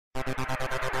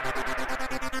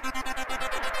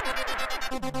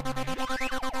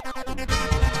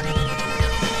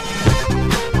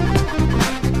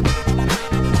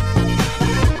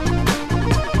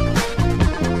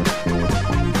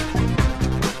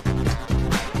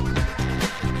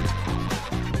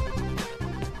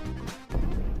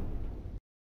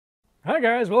Hi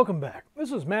guys, welcome back.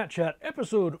 This is Matt Chat,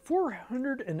 episode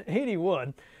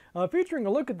 481, featuring a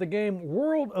look at the game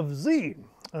World of Xeen.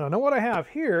 Now what I have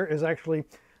here is actually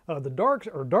the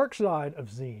dark side of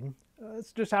Xeen.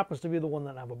 This just happens to be the one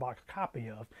that I have a box copy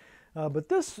of. But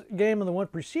this game and the one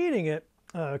preceding it,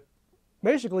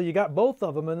 basically you got both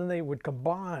of them and then they would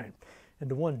combine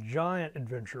into one giant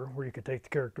adventure where you could take the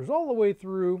characters all the way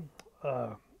through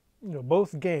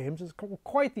both games. It's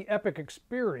quite the epic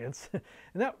experience.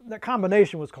 And that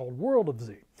combination was called World of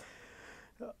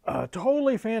Xeen.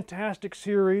 Totally fantastic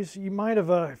series. You might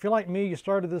have, if you're like me, you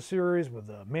started this series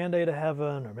with Mandate of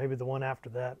Heaven, or maybe the one after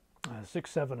that, 6,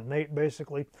 7, and 8,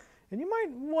 basically. And you might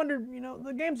wonder,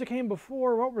 the games that came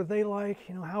before, what were they like?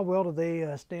 How well did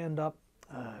they stand up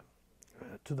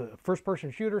to the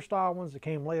first-person shooter style ones that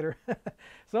came later?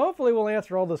 So hopefully we'll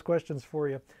answer all those questions for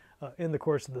you in the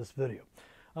course of this video.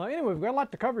 Anyway, we've got a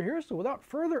lot to cover here, so without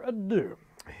further ado,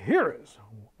 here is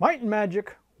Might and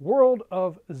Magic World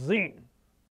of Xeen.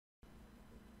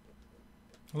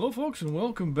 Hello folks, and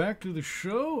welcome back to the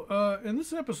show. In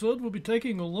this episode, we'll be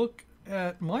taking a look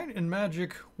at Might and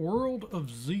Magic World of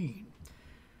Xeen.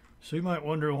 So you might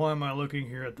wonder, why am I looking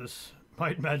here at this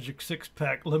Might and Magic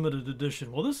 6-pack limited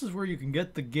edition? Well, this is where you can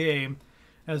get the game,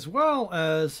 as well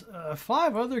as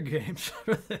 5 other games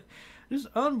for this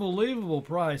unbelievable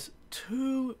price.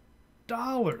 $2,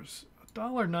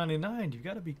 $1.99. You've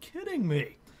got to be kidding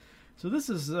me. So this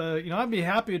is, I'd be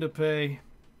happy to pay,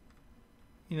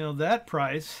 that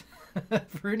price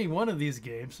for any one of these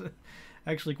games.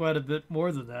 Actually, quite a bit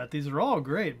more than that. These are all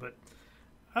great, but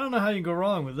I don't know how you can go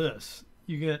wrong with this.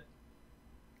 You get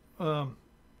some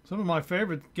of my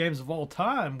favorite games of all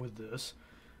time with this.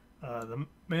 The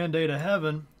Mandate of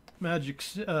Heaven, Might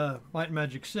and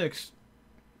Magic 6.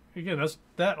 Again,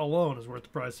 that alone is worth the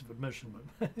price of admission.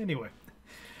 But anyway,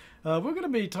 we're going to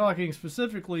be talking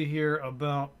specifically here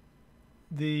about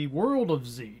the World of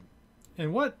Xeen.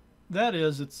 And what that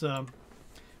is, it's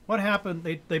what happened,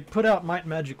 they put out Might and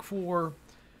Magic 4,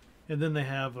 and then they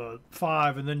have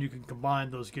 5, and then you can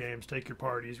combine those games, take your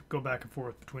parties, go back and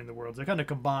forth between the worlds. They kind of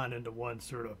combine into one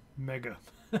sort of mega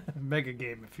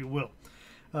game, if you will.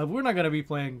 We're not going to be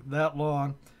playing that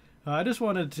long. I just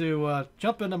wanted to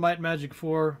jump into Might and Magic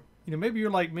 4. Maybe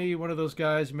you're like me, one of those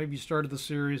guys. Maybe you started the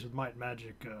series with Might and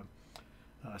Magic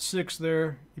 6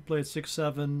 there. You played 6,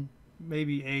 7,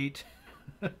 maybe 8.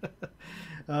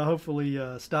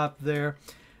 Hopefully stopped there.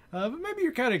 But maybe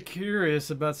you're kind of curious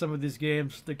about some of these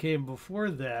games that came before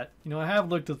that. I have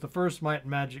looked at the first Might and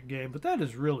Magic game, but that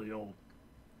is really old.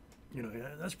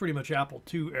 That's pretty much Apple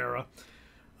II era.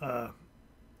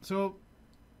 So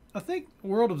I think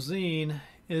World of Xeen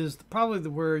is probably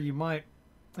where you might,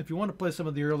 if you want to play some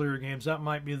of the earlier games, that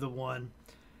might be the one.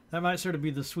 That might sort of be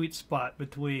the sweet spot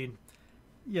between,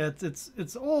 yeah,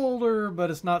 it's older, but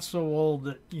it's not so old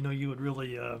that you would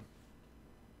really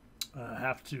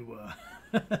have to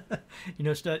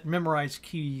start memorize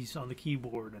keys on the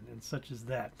keyboard and such as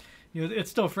that.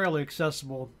 It's still fairly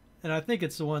accessible, and I think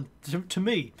it's the one to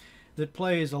me that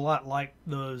plays a lot like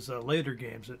those later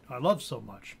games that I love so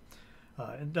much.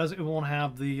 It won't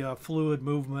have the fluid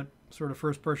movement, sort of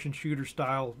first-person shooter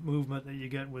style movement that you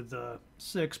get with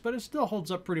 6, but it still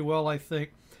holds up pretty well, I think.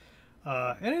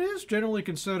 And it is generally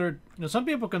considered, some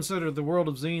people consider the World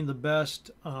of Xeen the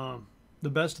best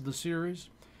of the series.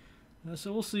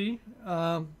 So we'll see.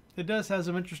 It does have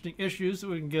some interesting issues that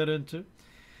we can get into.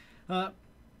 Now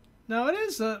it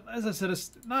is, as I said,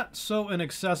 it's not so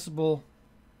inaccessible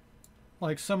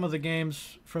like some of the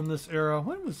games from this era.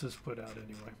 When was this put out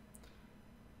anyway?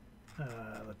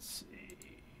 Let's see.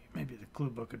 Maybe the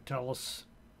clue book could tell us.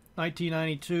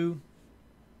 1992.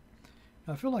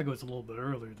 I feel like it was a little bit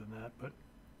earlier than that, but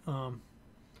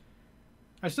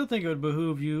I still think it would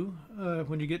behoove you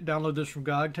when you download this from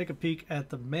GOG, take a peek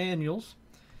at the manuals.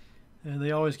 And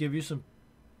they always give you some.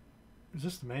 Is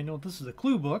this the manual? This is the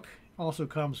clue book. Also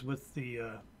comes with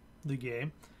the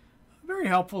game. Very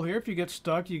helpful here. If you get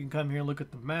stuck, you can come here and look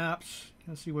at the maps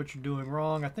and see what you're doing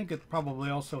wrong. I think it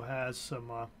probably also has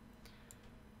some.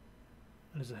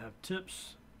 Does it have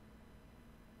tips?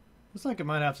 Looks like it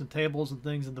might have some tables and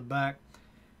things in the back.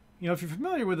 If you're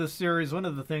familiar with this series, one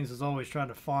of the things is always trying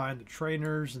to find the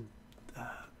trainers and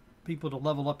people to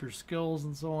level up your skills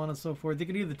and so on and so forth. You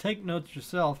can either take notes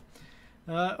yourself,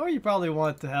 or you probably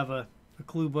want to have a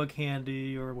clue book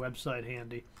handy or a website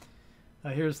handy.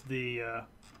 Here's the, I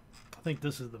think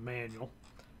this is the manual,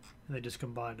 and they just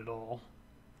combined it all.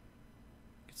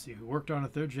 You can see who worked on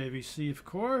it there, JVC, of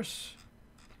course.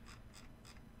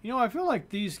 I feel like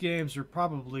these games are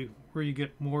probably where you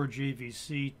get more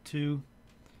JVC too.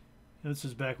 This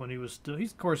is back when he was still,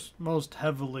 he's of course most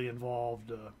heavily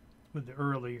involved with the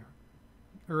early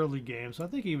early games. So I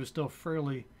think he was still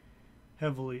fairly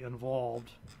heavily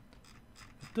involved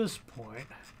at this point.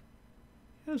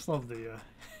 I just love the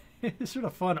sort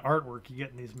of fun artwork you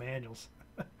get in these manuals.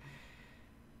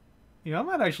 You know, I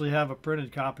might actually have a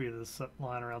printed copy of this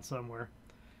lying around somewhere.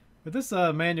 But this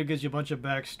manual gives you a bunch of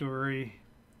backstory.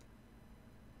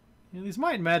 You know, these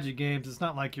Might and Magic games, it's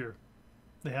not like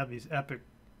they have these epic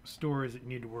stories that you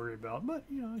need to worry about. But,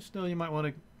 you know, still you might want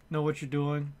to know what you're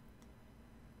doing.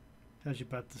 Tells you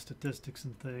about the statistics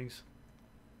and things.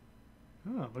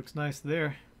 Oh, looks nice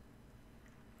there.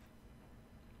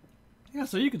 Yeah,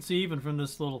 so you can see even from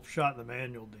this little shot in the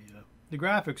manual, the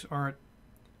graphics aren't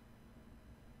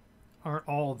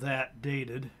all that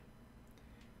dated.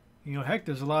 You know, heck,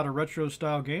 there's a lot of retro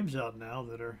style games out now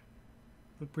that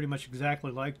look pretty much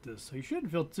exactly like this. So you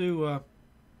shouldn't feel too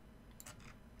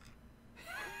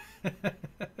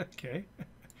okay.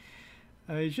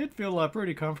 You should feel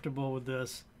pretty comfortable with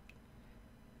this.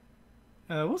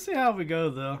 We'll see how we go,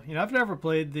 though. You know, I've never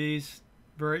played these.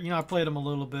 You know, I played them a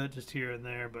little bit just here and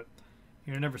there, but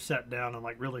you know, never sat down and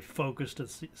like really focused to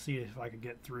see if I could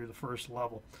get through the first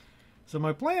level. So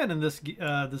my plan in this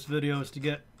this video is to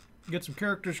get some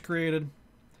characters created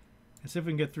and see if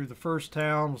we can get through the first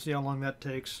town. We'll see how long that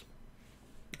takes.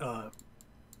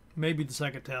 Maybe the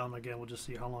second town. Again, we'll just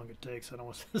see how long it takes. I don't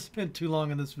want to spend too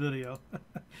long in this video.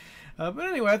 But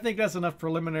anyway, I think that's enough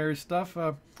preliminary stuff.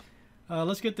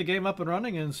 Let's get the game up and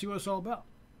running and see what it's all about.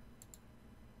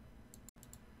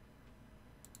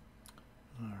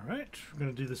 Alright, we're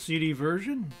going to do the CD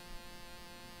version.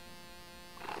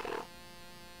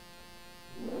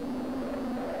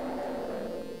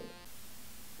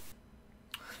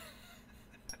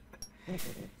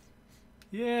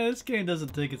 Yeah, this game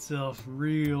doesn't take itself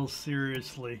real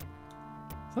seriously.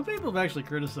 Some people have actually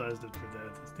criticized it for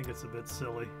that. I think it's a bit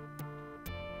silly.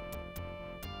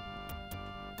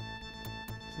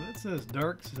 So that says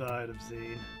Dark Side of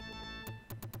Xeen.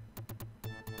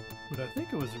 But I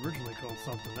think it was originally called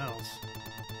something else.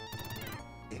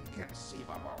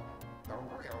 Inconceivable. The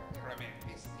royal pyramid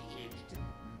besieged.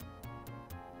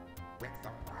 With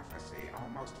the prophecy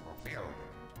almost fulfilled,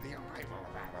 the arrival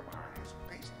of Alamar has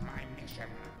placed my mission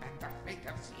and the fate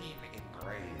of Xeen in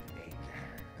grave danger.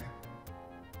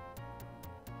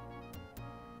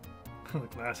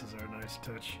 The glasses are a nice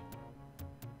touch.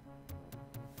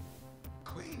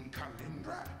 Queen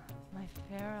Kalindra? My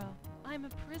pharaoh, I'm a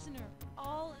prisoner.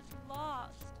 All is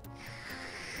lost.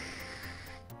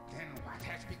 Then what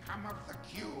has become of the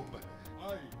cube? I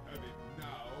have it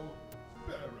now,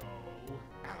 Pharaoh.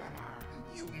 Alamar,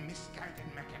 you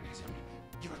misguided mechanism.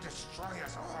 You'll destroy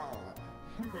us all.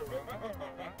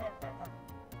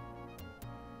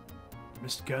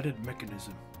 Misguided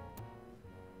mechanism.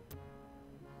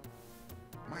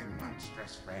 My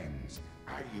monstrous friends,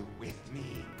 are you with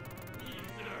me?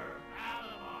 Either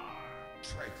Alamar.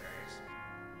 Traitors.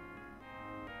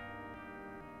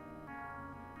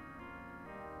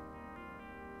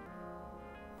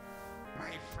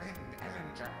 My friend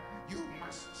Ellinger, you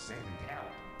must send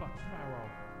help. But Pharaoh,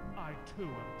 I too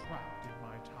am trapped in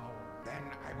my tower. Then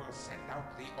I will send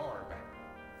out the orb.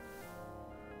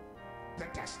 The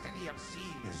destiny of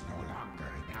Xeen is no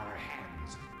longer in our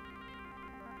hands.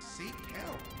 Seek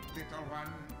help, little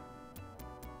one.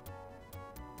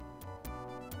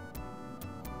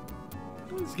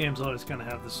 These games always kind of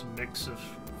have this mix of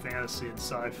fantasy and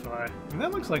sci-fi. I mean,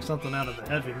 that looks like something out of the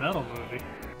Heavy Metal movie.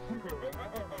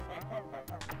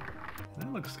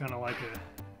 That looks kind of like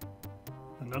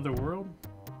another world.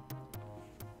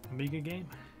 Amiga game.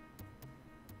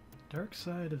 Dark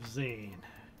Side of Xeen.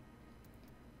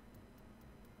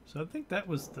 So I think that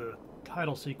was the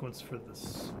title sequence for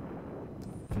this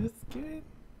 5th game?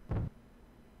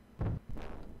 If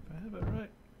I have it right.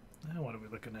 Now what are we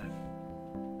looking at?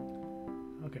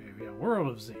 Okay, we have World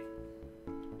of Xeen.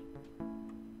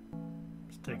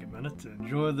 Let's take a minute to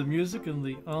enjoy the music and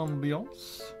the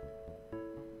ambiance.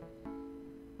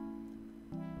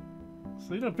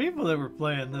 So, you know, people that were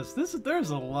playing there's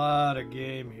a lot of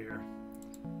game here.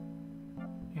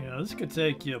 You know, this could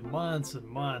take you months and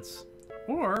months.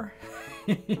 Or,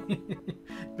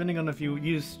 depending on if you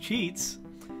use cheats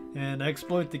and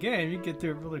exploit the game, you get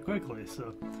through it really quickly.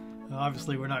 So,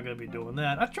 obviously we're not going to be doing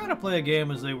that. I try to play a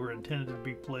game as they were intended to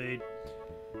be played.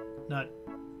 Not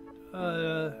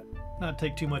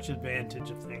take too much advantage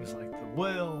of things like the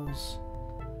wells,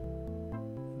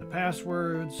 the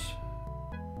passwords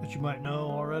that you might know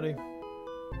already.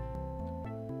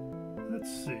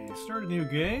 Let's see, start a new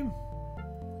game.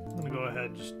 I'm going to go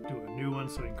ahead and just do a new one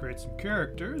so we can create some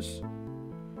characters.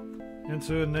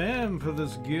 Enter a name for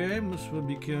this game. This will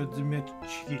be called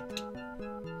Mechajammer.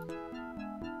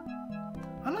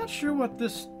 I'm not sure what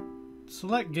this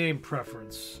select game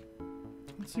preference.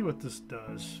 Let's see what this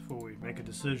does before we make a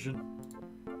decision.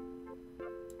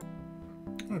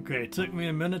 Okay, it took me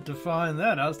a minute to find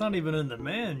that out. It's not even in the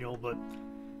manual, but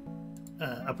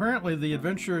apparently the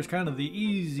adventure is kind of the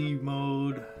easy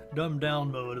mode, dumbed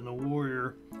down mode, and the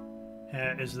warrior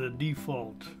is the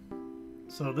default.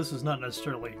 So this is not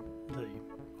necessarily the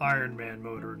Iron Man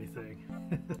mode or anything.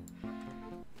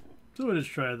 So we'll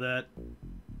just try that.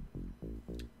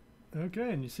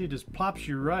 Okay, and you see it just plops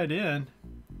you right in.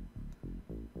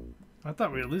 I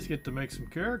thought we'd at least get to make some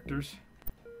characters.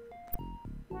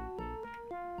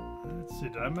 Let's see,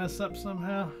 did I mess up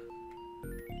somehow?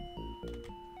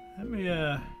 Let me,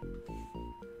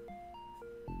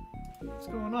 what's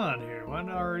going on here? Why do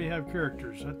I already have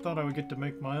characters? I thought I would get to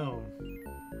make my own.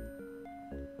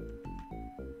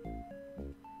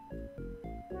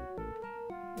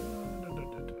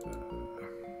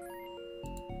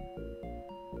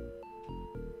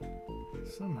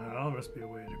 Somehow, there must be a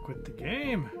way to quit the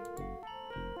game.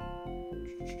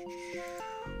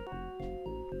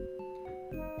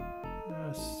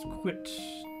 Quit.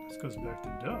 This goes back to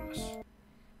DOS.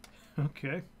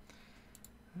 Okay.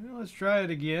 Well, let's try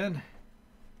it again.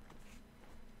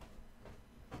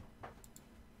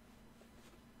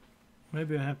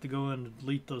 Maybe I have to go in and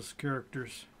delete those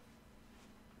characters.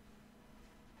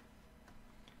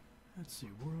 Let's see.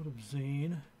 World of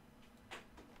Xeen.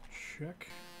 Check.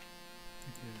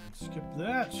 And skip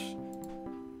that.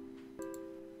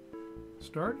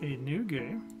 Start a new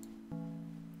game.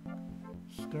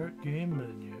 Start game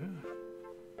menu.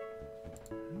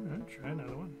 Alright, try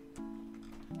another one.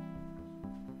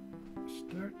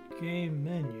 Start game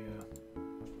menu.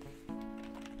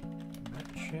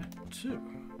 Match chat 2.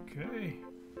 Okay.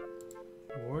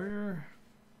 Warrior.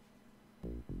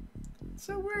 It's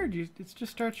so weird. It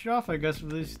just starts you off, I guess,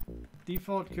 with these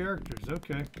default characters.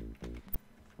 Okay.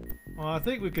 Well, I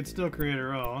think we could still create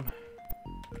our own.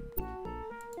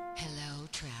 Hello,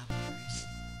 travelers.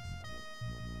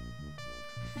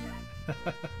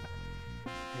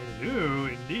 They do,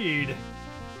 indeed.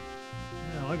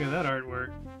 Yeah, look at that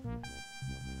artwork.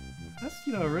 That's,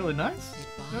 you know, really nice.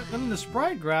 I mean, the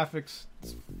sprite graphics,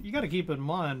 you got to keep in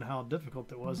mind how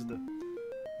difficult it was to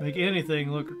make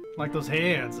anything look like those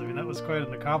hands. I mean, that was quite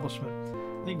an accomplishment.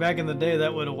 I think back in the day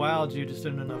that would have wowed you just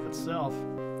in and of itself.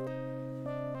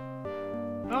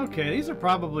 Okay, these are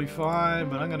probably fine,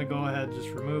 but I'm going to go ahead and just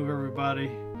remove everybody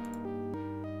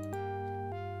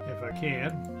if I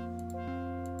can.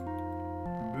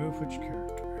 Remove which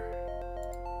character?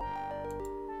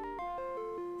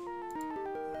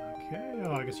 Okay,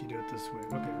 oh, I guess you do it this way.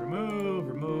 Okay, remove,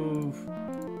 remove,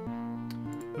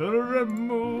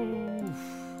 remove.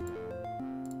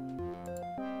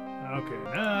 Okay,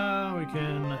 now we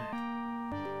can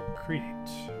create.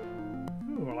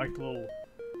 Ooh, I like the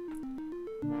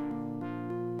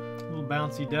little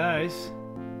bouncy dice.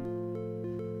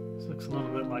 This looks a little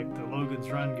bit like the Logan's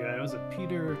Run guy. Was it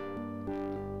Peter?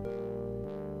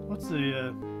 What's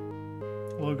the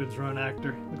Logan's Run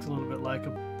actor? Looks a little bit like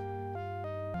him.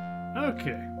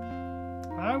 Okay.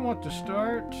 I want to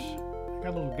start. I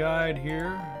got a little guide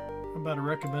here about a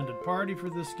recommended party for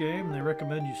this game. They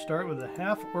recommend you start with a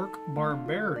half-orc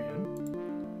barbarian.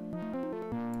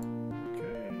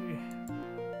 Okay.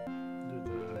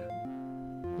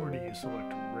 Where do you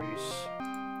select race?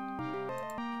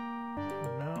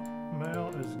 No,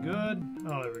 male is good.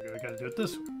 Oh, there we go. I gotta do it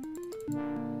this way.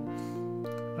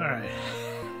 Alright.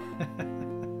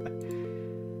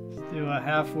 Let's do a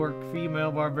half-orc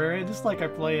female barbarian, just like I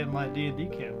play in my D&D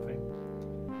campaign.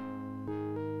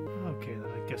 Okay, then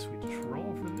I guess we just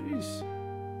roll for these.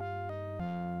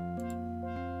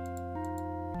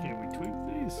 Can we tweak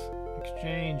these?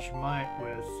 Exchange might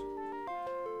with...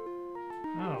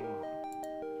 Oh.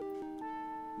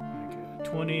 Okay,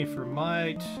 20 for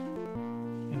might.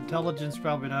 Intelligence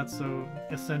probably not so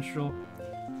essential.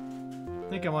 I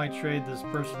think I might trade this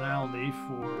personality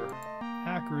for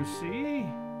accuracy.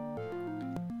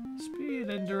 Speed,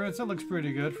 endurance. That looks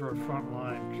pretty good for a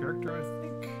frontline character, I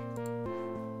think.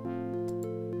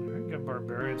 Alright, got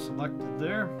barbarian selected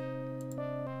there.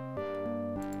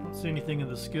 Don't see anything in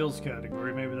the skills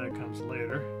category. Maybe that comes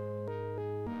later.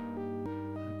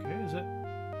 Okay, is that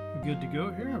good to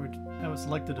go here? We haven't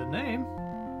selected a name.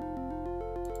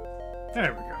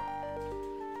 There we go.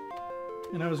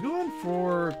 And I was going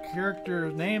for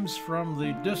character names from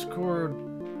the Discord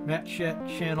Matt Chat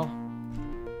channel.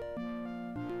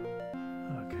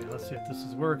 Okay, let's see if this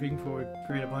is working before we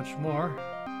create a bunch more.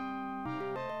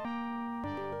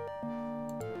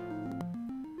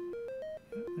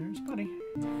 There's Bunny.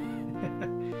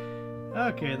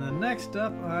 Okay, and then next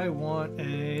up I want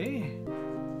a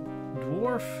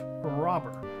dwarf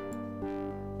robber.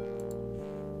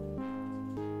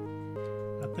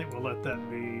 I think we'll let that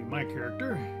be my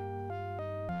character.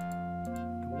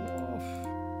 Dwarf.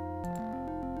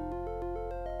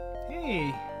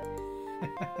 Hey!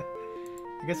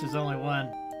 I guess there's only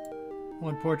one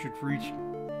portrait for each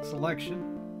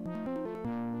selection.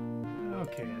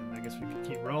 Okay, I guess we can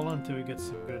keep rolling until we get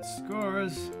some good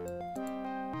scores.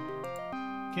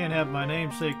 Can't have my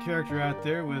namesake character out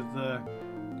there with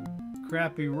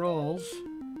crappy rolls.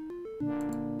 So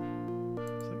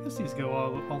I guess these go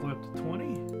all the way up to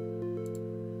 20.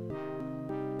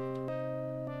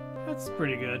 That's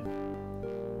pretty good.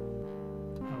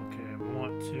 Okay, we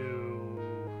want to...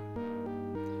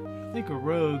 I think a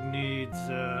rogue needs...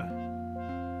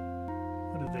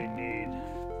 what do they need?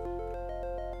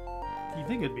 You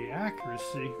think it'd be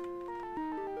accuracy.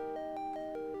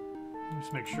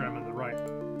 Just make sure I'm in the right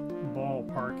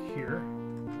ballpark here.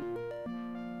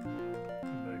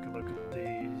 Take a look at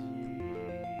these.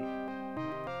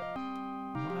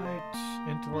 Might,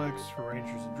 intellects for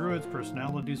rangers and druids,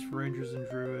 personalities for rangers and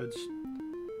druids,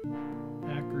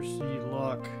 accuracy,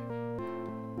 luck.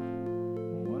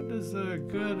 What does a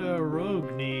good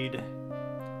rogue need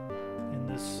in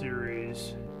this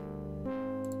series?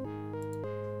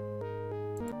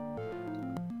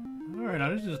 Alright,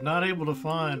 I'm just not able to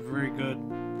find very good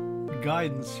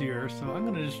guidance here, so I'm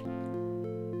going to just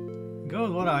go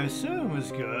with what I assume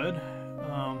is good.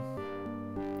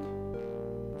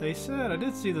 They said, I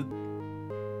did see that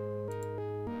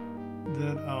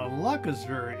luck is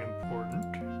very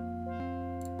important.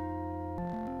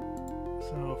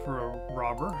 So for a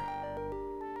robber.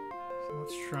 So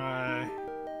let's try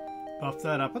buff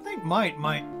that up. I think might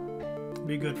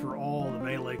be good for all the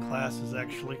melee classes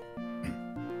actually.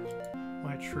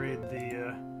 Might trade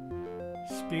the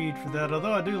speed for that,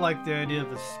 although I do like the idea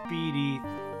of a speedy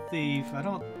thief. I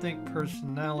don't think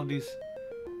personality's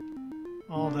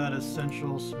all that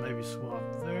essential, so maybe swap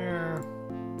there.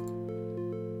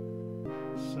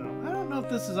 So I don't know if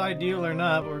this is ideal or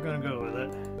not, but we're gonna go with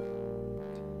it.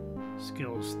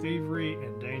 Skills, thievery,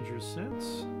 and danger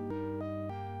sense.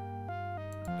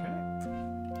 Okay,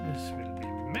 this will be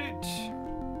met.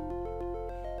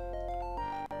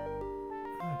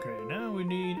 Okay, now we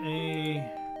need a...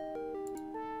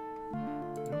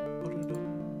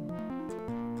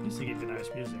 At least they give you nice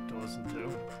music to listen to.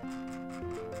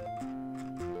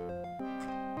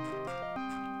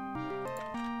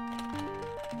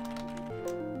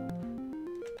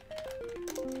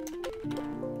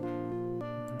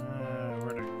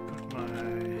 Where to put my...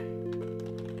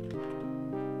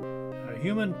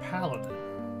 human paladin.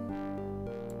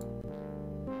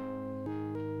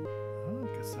 Well, I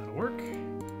guess that'll work.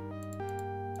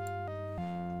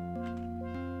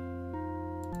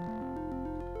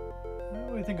 What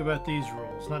do you think about these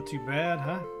rolls? Not too bad,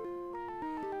 huh?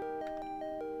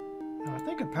 Now, I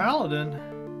think a paladin...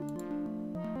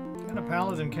 Can a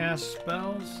paladin cast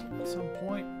spells at some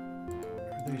point?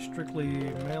 Are they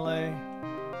strictly melee?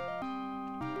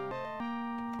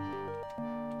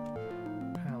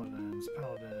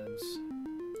 Paladins.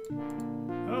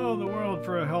 Oh, the world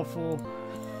for a helpful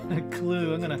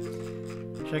clue. I'm gonna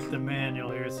check the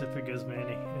manual here, see if it gives me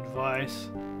any advice.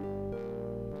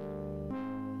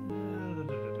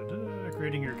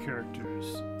 Creating your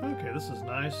characters. Okay, this is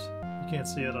nice. You can't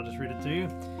see it, I'll just read it to you.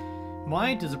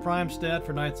 Might is a prime stat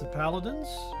for knights and paladins.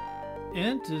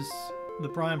 Int is the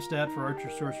prime stat for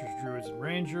archers, sorcerers, druids, and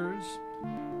rangers.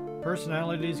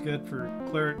 Personality is good for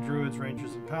cleric, druids,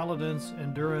 rangers, and paladins.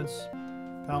 Endurance,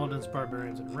 paladins,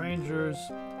 barbarians, and rangers.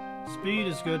 Speed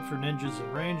is good for ninjas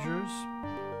and rangers.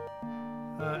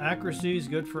 Accuracy is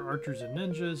good for archers and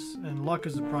ninjas. And luck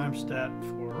is a prime stat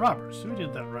for robbers. So we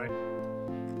did that right.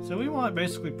 So we want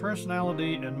basically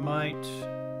personality and might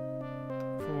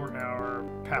for our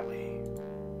pally.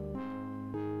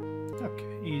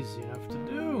 Okay, easy enough to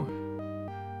do.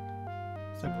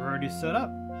 Looks like we're already set up.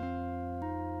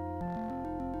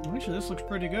 Actually, this looks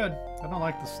pretty good. I don't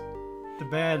like the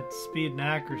bad speed and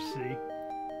accuracy,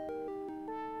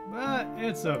 but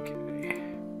it's okay.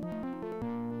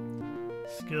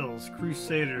 Skills,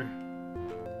 Crusader.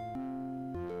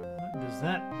 What does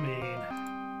that mean?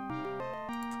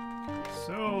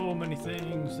 So many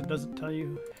things it doesn't tell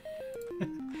you.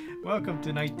 Welcome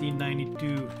to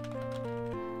 1992.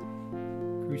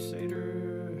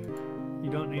 Crusader.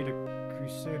 You don't need a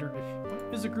Crusader if...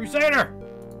 What is a Crusader?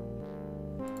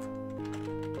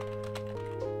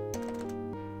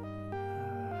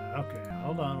 Okay,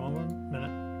 hold on one more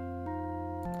minute.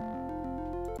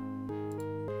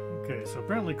 Okay, so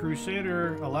apparently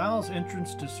Crusader allows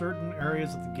entrance to certain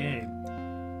areas of the game.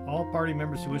 All party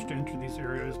members who wish to enter these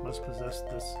areas must possess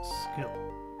this skill.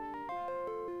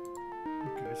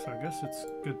 Okay, so I guess it's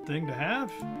a good thing to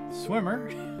have. Swimmer.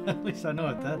 At least I know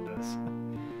what that does.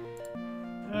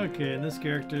 Okay, and this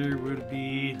character would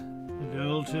be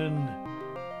Dalton.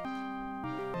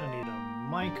 I need a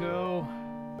Myco.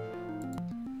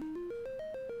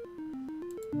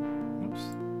 Oops.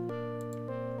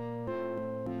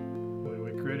 Wait, are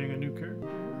we creating a new character?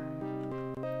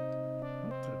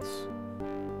 Oh, that's...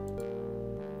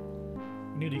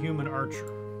 We need a human archer.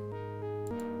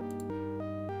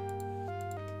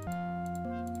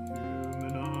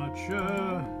 Human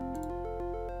archer.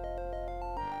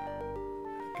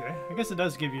 Okay, I guess it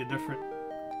does give you a different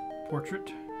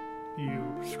portrait. You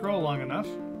scroll long enough.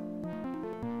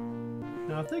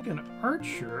 Now I think an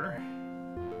archer...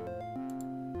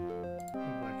 Go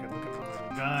back and look at my little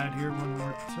guide here one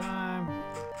more time.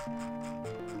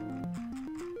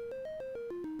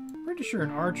 Pretty sure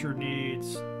an archer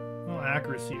needs, well,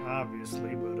 accuracy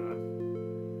obviously, but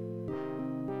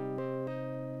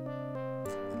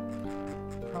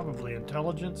probably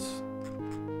intelligence.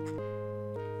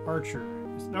 Archer.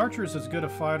 The archer is as good a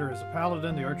fighter as a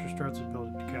paladin. The archer starts with the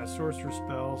ability to cast sorcerer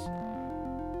spells.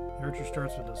 The archer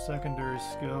starts with the secondary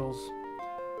skills.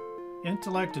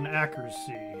 Intellect and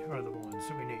accuracy are the ones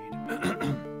that we need.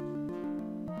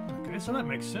 Okay, so that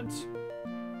makes sense.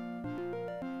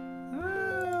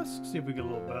 Let's see if we get a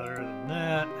little better than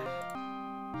that.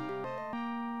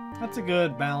 That's a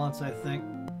good balance, I think.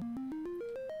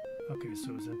 Okay,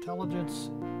 so it's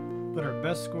intelligence. Put our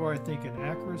best score, I think, in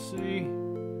accuracy.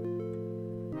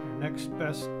 Next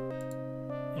best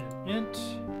in int.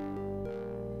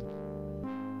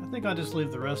 I think I'll just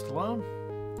leave the rest alone.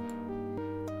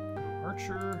 Go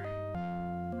archer.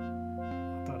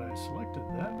 I thought I selected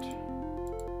that.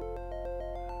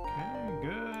 Okay,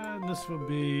 good. This will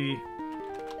be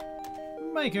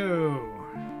Myco.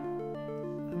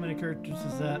 How many characters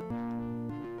is that?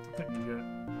 I think we got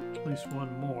at least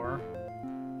one more.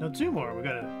 No, two more. We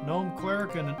got a gnome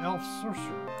cleric and an elf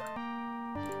sorcerer.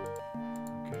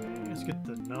 Let's get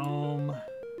the gnome.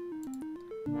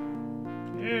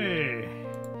 Hey!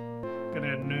 Got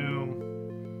a gnome.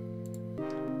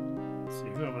 Let's see,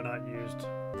 who have I not used?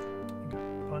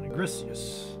 Grisius.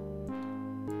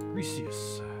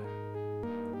 So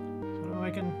what am I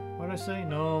making? What did I say?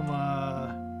 Gnome,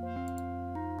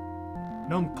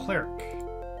 Gnome cleric.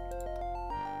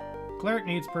 Cleric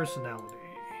needs personality.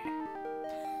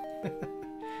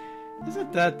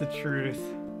 Isn't that the truth?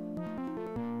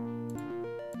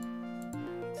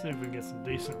 See if we can get some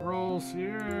decent rolls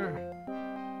here.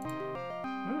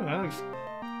 Ooh, that looks,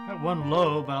 got one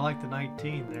low, but I like the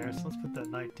 19 there, so let's put that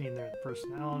 19 there in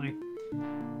personality.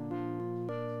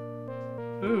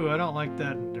 Ooh, I don't like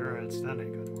that endurance. That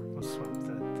ain't gonna work. Let's swap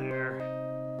that there.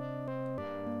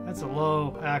 That's a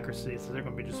low accuracy, so they're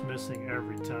gonna be just missing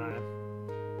every time.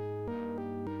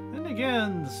 Then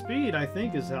again, the speed, I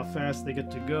think, is how fast they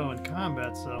get to go in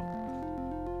combat, so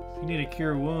if you need to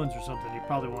cure wounds or something, you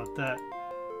probably want that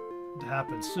to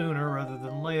happen sooner rather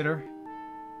than later.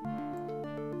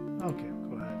 Okay, we'll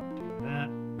go ahead and do that.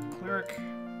 Cleric.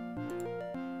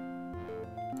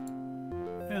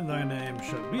 And thy name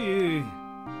shall be...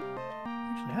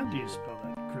 Actually, how do you spell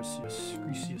that?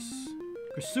 Grisius.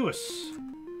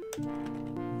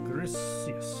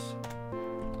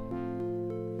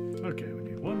 Okay, we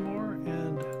need one more,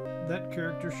 and that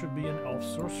character should be an elf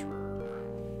sorcerer.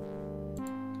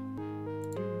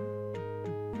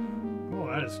 Oh,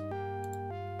 that is...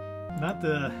 Not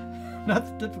the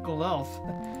typical elf.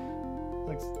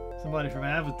 Like somebody from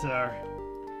Avatar.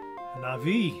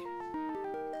 Navi.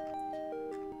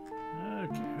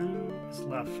 Okay, who is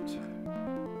left?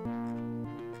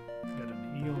 Got an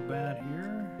Eobat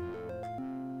here.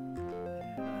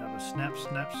 And I have a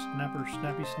Snapper,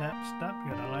 Snappy Snap.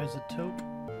 Got an Isotope.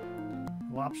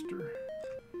 Lobster.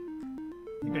 I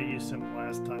think I used him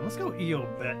last time. Let's go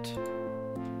Eobet.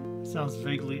 Sounds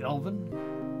vaguely elven.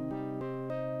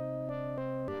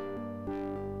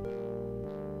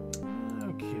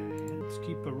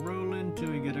 Keep a rolling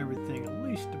till we get everything at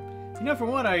least. You know, from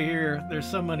what I hear, there's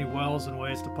so many wells and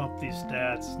ways to pump these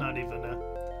stats. It's not even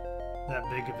that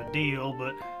big of a deal,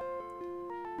 but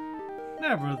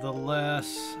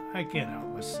nevertheless, I can't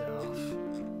help myself.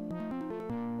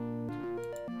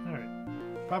 Alright.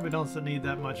 Probably don't need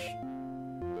that much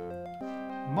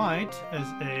might as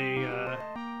a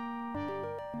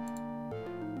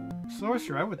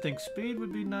sorcerer. I would think speed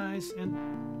would be nice, and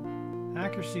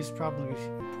accuracy is probably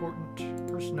important.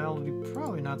 Personality,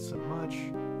 probably not so much.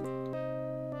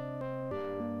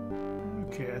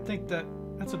 Okay, I think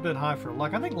that's a bit high for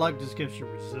luck. I think luck just gives you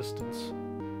resistance.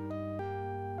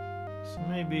 So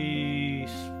maybe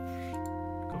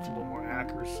go for a little more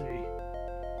accuracy.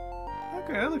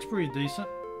 Okay, that looks pretty decent.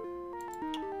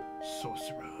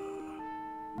 Sorcerer.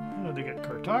 I know they get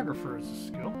cartographer as a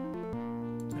skill.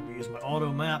 Maybe use my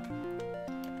auto map.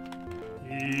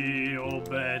 You'll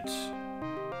bet.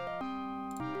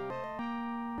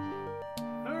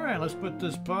 Alright, let's put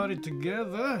this party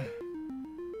together.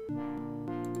 I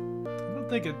don't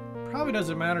think it probably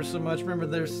doesn't matter so much. Remember,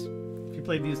 if you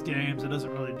play these games, it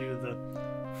doesn't really do the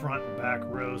front and back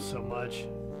rows so much.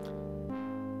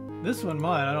 This one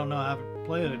might. I don't know. I haven't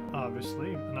played it,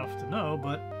 obviously, enough to know,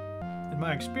 but in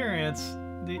my experience,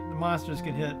 the monsters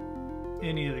can hit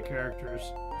any of the characters.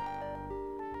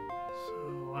 So,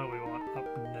 what do we want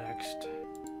up next?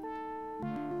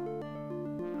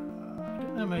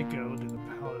 Didn't I make go do the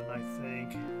paladin, I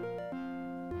think?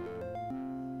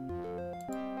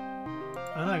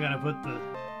 I'm not gonna put the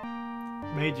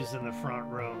mages in the front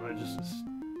row. They're just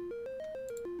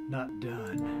not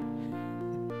done.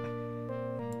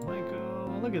 Like,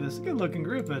 oh, look at this good looking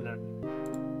group, isn't it?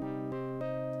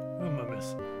 Who am I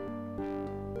missing?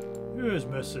 Who is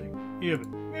missing?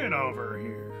 Even, get over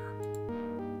here.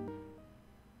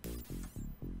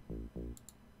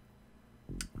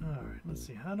 Alright, let's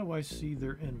see. How do I see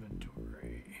their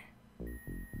inventory?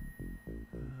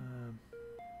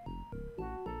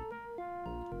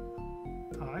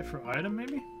 I for item,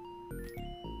 maybe?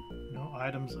 No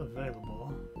items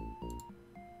available.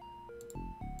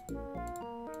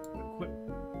 Equip.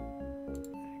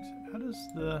 How does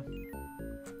the...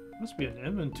 Must be an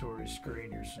inventory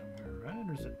screen here somewhere, right?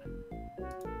 Or is it...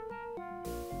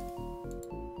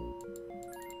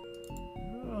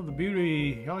 Oh, the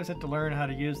beauty. You always have to learn how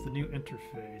to use the new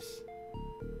interface.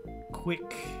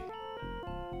 Quick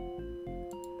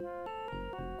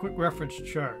reference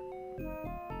chart.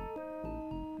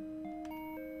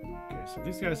 Okay, so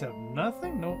these guys have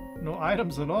nothing? No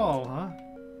items at all, huh?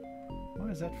 Why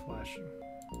is that flashing?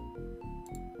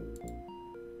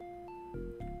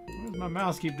 Why does my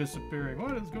mouse keep disappearing?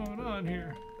 What is going on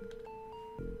here?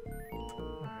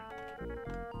 Alright.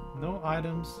 No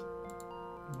items.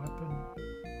 Weapon.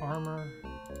 Armor.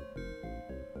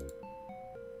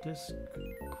 Disc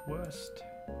quest.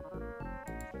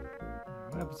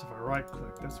 What happens if I right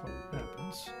click? That's what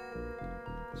happens.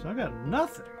 So I got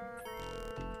nothing.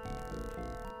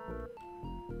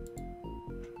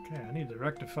 Okay, I need to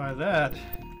rectify that.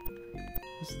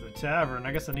 This is the tavern.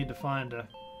 I guess I need to find a...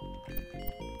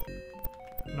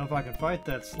 I don't know if I can fight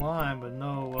that slime, but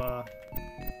no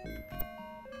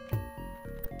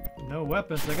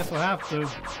weapons. I guess I'll have to.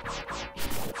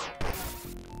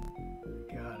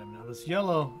 Got him. Now this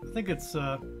yellow, I think it's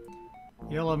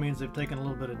yellow means they've taken a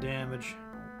little bit of damage.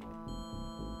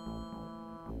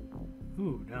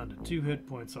 Ooh, down to 2 hit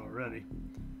points already.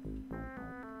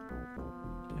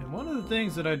 And one of the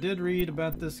things that I did read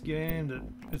about this game that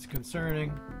is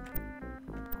concerning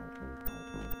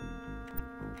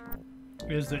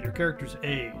is that your characters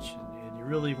age, and you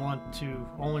really want to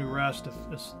only rest if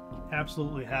you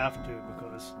absolutely have to,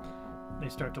 because they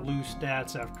start to lose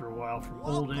stats after a while from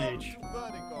old age.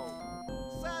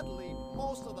 Sadly,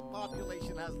 most of the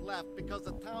population has left because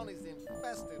the town is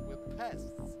infested with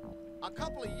pests. A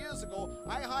couple of years ago,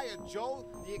 I hired Joe,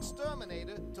 the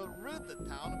exterminator, to rid the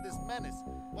town of this menace,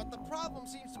 but the problem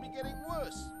seems to be getting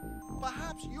worse.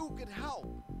 Perhaps you could help.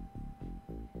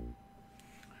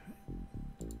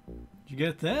 Did you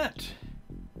get that?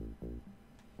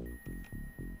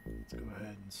 Let's go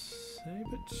ahead and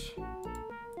save it.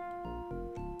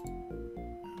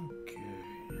 Okay,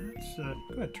 let's go ahead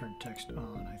and turn text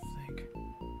on, I think.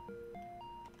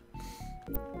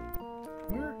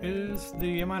 Where is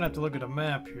the... I might have to look at a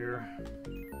map here.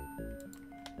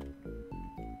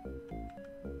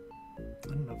 I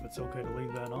don't know if it's okay to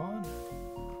leave that on.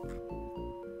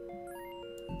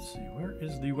 Let's see, where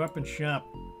is the weapon shop?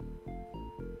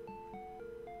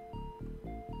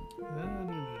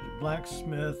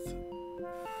 Blacksmith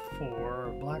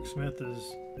 4. Blacksmith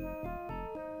is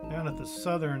down at the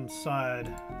southern side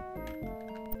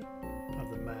of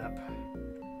the map.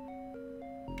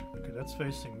 Okay, that's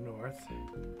facing north.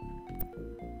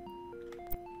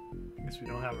 I guess we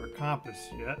don't have our compass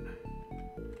yet.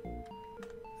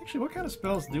 Actually, what kind of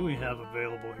spells do we have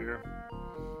available here?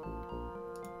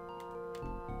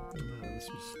 This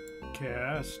was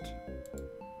cast.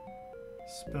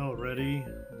 Spell ready.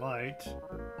 Light.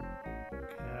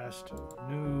 Cast.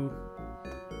 New.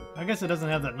 I guess it doesn't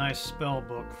have that nice spell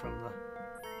book from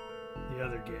the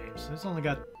other games. It's only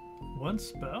got one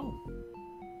spell.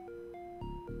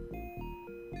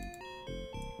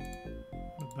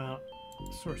 What about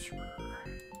Sorcerer?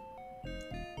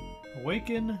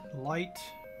 Awaken Light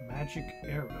Magic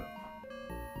Arrow.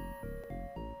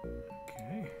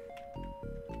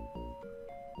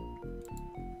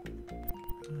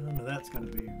 that's going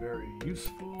to be very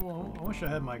useful. I wish I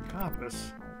had my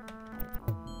compass.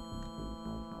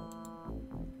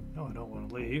 No, I don't want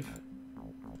to leave.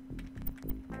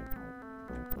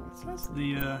 So that's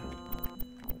the,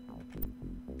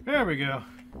 there we go.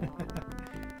 You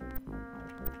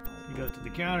go to the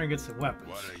counter and get some weapons.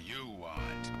 What do you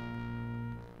want?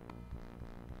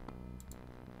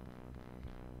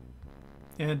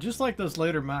 And just like those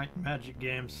later Magic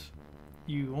games,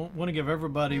 you want to give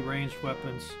everybody ranged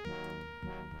weapons.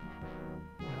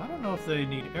 Now, I don't know if they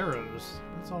need arrows.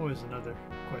 That's always another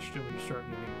question when you start a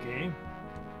new game.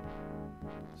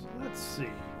 So let's see.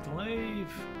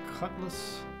 Glaive,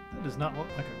 cutlass. That does not look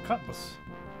like a cutlass.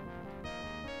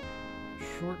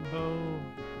 Short bow.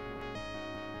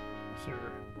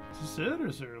 Is this it, or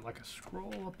is there like a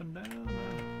scroll up and down?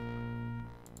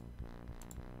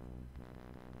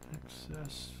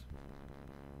 Access.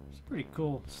 It's pretty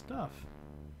cool stuff.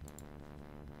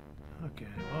 Okay,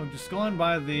 well, just going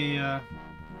by the,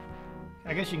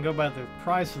 I guess you can go by the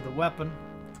price of the weapon,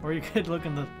 or you could look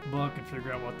in the book and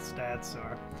figure out what the stats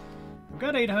are. I've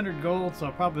got 800 gold, so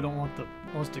I probably don't want the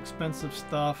most expensive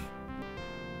stuff.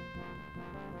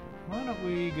 Why don't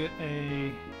we get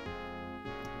a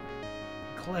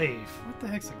glaive? What the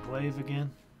heck's a glaive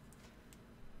again?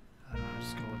 I don't know,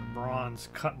 just go with a bronze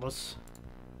cutlass.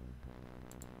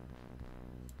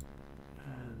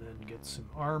 And then get some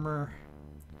armor.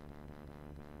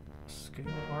 Scale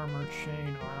armor,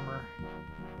 chain armor.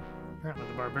 Apparently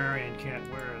the barbarian can't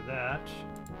wear that.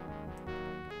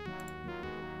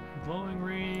 Glowing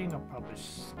ring, I'll probably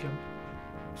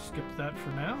skip that for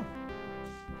now.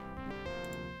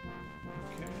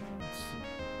 Okay, let's see.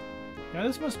 Yeah,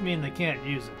 this must mean they can't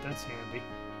use it. That's handy.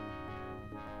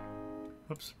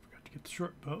 Whoops, forgot to get the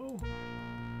short bow.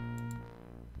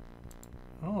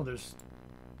 Oh, there's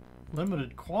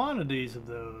limited quantities of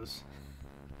those.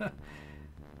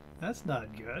 That's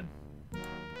not good.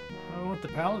 I want the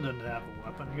paladin to have a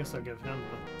weapon. I guess I'll give him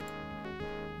the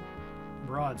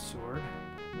broadsword.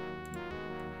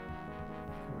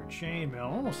 Or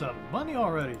chainmail. Almost out of money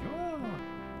already. Oh.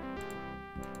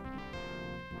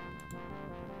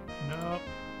 Nope.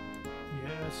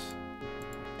 Yes.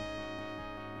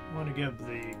 I want to give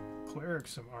the cleric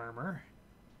some armor.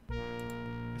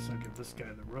 Guess I'll give this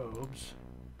guy the robes.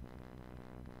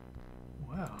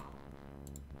 Wow.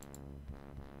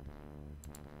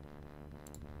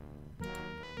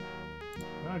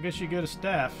 Well, I guess you get a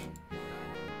staff.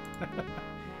 Ah,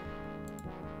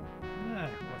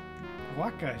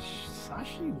 what?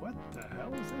 Wakasashi? What the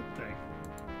hell is that thing?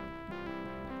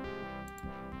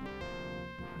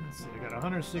 Let's see, I got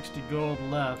 160 gold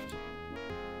left.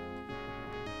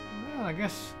 Well, I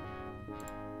guess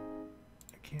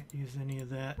I can't use any of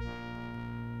that.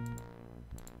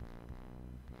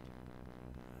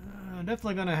 I'm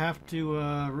definitely going to have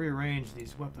to rearrange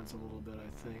these weapons a little bit, I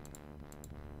think.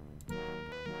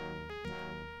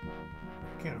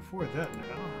 I can't afford that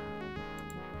now.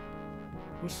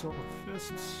 Whistle of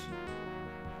Fists.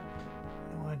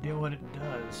 No idea what it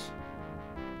does.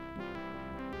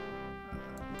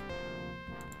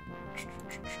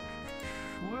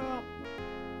 Well,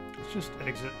 let's just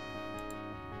exit.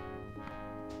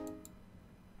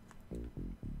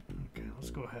 Okay,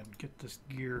 let's go ahead and get this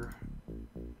gear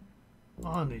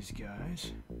on these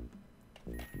guys.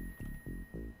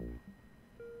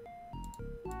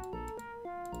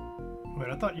 Wait,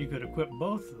 I thought you could equip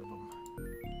both of them.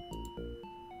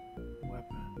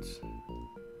 Weapons.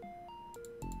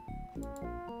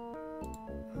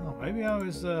 Oh, maybe I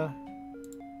was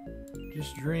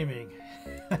just dreaming.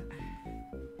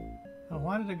 Oh,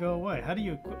 why did it go away? How do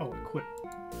you equip? Oh, equip.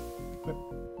 Equip.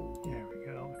 There we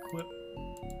go. Equip.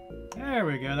 There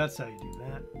we go. That's how you do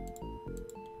that.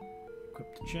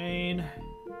 Equip the chain.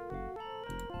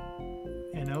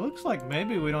 And it looks like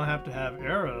maybe we don't have to have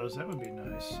arrows. That would be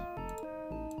nice.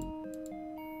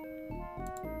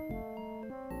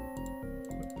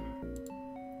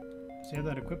 Does he have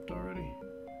that equipped already?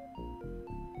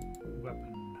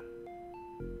 Weapon.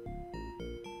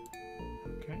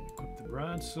 Okay, equip the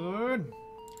broadsword.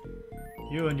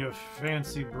 You and your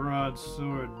fancy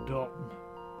broadsword, Dalton.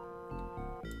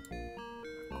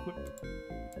 Equip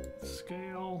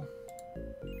scale.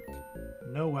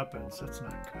 No weapons, that's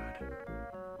not good.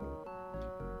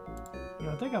 You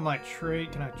know, I think I might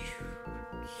trade. Can I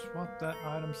swap that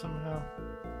item somehow?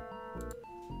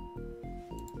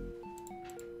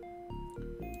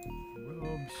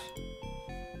 Robes.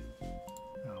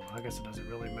 Oh, I guess it doesn't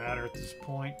really matter at this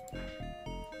point.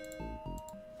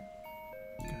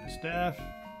 Got a staff.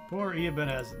 Poor Eobin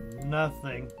has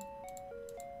nothing.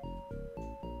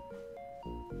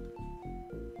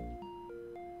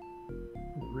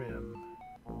 Rim.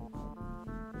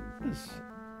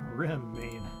 rim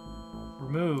mean?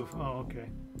 Remove. Oh, okay.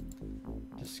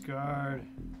 Discard.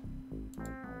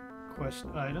 Quest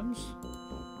items.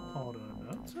 Hold on.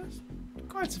 That's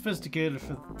quite sophisticated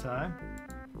for the time.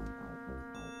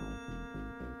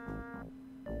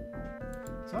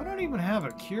 So I don't even have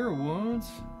a cure wounds.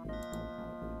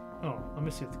 Oh, let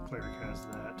me see if the cleric has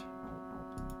that.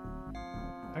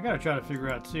 I gotta try to figure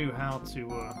out too how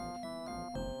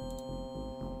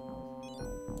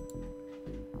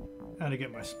to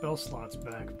get my spell slots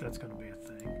back, if that's gonna be a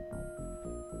thing.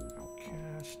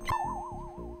 Cast.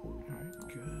 Alright,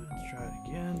 good. Let's try it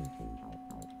again.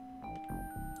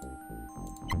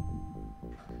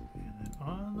 And then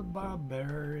on the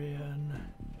barbarian.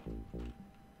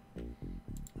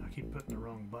 I keep putting the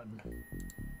wrong button.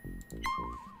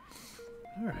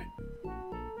 Alright.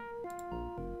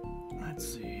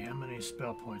 Let's see, how many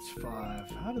spell points?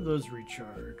 5. How do those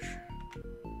recharge?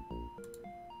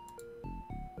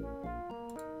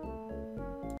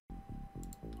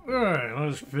 Alright,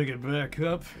 let's pick it back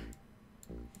up.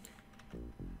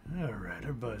 Alright,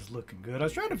 everybody's looking good. I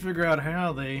was trying to figure out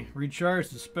how they recharge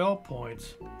the spell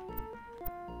points.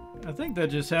 I think that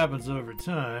just happens over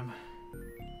time.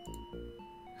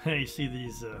 Hey, you see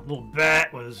these little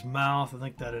bat with his mouth. I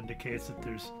think that indicates that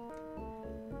there's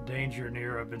danger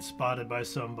near. I've been spotted by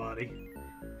somebody.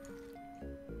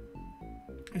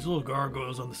 These little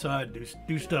gargoyles on the side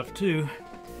do stuff too.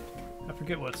 I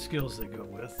forget what skills they go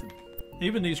with.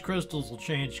 Even these crystals will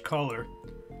change color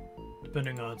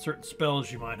depending on certain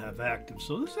spells you might have active.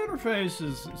 So this interface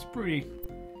is pretty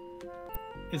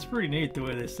neat the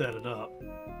way they set it up.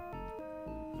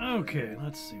 Okay,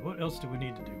 let's see. What else do we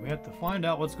need to do? We have to find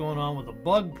out what's going on with the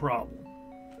bug problem.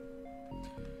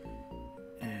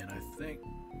 And I think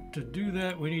to do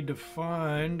that we need to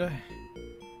find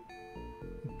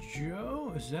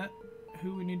Joe. Is that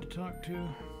who we need to talk to?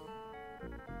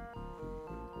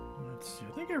 Let's see.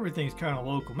 I think everything's kind of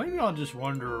local. Maybe I'll just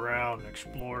wander around and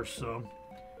explore some.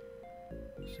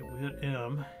 So we hit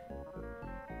M.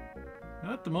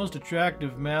 Not the most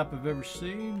attractive map I've ever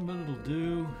seen, but it'll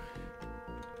do.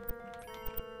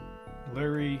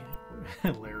 Larry.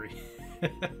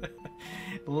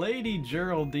 Lady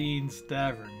Geraldine's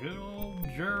Tavern. Good old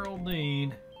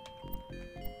Geraldine.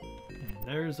 And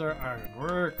there's our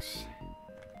ironworks.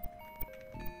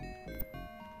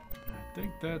 I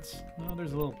think that's... No,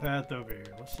 there's a little path over here.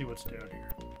 Let's see what's down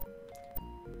here.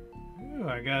 Ooh,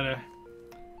 I got a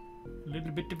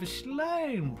little bit of a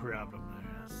slime problem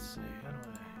there. Let's see.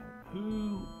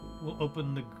 Who will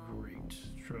open the grate?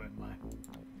 Let's try my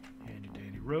handy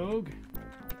dandy rogue.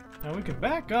 Now we can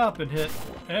back up and hit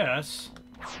S.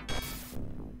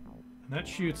 And that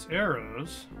shoots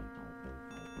arrows.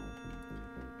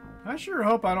 I sure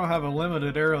hope I don't have a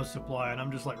limited arrow supply and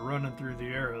I'm just like running through the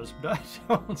arrows, but I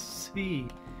don't see.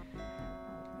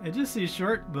 I just see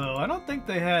short bow. I don't think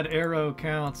they had arrow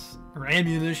counts, or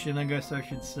ammunition I guess I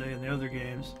should say, in the other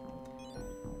games.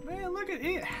 Man, look at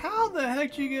it. How the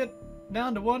heck did you get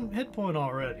down to 1 hit point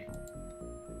already?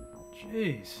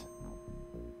 Jeez.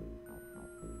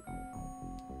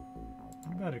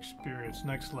 What about experience?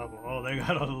 Next level. Oh, they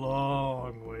got a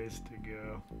long ways to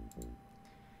go.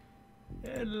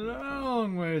 A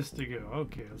long ways to go.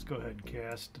 Okay, let's go ahead and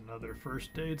cast another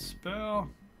first aid spell.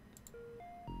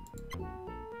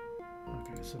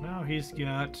 Okay, so now he's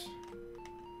got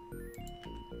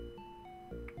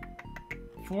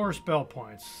 4 spell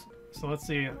points. So let's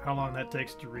see how long that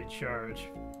takes to recharge.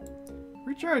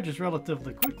 Recharges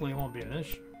relatively quickly, it won't be an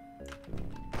issue.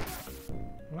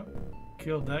 Well,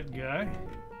 killed that guy.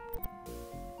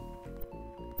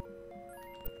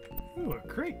 Ooh, a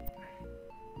crate.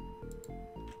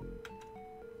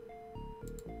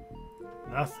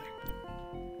 Nothing.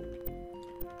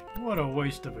 What a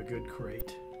waste of a good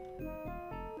crate.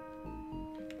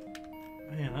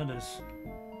 Man, that is...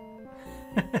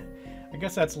 I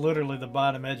guess that's literally the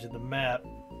bottom edge of the map.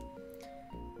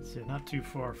 Let's see, not too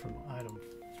far from item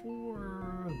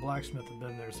 4. The blacksmith had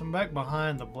been there. So I'm back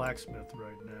behind the blacksmith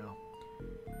right now.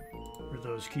 For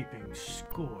those keeping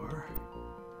score.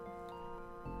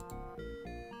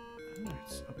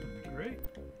 It's up in the grate.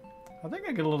 I think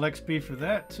I get a little XP for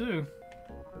that too.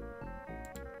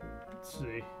 Let's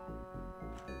see.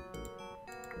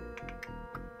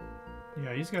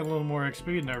 Yeah, he's got a little more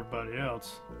XP than everybody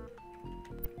else.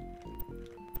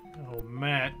 Oh,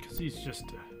 Matt, because he's just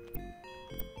a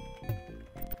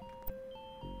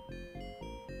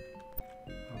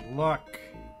luck.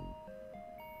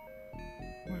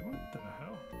 Wait, what the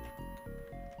hell?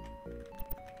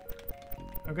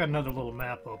 I've got another little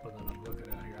map open that I'm looking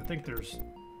at here. I think there's...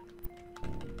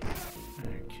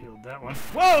 I killed that one.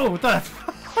 Whoa! What the...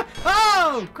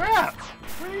 Oh, crap!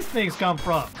 Where do these things come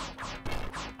from?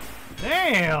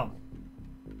 Damn!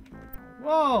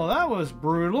 Whoa, that was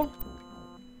brutal.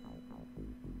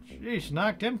 Jeez,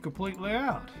 knocked him completely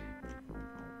out.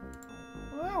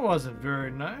 Well, that wasn't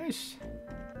very nice.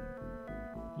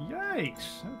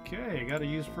 Yikes. Okay, gotta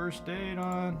use first aid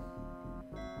on...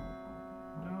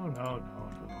 No.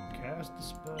 Cast the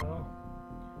spell.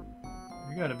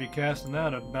 You gotta be casting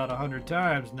that about 100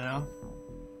 times now.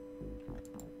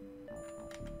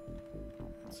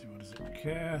 Let's see, what is it?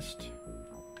 Cast.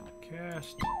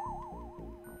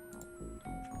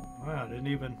 Wow, didn't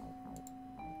even...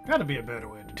 Gotta be a better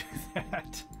way to do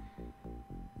that.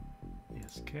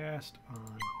 Yes, cast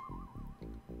on.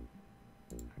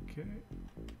 Okay.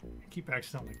 I keep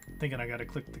accidentally thinking I gotta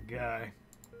click the guy.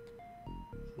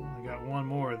 Only got one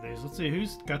more of these. Let's see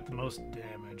who's got the most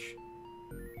damage.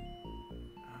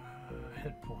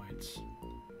 Hit points.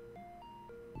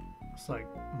 Looks like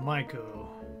Myco.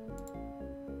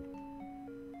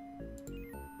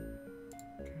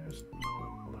 Cast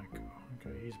on Myco.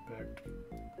 Okay, he's back.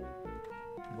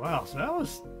 Wow, so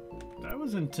that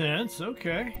was intense.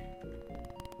 Okay.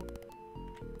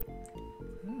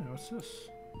 Yeah, what's this?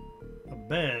 A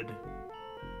bed.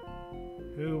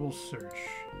 Who will search?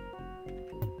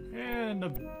 And a...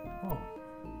 Oh,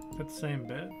 is that the same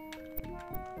bed?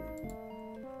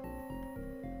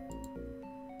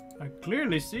 I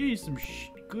clearly see some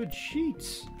good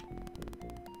sheets.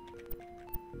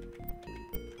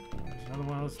 There's another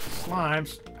one of those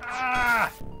slimes.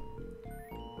 Ah!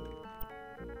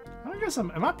 I guess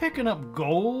am I picking up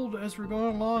gold as we're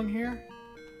going along here?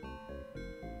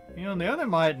 You know, in the other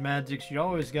Might Magics, you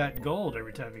always got gold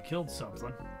every time you killed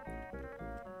something.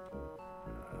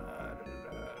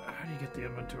 How do you get the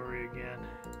inventory again?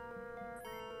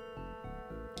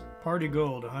 Party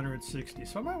gold, 160.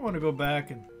 So I might want to go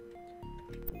back and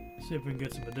see if we can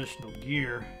get some additional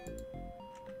gear.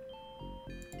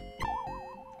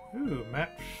 Ooh,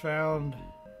 map found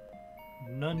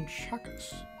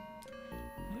nunchucks.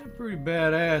 Yeah, pretty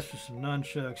badass for some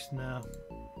nunchucks now.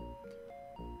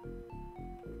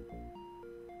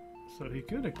 So he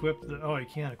could equip the... Oh, he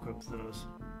can't equip those.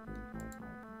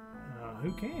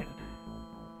 Who can?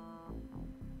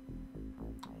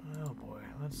 Oh boy,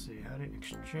 let's see. How do you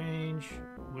exchange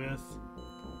with...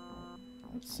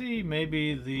 Let's see,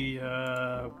 maybe the...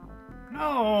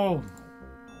 No!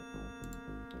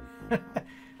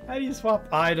 How do you swap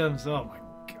items? Oh my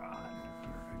god.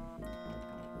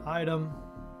 Item.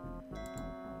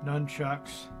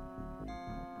 Nunchucks.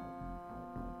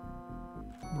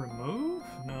 Remove?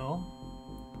 No.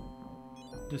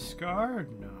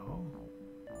 Discard? No.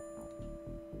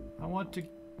 I want to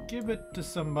give it to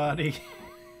somebody.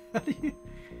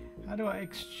 How do I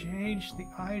exchange the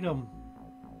item?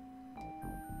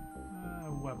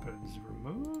 Weapons.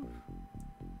 Remove?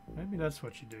 Maybe that's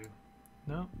what you do.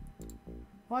 No?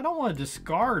 Well, I don't want to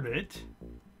discard it.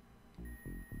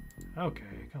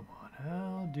 Okay, come on.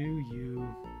 How do you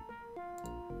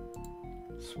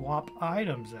swap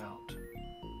items out?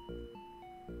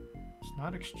 It's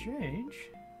not exchange.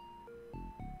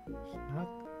 It's not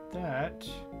that.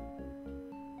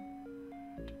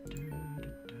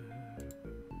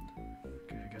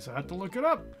 Okay, I guess I have to look it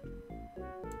up.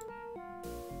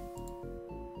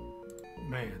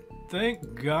 Man,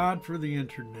 thank God for the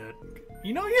internet.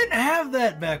 You know, you didn't have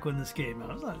that back when this came out.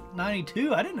 It was like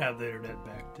 92. I didn't have the internet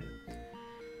back then.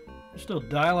 We're still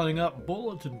dialing up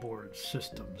bulletin board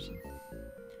systems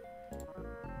and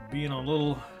being a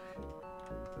little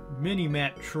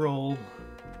mini-map troll.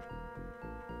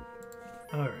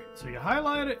 Alright, so you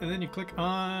highlight it and then you click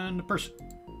on the person.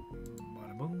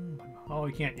 Bada boom, bada. Oh,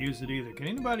 you can't use it either. Can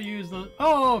anybody use the...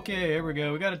 Oh, okay, here we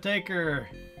go. We got a taker.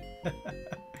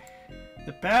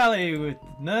 The pally with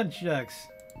nunchucks.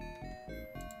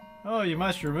 Oh, you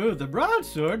must remove the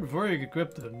broadsword before you can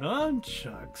equip the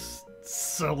nunchucks.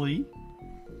 Silly.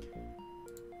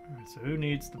 Alright, so who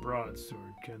needs the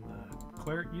broadsword? Can the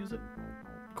cleric use it?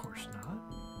 Of course not.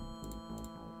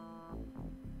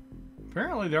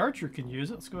 Apparently the archer can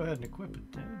use it. Let's go ahead and equip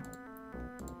it then.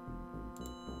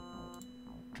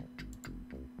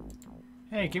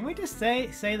 Hey, can we just say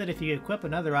that if you equip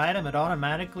another item, it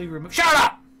automatically removes... Shut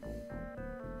up!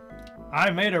 I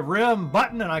made a rim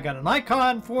button and I got an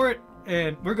icon for it,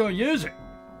 and we're going to use it.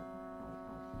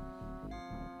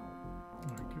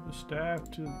 Right, give the staff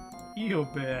to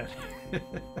Eobet.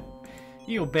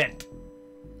 Eobet.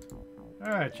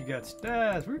 Alright, you got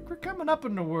staff. We're coming up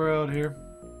in the world here.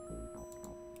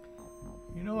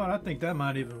 You know what? I think that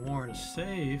might even warrant a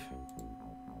save.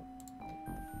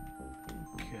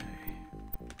 Okay.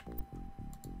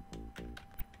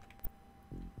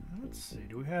 Let's see.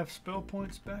 Do we have spell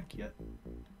points back yet?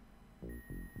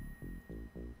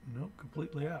 No, Nope,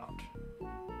 completely out.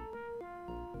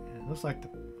 And it looks like the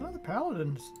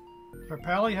paladins. Does our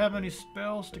pally have any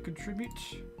spells to contribute?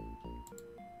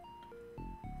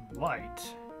 Light.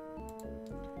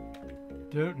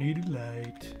 Don't need a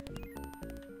light.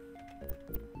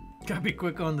 Gotta be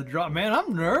quick on the draw. Man,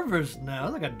 I'm nervous now.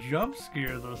 It's like a jump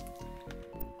scare. Those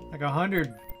like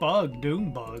 100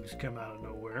 doom bugs come out of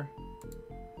nowhere.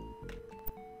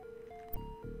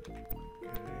 Okay.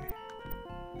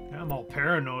 Now I'm all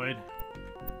paranoid.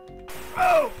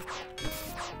 Oh!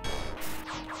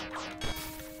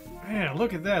 Man,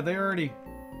 look at that. They already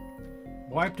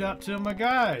wiped out 2 of my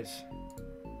guys.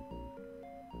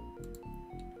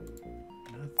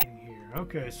 Nothing here.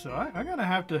 Okay, so I'm gonna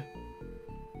have to...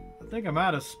 I think I'm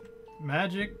out of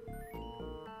magic.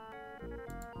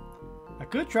 I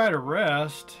could try to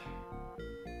rest.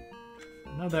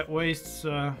 I know that wastes, you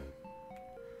know,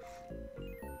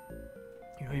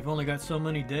 you've only got so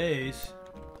many days.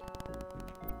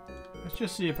 Let's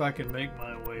just see if I can make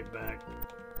my way back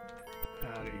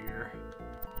out of here.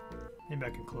 Maybe I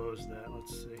can close that.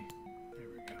 Let's see. There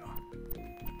we go.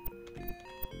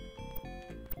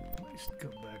 Let's go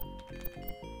back.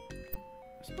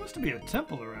 There's supposed to be a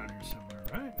temple around here somewhere,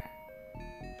 right?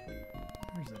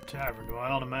 There's the tavern. Do I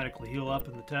automatically heal up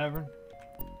in the tavern?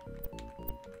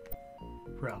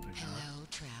 Probably not. Hello,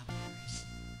 travelers.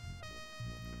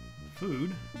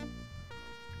 Food.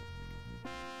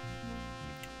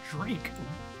 Drink.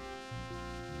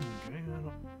 Okay, I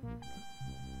don't...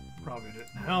 Probably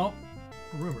didn't help.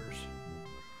 Rumors.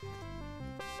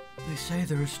 They say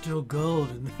there is still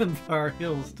gold in the Empire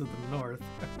Hills to the north.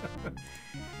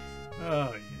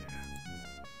 Oh,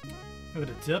 yeah. Would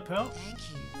a tip help? Thank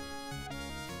you.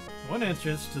 One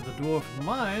entrance to the Dwarf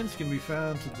Mines can be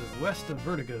found to the west of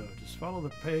Vertigo. Just follow the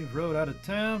paved road out of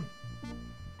town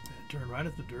and turn right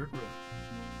at the dirt road.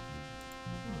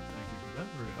 Oh, thank you for that.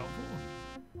 Very helpful.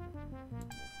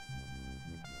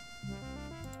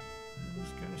 And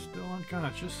this guy's still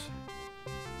unconscious.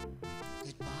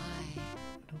 Goodbye. I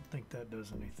don't think that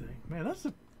does anything. Man, that's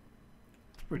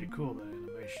pretty cool, that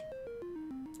animation.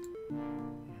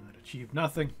 And that achieved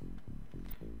nothing.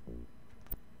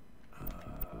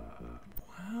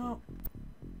 Well,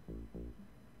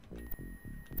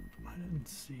 I didn't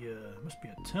see must be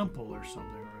a temple or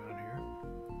something around here.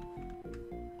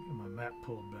 Get my map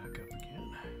pulled back up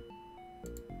again.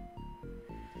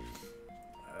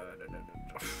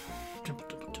 Temple.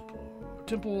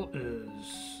 Temple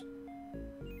is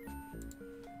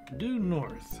due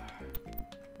north.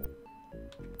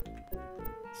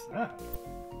 What's that?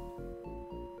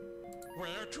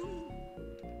 Where to?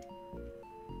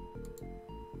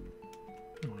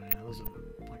 Oh yeah, those are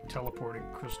like teleporting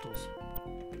crystals.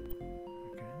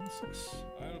 Okay, what's this?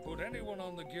 I'll put anyone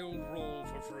on the guild roll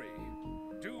for free.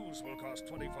 Dues will cost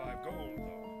 25 gold,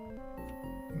 though.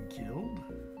 Guild?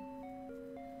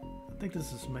 I think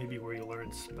this is maybe where you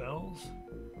learn spells.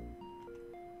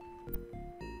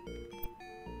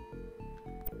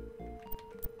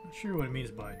 Not sure what it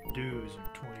means by dues or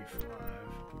 25.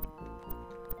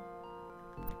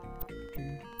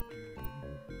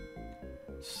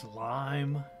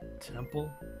 Slime temple.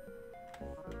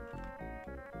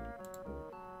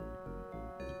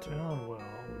 Town well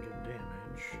will get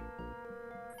damage.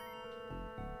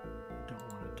 Don't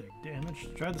want to take damage.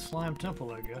 Try the slime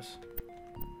temple, I guess.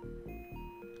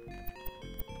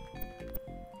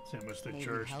 See how much they Maybe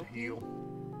charge to help heal.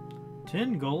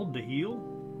 10 gold to heal?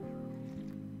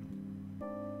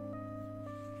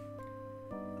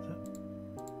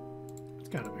 It's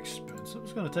kind of expensive.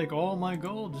 It's going to take all my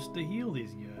gold just to heal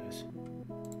these guys.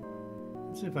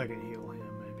 Let's see if I can heal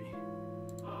him, maybe.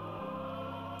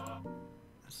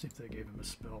 Let's see if they gave him a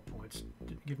spell points.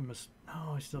 Didn't give him a...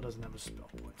 No, he still doesn't have a spell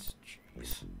points.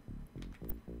 Jeez.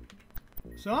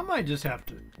 So I might just have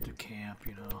to camp,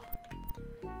 you know.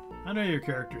 I know your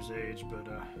character's age, but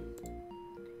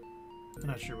I'm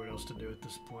not sure what else to do at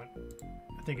this point.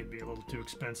 I think it'd be a little too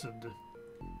expensive to...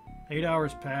 8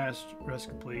 hours passed, rest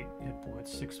complete, hit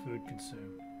points, 6 food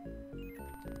consumed.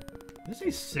 Did it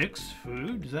say 6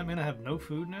 food? Does that mean I have no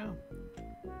food now?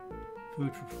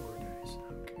 Food for 4 days,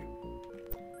 okay.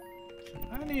 So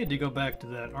I need to go back to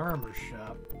that armor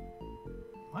shop.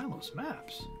 Milo's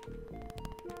maps.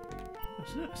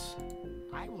 What's this?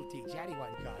 I will teach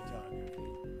anyone cartography.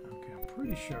 Okay, I'm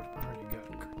pretty sure I've already got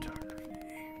cartography.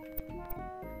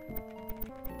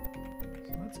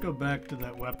 So let's go back to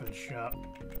that weapons shop.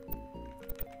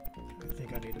 I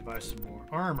think I need to buy some more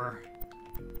armor.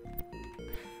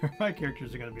 My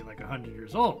characters are going to be like 100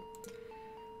 years old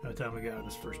by the time we get out of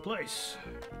this first place.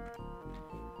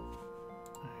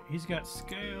 he's got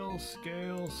scale,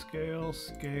 scale, scale,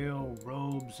 scale,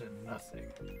 robes, and nothing.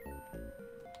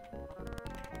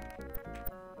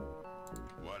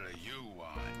 What do you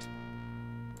want?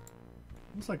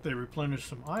 Looks like they replenished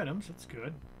some items. That's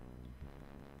good.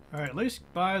 Alright, at least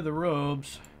buy the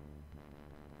robes.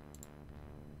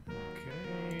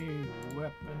 Okay,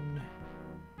 weapon.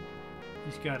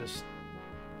 He's got a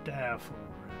staff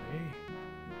already.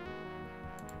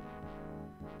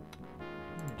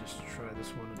 Let me just try this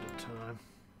one at a time.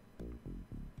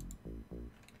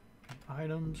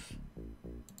 Items,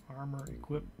 armor,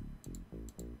 equip,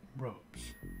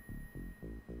 robes.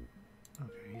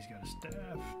 Okay, he's got a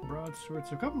staff, broadsword.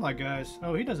 So a couple of my guys.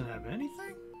 Oh, he doesn't have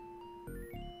anything?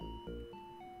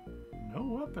 No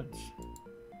weapons.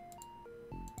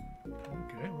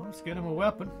 Okay, well, let's get him a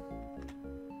weapon.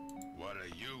 What do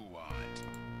you want?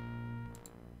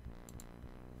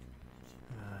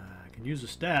 I can use a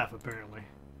staff, apparently.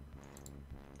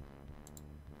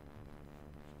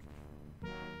 I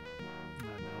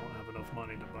don't have enough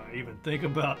money to buy. Even think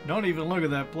about. Don't even look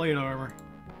at that plate armor.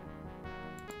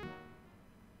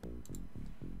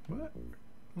 But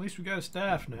at least we got a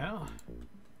staff now.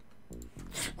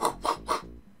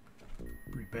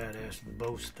 Pretty badass with the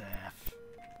bow staff.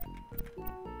 Go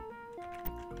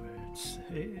ahead and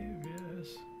save, yes.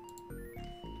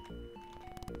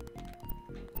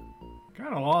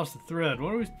 Kind of lost the thread.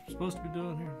 What are we supposed to be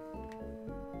doing here?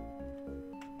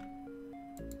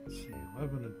 Let's see,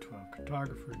 11 and 12.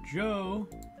 Cartographer Joe.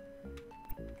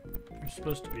 There's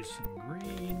supposed to be some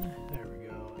green. There we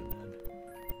go. And then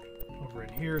over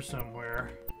in here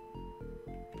somewhere,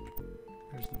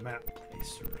 there's the map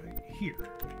place right here.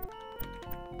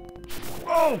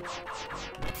 Oh!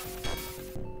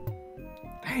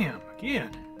 Damn,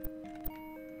 again.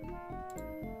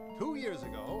 2 years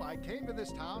ago, I came to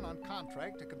this town on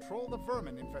contract to control the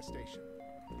vermin infestation.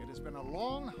 It has been a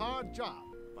long, hard job,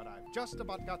 but I've just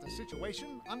about got the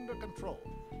situation under control.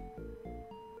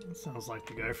 That sounds like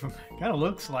the guy from... Kind of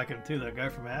looks like him, too, that guy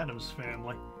from Adam's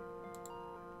Family.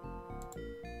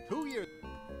 2 years...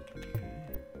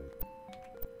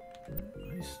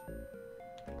 Nice.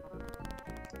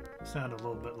 Sound a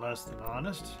little bit less than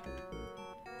honest.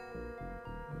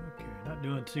 Okay, not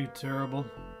doing too terrible.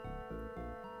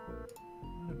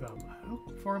 What about... How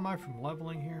far am I from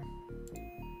leveling here?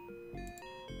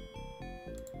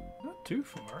 Not too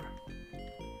far.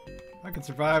 If I can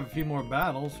survive a few more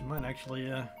battles, we might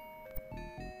actually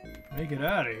make it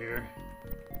out of here.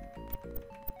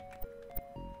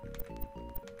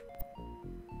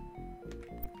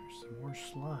 There's some more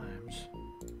slimes.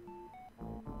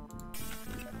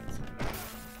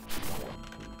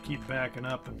 Keep backing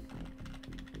up and...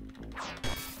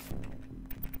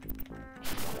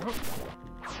 Oh.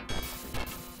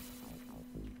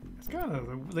 It's kind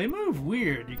of... They move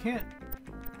weird. You can't,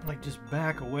 like, just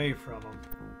back away from them.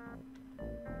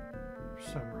 For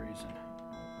some reason.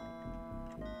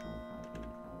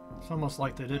 It's almost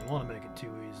like they didn't want to make it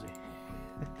too easy.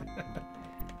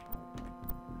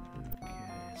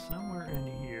 Okay, somewhere in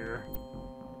here.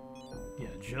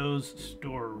 Yeah, Joe's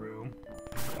storeroom.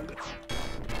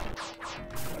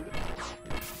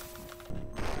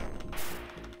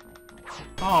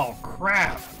 Oh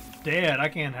crap! Dead. I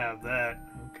can't have that.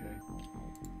 Okay.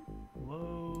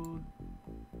 Load.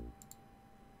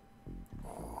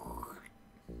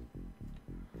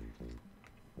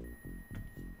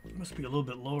 Must be a little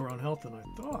bit lower on health than I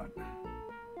thought.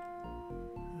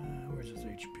 Where's his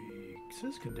HP? It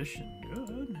says condition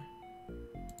good.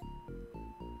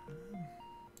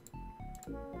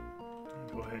 I'll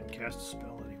go ahead and cast a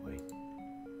spell anyway.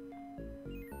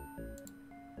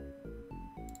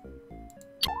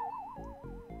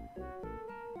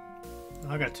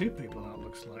 I got two people out,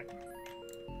 looks like.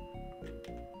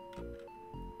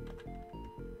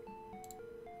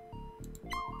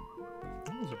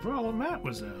 That was a problem. Matt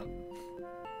was out.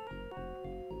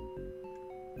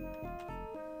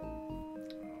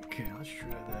 Okay, let's try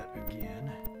that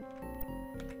again.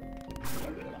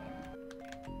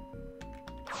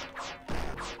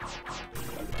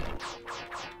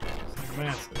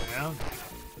 Matt's down.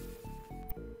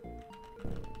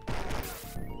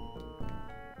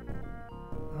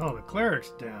 Oh, the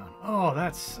cleric's down. Oh,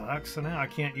 that sucks. So now I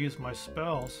can't use my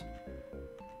spells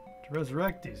to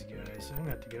resurrect these guys. I'm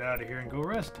gonna have to get out of here and go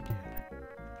rest again.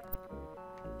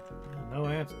 No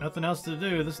answer, nothing else to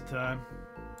do this time.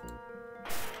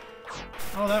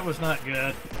 Oh, that was not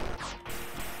good.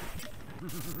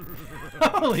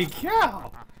 Holy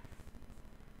cow!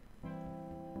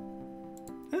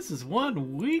 This is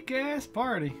one weak-ass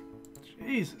party.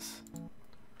 Jesus.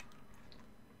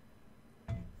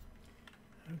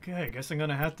 Okay, I guess I'm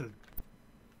gonna have to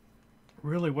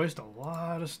really waste a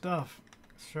lot of stuff.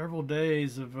 Several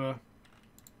days of I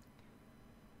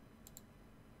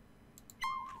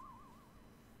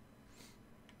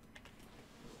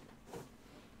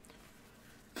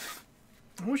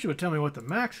wish you would tell me what the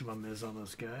maximum is on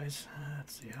those guys.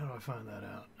 Let's see, how do I find that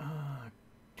out?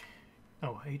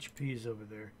 Oh, HP's over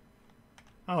there.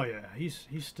 Oh yeah, he's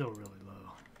still really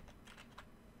low.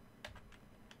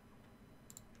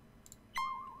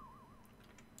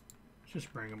 Let's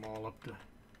just bring them all up to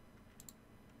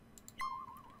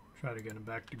try to get them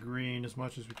back to green as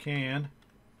much as we can.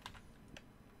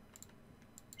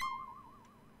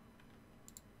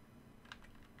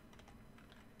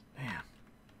 Damn.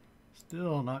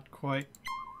 Still not quite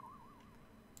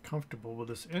comfortable with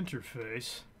this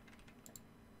interface.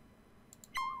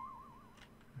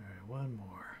 Alright, one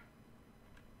more.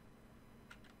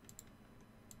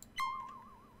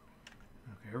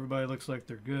 Okay, everybody looks like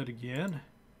they're good again.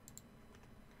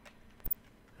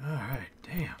 Alright,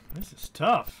 damn, this is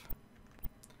tough.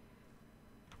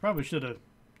 Probably should have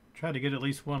tried to get at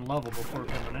least one level before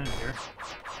coming in here.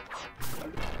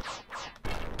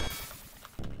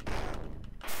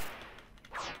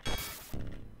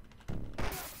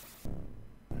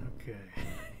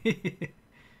 Okay.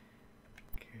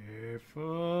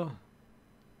 Careful.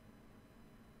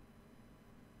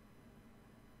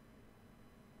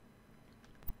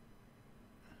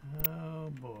 Oh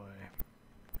boy.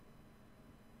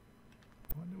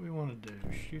 What do we want to do?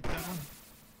 Shoot that one?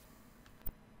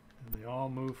 And they all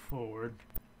move forward.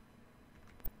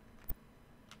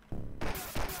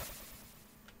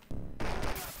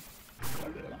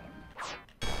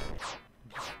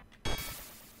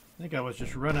 I think I was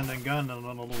just running and gunning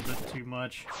them a little bit too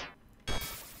much. You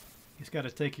just got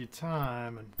to take your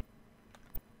time and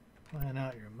plan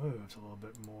out your moves a little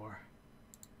bit more.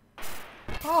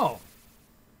 Oh!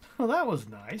 Well, that was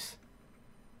nice.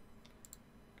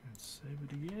 Let's save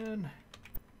it again.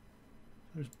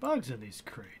 There's bugs in these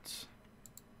crates.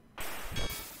 I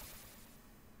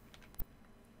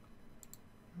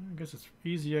guess it's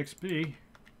easy XP.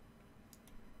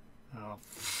 Oh.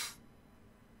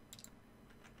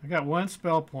 I got one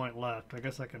spell point left. I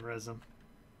guess I can res them.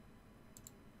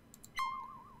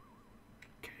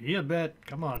 Okay, you bet.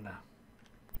 Come on now.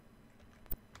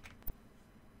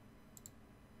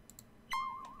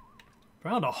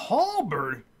 Found a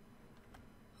halberd.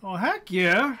 Oh, heck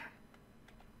yeah.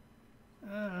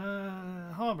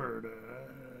 Halberd.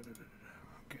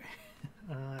 Okay.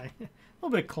 A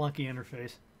little bit clunky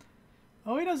interface.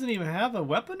 Oh, he doesn't even have a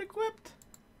weapon equipped?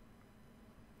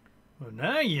 Well,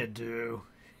 now you do.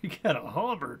 You got a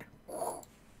halberd.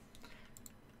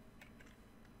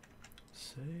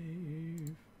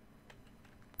 Save.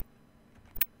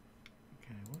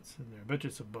 Okay, what's in there? I bet you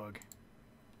it's a bug.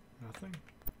 Nothing.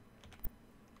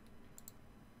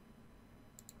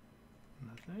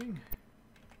 Nothing.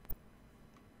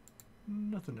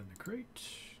 Nothing in the crate.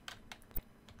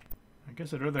 I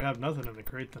guess I'd rather have nothing in the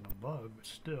crate than a bug, but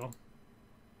still.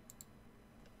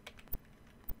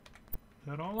 Is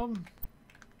that all of them?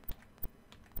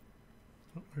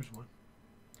 Oh, there's one.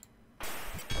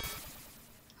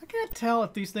 I can't tell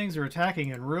if these things are attacking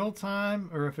in real time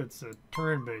or if it's a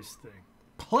turn-based thing.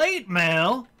 Plate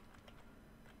mail?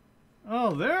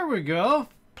 Oh, there we go.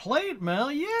 Plate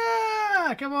mail,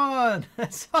 yeah! Come on,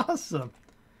 that's awesome.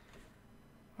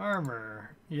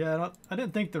 Armor, yeah. I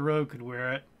didn't think the rogue could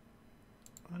wear it.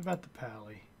 What about the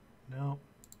pally? No.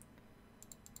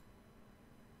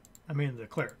 I mean the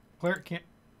cleric. Cleric can't.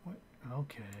 What?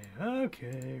 Okay,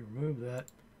 okay. Remove that.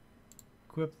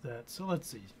 Equip that. So let's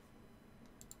see.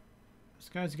 This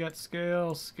guy's got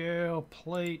scale, scale,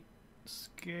 plate,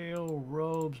 scale,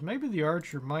 robes. Maybe the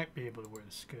archer might be able to wear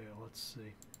the scale. Let's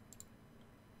see.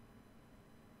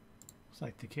 Looks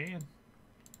like they can.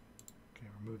 Okay,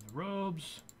 remove the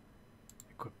robes.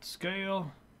 Equip the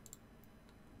scale.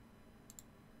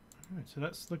 Alright, so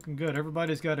that's looking good.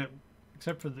 Everybody's got it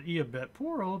except for the Eobet.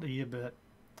 Poor old Eobet.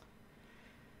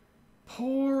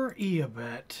 Poor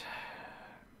Eobet.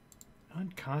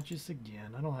 Unconscious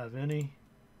again. I don't have any.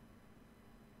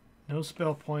 No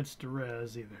spell points to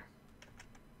res either.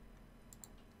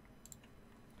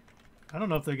 I don't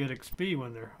know if they get XP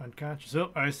when they're unconscious.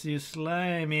 Oh, I see a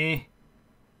slimy.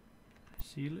 I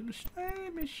see a little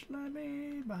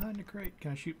slimy behind the crate.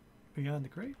 Can I shoot beyond the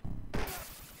crate?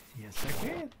 Yes, I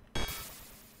can.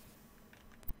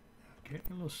 Okay,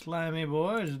 a little slimy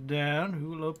boy is down.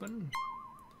 Who will open?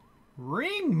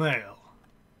 Ring mail.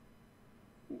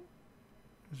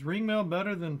 Is ring mail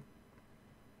better than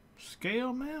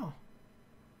scale mail?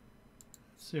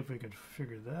 Let's see if we can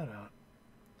figure that out.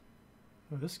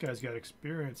 Oh, this guy's got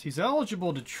experience. He's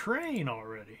eligible to train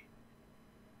already.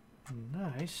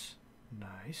 Nice.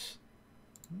 Nice.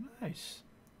 Nice.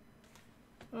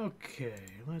 Okay,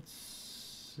 let's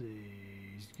see.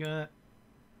 He's got...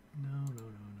 No.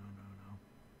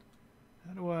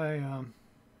 How do I,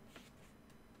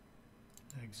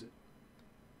 exit?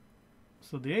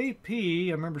 So the AP,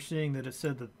 I remember seeing that it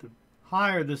said that the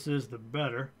higher this is, the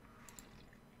better.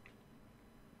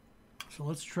 So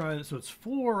let's try this. So it's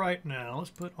 4 right now. Let's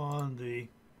put on the...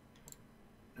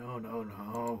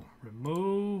 No.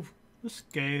 Remove the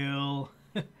scale.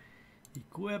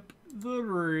 Equip the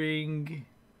ring.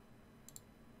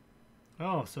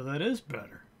 Oh, so that is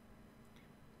better.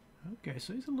 Okay,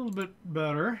 so he's a little bit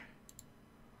better.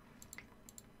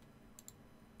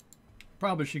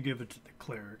 Probably should give it to the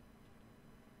cleric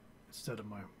instead of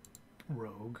my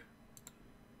rogue.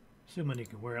 Assuming he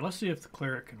can wear it. Let's see if the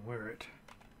cleric can wear it.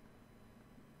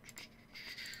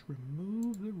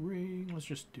 Remove the ring. Let's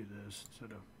just do this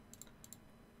instead of...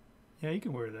 Yeah, you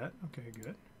can wear that. Okay,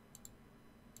 good.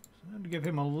 So to give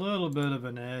him a little bit of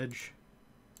an edge.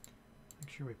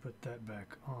 Make sure we put that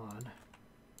back on.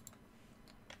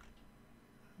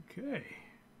 Okay.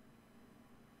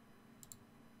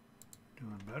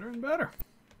 Doing better and better.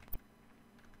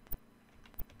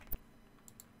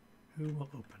 Who will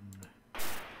open?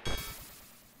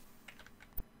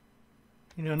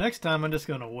 You know, next time I'm just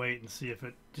going to wait and see if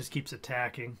it just keeps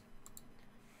attacking.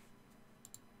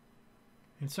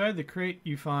 Inside the crate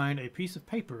you find a piece of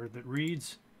paper that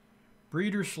reads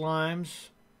breeder slimes,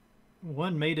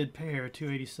 1 mated pair,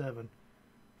 287.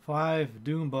 5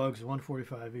 doom bugs,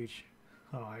 145 each.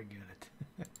 Oh, I get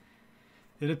it.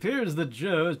 It appears that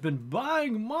Joe has been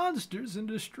buying monsters and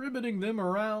distributing them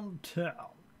around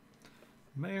town.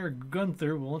 Mayor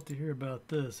Gunther will want to hear about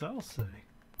this, I'll say.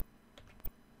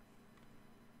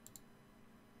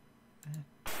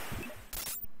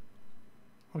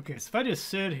 Okay, so if I just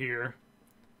sit here...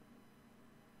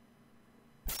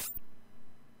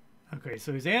 Okay,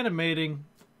 so he's animating,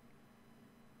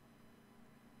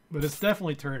 but it's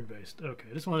definitely turn-based. Okay,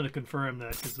 I just wanted to confirm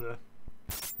that because,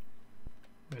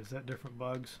 is that different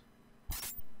bugs?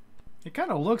 It kind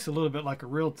of looks a little bit like a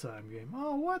real-time game.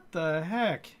 Oh, what the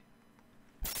heck?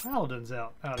 Paladin's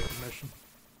out of commission.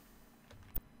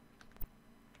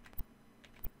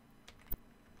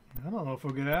 I don't know if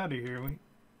we'll get out of here. Let's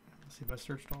see if I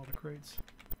searched all the crates.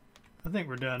 I think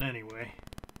we're done anyway.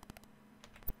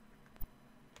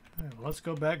 Right, well, let's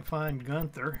go back and find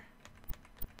Gunther.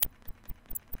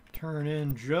 Turn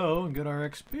in Joe and get our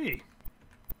XP.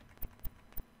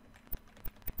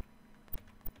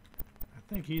 I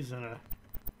think he's in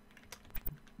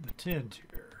the tent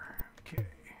here. Okay.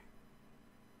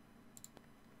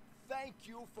 Thank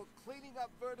you for cleaning up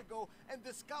Vertigo and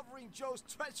discovering Joe's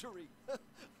treachery.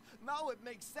 Now it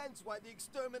makes sense why the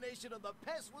extermination of the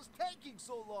pests was taking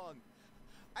so long.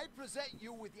 I present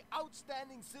you with the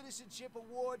Outstanding Citizenship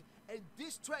Award and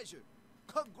this treasure.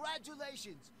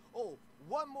 Congratulations! Oh,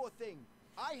 one more thing.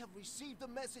 I have received a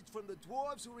message from the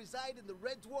dwarves who reside in the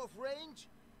Red Dwarf Range.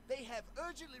 They have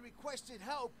urgently requested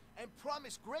help and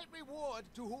promised great reward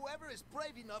to whoever is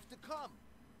brave enough to come.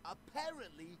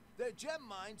 Apparently, their gem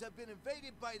mines have been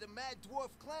invaded by the Mad Dwarf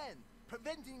clan,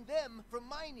 preventing them from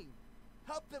mining.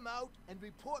 Help them out and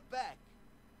report back.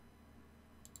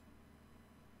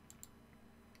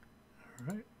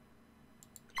 Alright.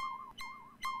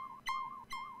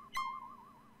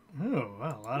 Oh,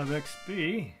 wow, a lot of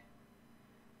XP.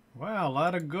 Wow, a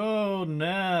lot of gold.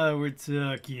 Now we're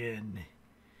talking.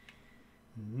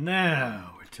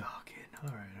 Now we're talking.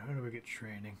 Alright, how do we get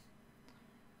training?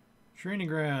 Training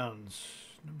grounds,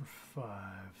 number 5.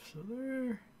 So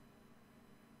there.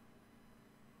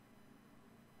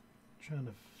 Trying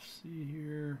to see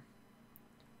here.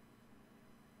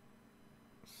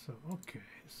 So, okay,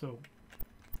 so.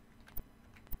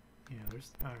 Yeah,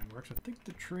 there's ironworks. I think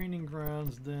the training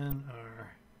grounds then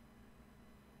are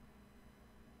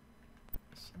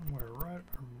somewhere right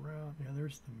around. Yeah,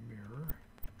 there's the mirror.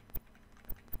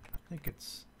 I think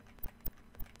it's.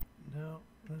 No,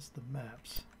 that's the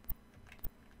maps.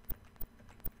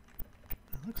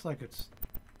 It looks like it's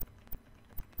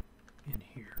in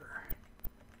here.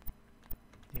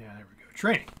 Yeah, there we go.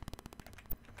 Training.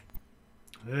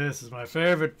 This is my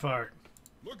favorite part.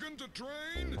 Looking to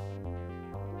train?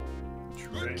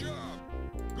 Train. Good job.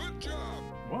 Good job.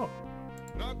 Whoa.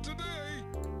 Not today.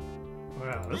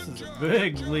 Wow, this Good is job, a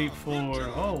big good leap job, forward. good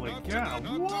job. Holy Not cow.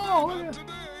 today, not Whoa. today, Look not at-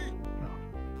 today.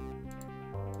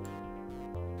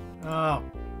 Oh.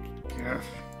 Gosh.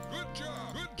 Good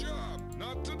job. Good job.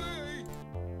 Not today.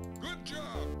 Good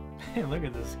job. Man, look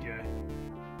at this guy.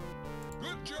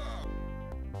 Good job.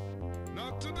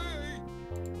 Not today.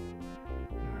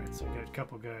 Alright, so we got a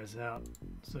couple guys out.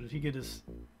 So did he get his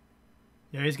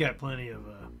Yeah, he's got plenty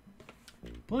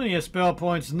of spell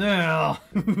points now.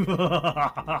 So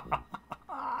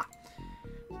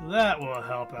that will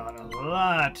help out a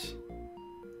lot.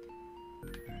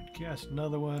 And cast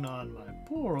another one on my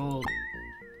poor old.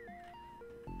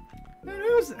 Man,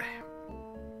 who's that?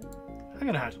 I'm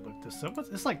gonna have to look this up.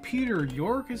 It's like Peter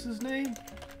York is his name.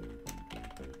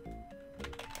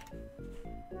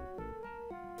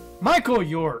 Michael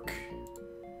York.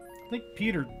 I think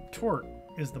Peter Tork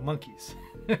is the monkeys.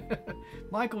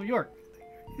 Michael York.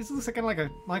 He looks kind of like a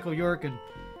Michael York, and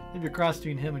maybe a cross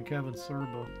between him and Kevin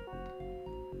Sorbo.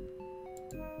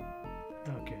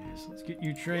 Okay, so let's get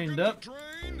you trained up.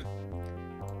 Train.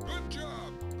 Good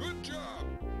job. Good job.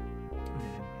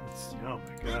 And let's see. Oh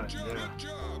my God! Yeah. Good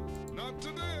job. Not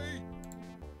today.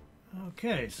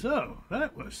 Okay, so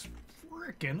that was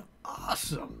freaking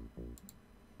awesome.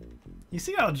 You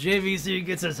see how JVC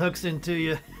gets his hooks into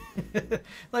you?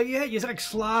 Like, yeah, you're like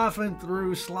sloughing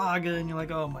through, slogging, and you're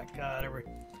like, oh my God,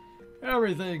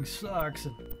 everything sucks.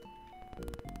 And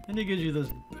then he gives you this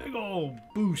big old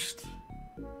boost.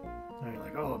 And you're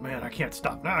like, oh man, I can't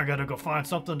stop now. I gotta go find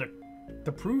something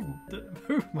to prove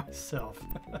myself.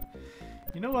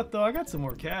 You know what though? I got some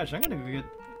more cash. I'm gonna go get.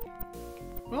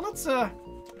 Well, let's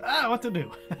what to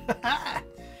do?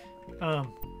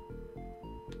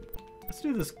 Let's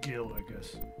do this guild, I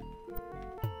guess.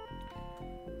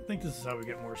 I think this is how we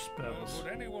get more spells.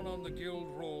 Put anyone on the guild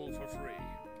roll for free.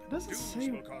 It doesn't Dues say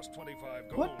will cost 25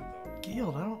 gold, what though.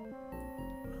 guild. I don't.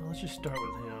 Well, let's just start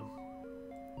with him.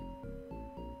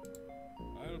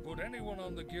 I'll put anyone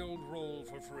on the guild roll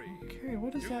for free. Okay,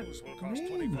 what does that Dues will cost mean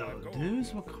 25 though? gold.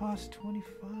 Dues will cost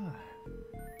 25.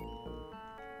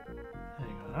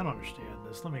 Hang on, I don't understand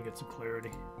this. Let me get some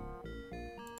clarity.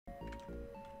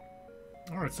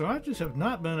 Alright, so I just have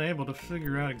not been able to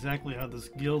figure out exactly how this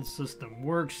guild system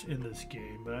works in this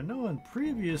game, but I know in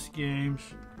previous games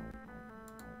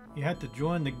you had to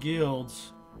join the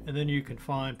guilds and then you can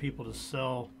find people to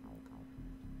sell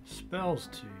spells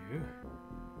to you.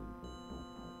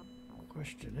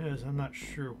 Question is, I'm not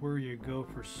sure where you go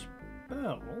for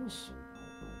spells.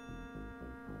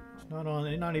 It's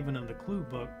not even in the clue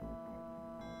book.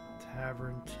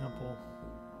 Tavern, temple.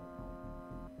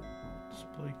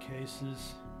 Display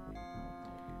cases.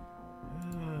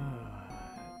 I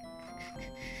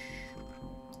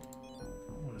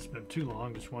don't want to spend too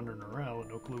long just wandering around with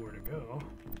no clue where to go.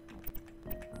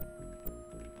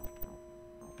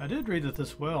 I did read that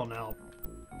this well now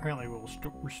apparently will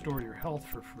restore your health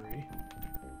for free.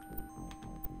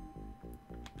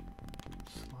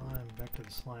 Slime, back to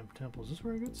the slime temple. Is this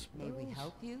where I get spells? May we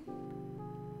help you?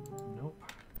 Nope.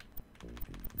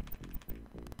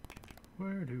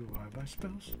 Where do I buy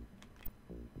spells?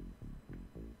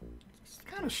 It's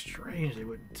kind of strange they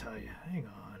wouldn't tell you. Hang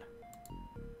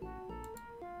on.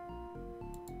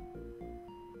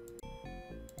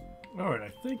 Alright, I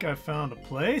think I found a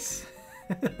place.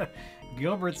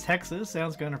 Gilbert, Texas.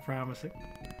 Sounds kind of promising.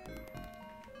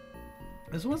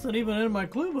 This wasn't even in my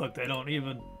clue book. They don't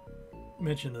even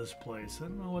mention this place. I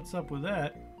don't know what's up with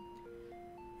that.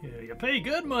 Yeah, you pay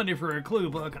good money for a clue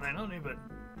book, and I don't even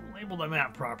label the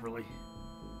map properly.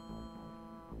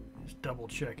 Just double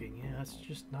checking. Yeah, it's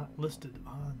just not listed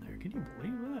on there. Can you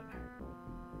believe that?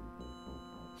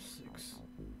 6.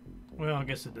 Well, I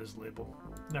guess it does label.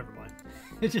 Never mind.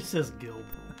 It just says guild.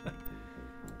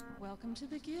 Welcome to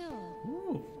the guild.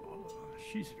 Ooh,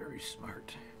 she's very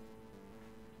smart.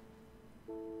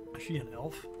 Is she an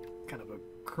elf? Kind of a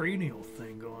cranial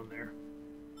thing going there.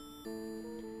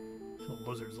 So the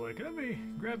lizard's like, let me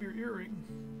grab your earring.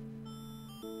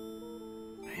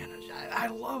 Man, I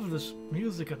love this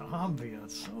music and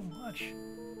ambience so much.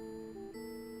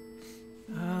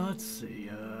 Let's see,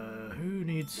 who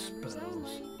needs Members spells?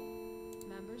 only.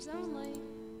 Members only.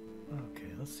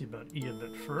 Okay, let's see about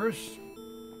Eobit first.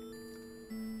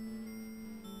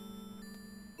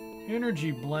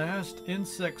 Energy Blast,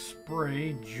 Insect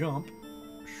Spray, Jump,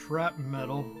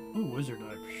 Shrapnel. Ooh, Wizard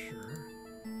Eye for sure.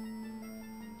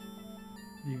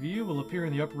 The view will appear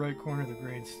in the upper right corner of the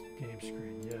game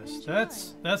screen. Yes,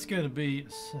 that's going to be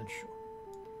essential.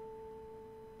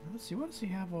 Let's see, what does he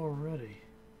have already?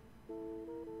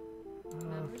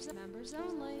 Members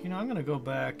only. You know, I'm going to go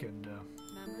back and...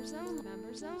 Members only.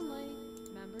 Members only.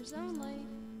 Members only.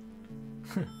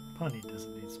 Punny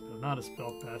doesn't need spell. Not a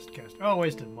spell fast caster. Oh,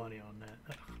 wasted money on that.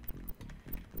 Ugh.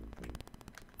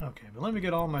 Okay, but let me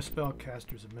get all my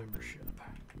spellcasters a membership.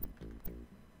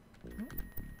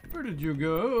 Where did you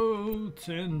go,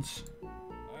 Tins?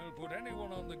 I'll put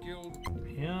anyone on the guild.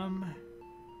 Him.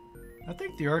 I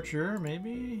think the archer,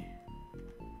 maybe.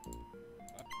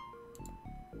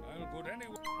 I'll put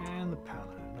anyone. And the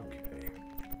paladin. Okay.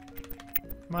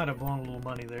 Might have blown a little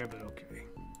money there, but okay.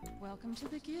 Welcome to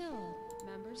the guild.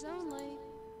 Members only.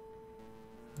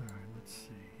 Alright, let's see.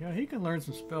 Yeah, he can learn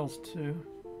some spells too.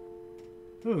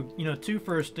 Ooh, you know, 2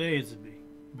 first aids would be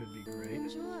great.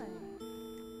 Enjoy.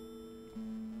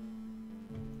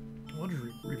 What is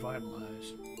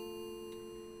revitalize?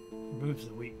 Removes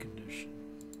the weak condition.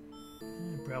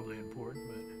 Probably important,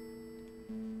 but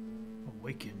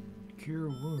awaken, cure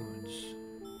wounds,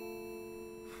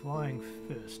 flying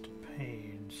fist,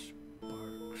 pain,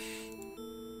 sparks.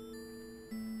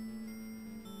 I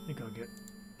think I'll get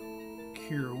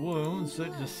cure wounds.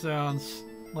 That just sounds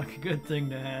like a good thing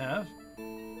to have.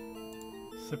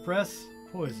 Suppress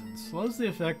poison. Slows the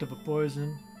effect of a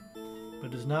poison,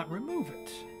 but does not remove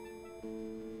it.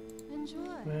 Enjoy.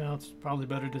 Well, it's probably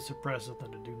better to suppress it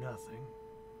than to do nothing.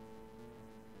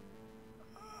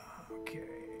 Okay.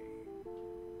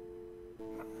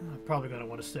 I'm probably going to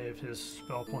want to save his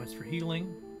spell points for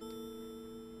healing.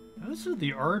 Now, this is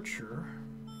the archer.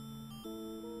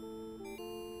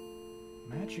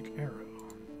 Magic arrow.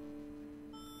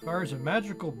 Fires a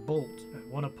magical bolt at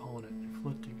one opponent,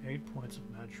 inflicting 8 points of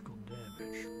magical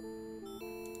damage.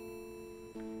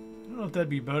 I don't know if that'd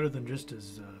be better than just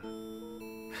his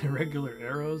regular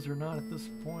arrows or not at this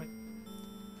point.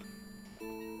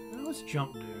 Now, what's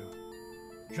jump do?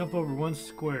 Jump over 1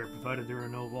 square, provided there are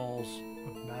no walls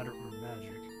of matter or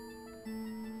magic.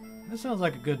 That sounds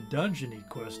like a good dungeon-y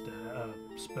quest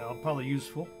spell. Probably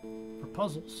useful for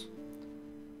puzzles.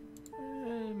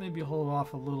 Maybe hold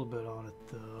off a little bit on it,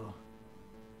 though.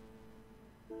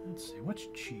 Let's see, what's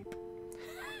cheap?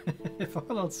 If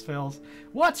all else fails,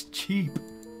 what's cheap?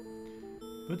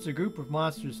 Puts a group of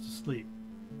monsters to sleep.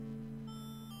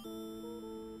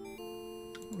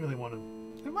 I really want to...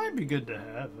 It might be good to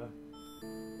have.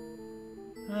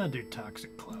 I'll do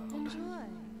Toxic Cloud. Enjoy.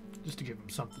 Just to give him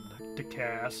something to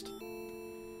cast.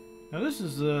 Now this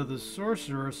is the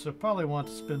sorcerer, so probably want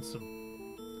to spend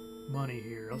some money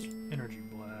here. Let's energy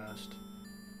blast.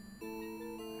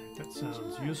 That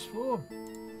sounds useful.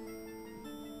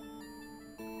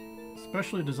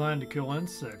 Especially designed to kill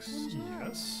insects.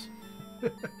 Yes.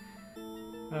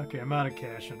 Okay, I'm out of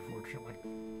cash, unfortunately.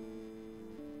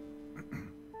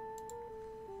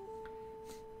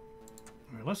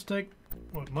 Alright, let's take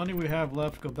what money we have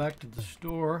left, go back to the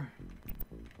store.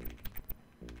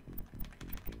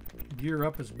 Gear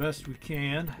up as best we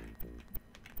can.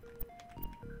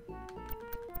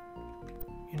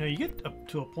 You know, you get up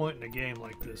to a point in a game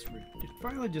like this where it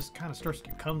finally just kind of starts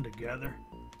to come together.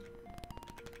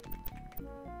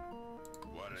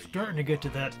 Starting to get to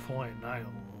that point, and I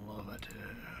love it.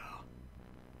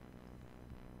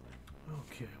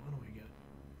 Okay, what do we get?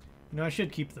 You know, I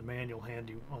should keep the manual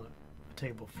handy on the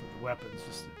table for the weapons.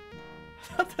 Just I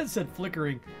thought that said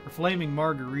flickering or flaming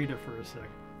margarita for a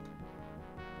second.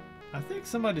 I think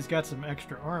somebody's got some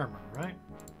extra armor, right?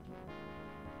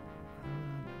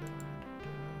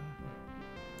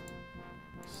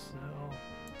 Sell.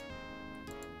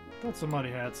 Thought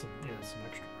somebody had some extra armor.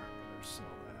 Let's sell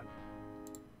that.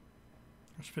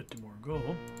 There's 50 more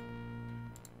gold.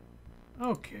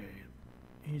 Okay,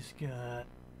 he's got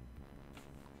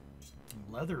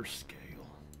leather scale.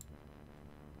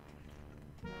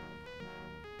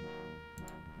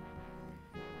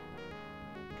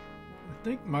 I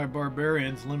think my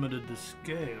barbarian's limited to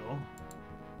scale.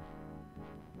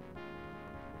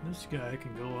 This guy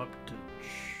can go up to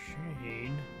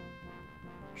chain.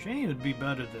 Chain would be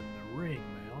better than the ring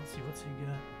mail. Let's see, what's he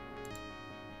got?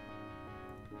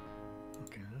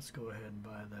 Okay, let's go ahead and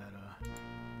buy that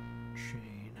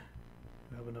chain.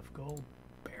 Do I have enough gold?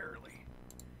 Barely.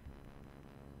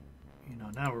 You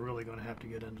know, now we're really going to have to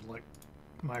get into like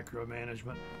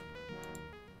micromanagement.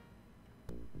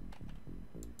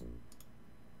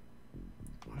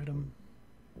 Item.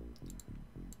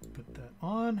 Put that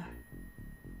on.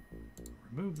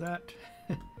 Remove that.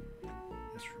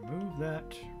 Yes, remove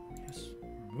that. Yes,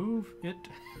 remove it.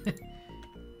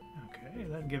 Okay,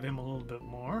 that'll give him a little bit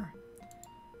more.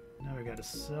 Now we got to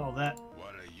sell that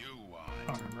What do you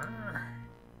want? armor.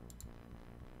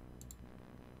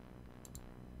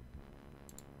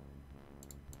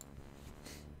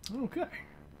 Okay.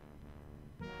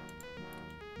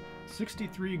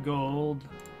 63 gold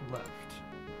left.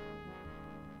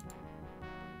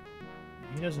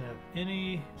 He doesn't have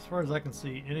any, as far as I can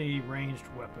see, any ranged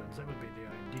weapons. That would be the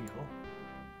ideal.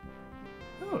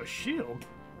 Oh, a shield.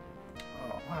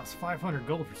 Oh, wow, it's 500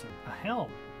 gold for something. A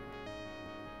helm.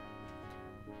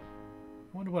 I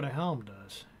wonder what a helm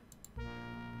does.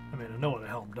 I mean, I know what a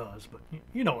helm does, but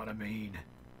you know what I mean.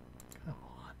 Come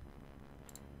on.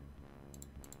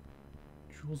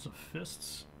 Jewels of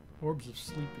fists. Orbs of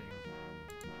sleeping.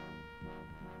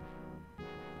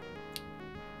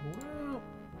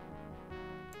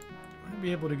 Might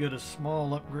be able to get a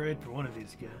small upgrade for one of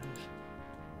these guys.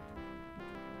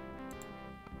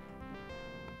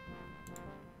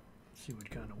 Let's see what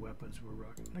kind of weapons we're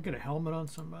rocking. Can I get a helmet on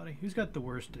somebody? Who's got the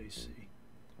worst AC?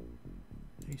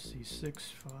 AC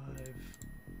 6, 5.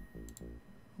 I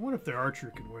wonder if the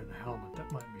archer can wear the helmet.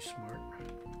 That might be smart.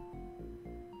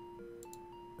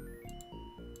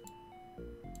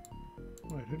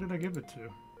 Wait, who did I give it to?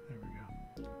 There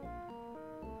we go.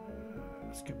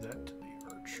 Let's give that to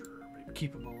the archer. Maybe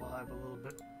keep him alive a little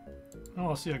bit.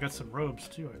 Oh, see, I got some robes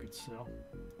too I could sell.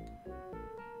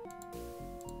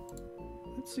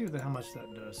 Let's see how much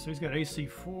that does. So he's got AC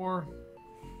 4.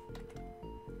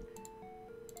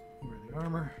 Wear the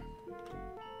armor.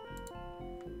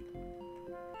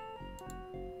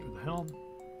 For the helm.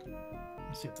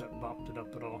 Let's see if that bopped it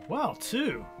up at all. Wow,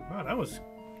 2! Wow, that was a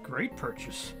great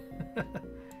purchase.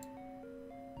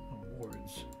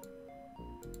 Awards.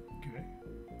 Okay.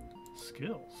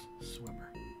 Skills.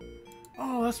 Swimmer.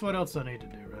 Oh, that's what else I need to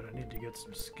do, right? I need to get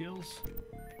some skills.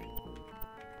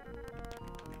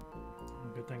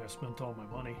 Good thing I spent all my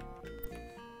money.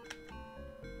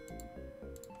 And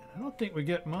I don't think we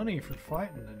get money for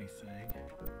fighting anything.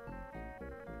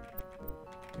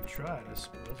 We tried, I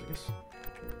suppose. I guess.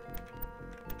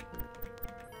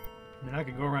 I mean, I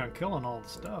could go around killing all the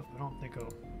stuff. I don't think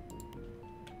I'll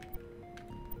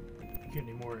get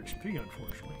any more XP,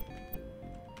 unfortunately.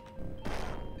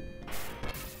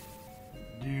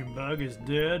 Doombug is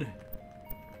dead.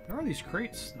 There are these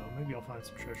crates, though. Maybe I'll find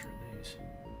some treasure in these.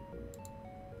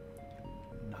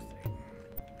 Nothing.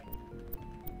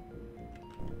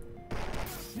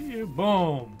 See you.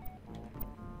 Boom.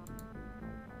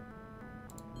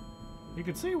 You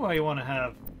can see why you want to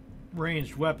have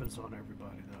ranged weapons on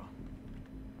everybody, though.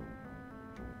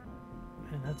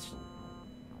 Man, this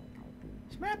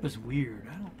map is weird.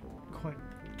 I don't quite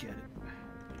get it.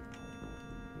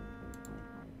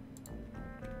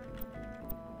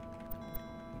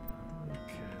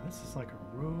 Okay, this is like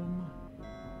a room.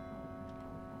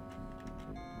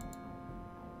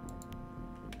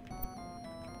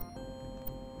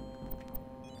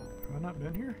 Have I not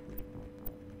been here?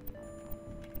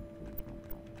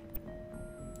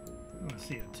 I want to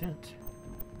see a tent.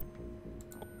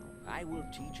 I will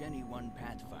teach anyone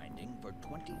pathfinding for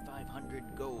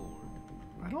 2,500 gold.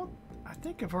 I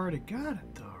think I've already got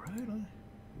it though, right? One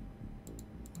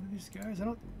of these guys,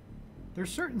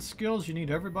 there's certain skills you need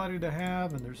everybody to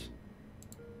have, and there's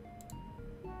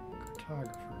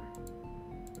cartographer.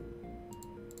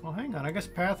 Well, hang on, I guess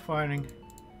pathfinding.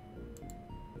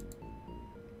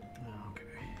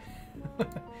 Okay.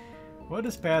 What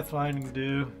does pathfinding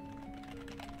do?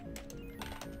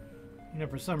 You know,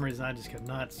 for some reason I just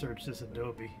cannot search this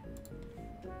Adobe.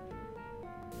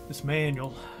 This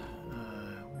manual.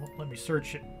 Won't let me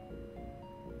search it.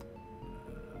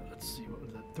 Let's see, what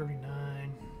was that?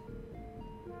 39.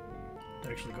 To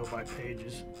actually go by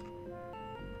pages.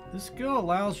 This skill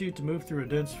allows you to move through a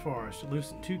dense forest. At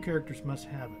least 2 characters must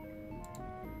have it.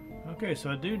 Okay,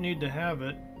 so I do need to have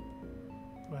it.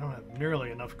 I don't have nearly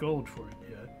enough gold for it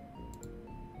yet.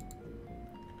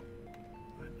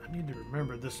 I need to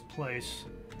remember this place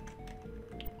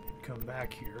and come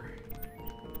back here.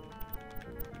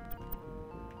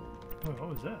 Oh, what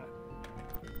was that?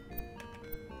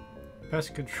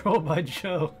 Pest control by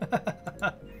Joe.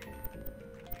 Yeah,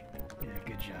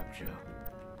 good job, Joe.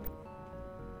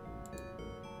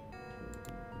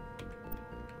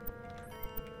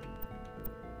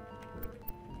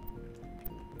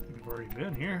 I think I've already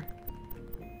been here.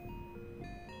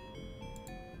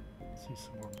 See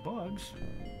some more bugs.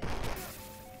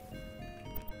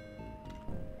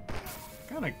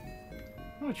 I'm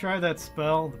gonna try that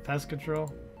spell, the pest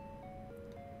control.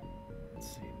 Let's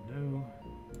see, no.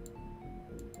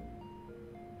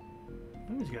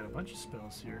 Oh, he's got a bunch of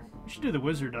spells here. We should do the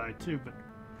wizard eye too, but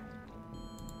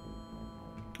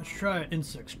let's try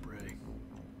insect spray.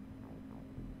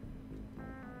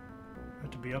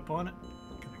 Have to be up on it.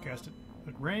 Can I cast it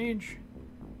at range?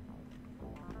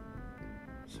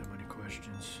 So many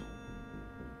questions.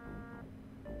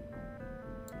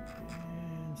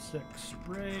 Insect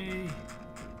spray.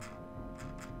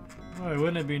 Boy,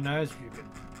 wouldn't it be nice if you could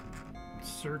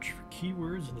search for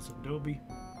keywords in this Adobe?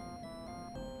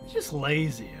 It's just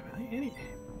lazy. I mean,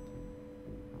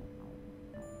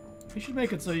 you should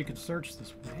make it so you can search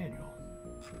this manual.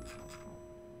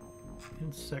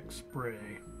 Insect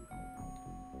spray.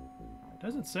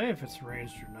 Doesn't say if it's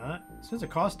ranged or not. It says it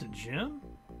costs a gem.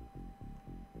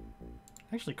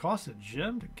 Actually costs a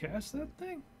gem to cast that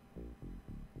thing?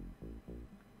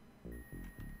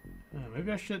 Oh,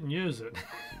 maybe I shouldn't use it.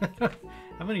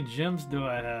 How many gems do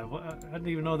I have? I didn't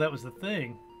even know that was the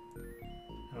thing.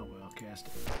 Oh well, cast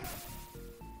it.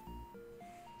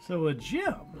 So a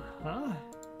gem, huh?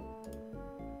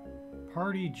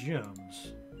 Party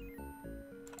gems.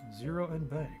 0 and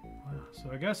bank. Wow.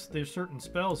 So I guess there's certain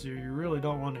spells here you really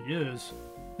don't want to use.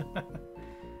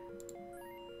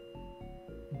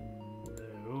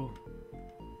 No.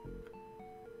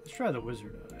 Let's try the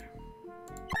wizard eye.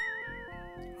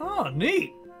 Oh,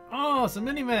 neat! Oh, it's a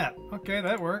mini-map. Okay,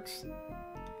 that works.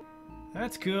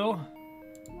 That's cool.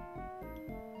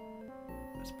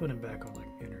 Let's put him back on like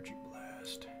energy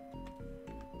blast.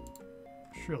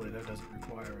 Surely that doesn't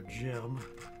require a gem.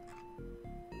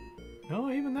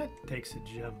 No, even that takes a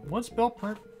gem. 1 spell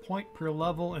point per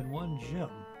level and 1 gem.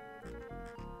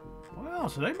 Wow,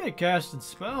 so they make casting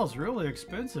spells really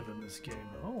expensive in this game.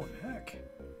 Holy heck.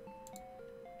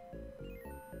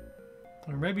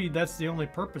 Or maybe that's the only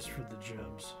purpose for the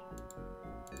gems.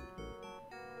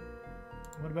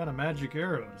 What about a magic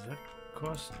arrow? Does that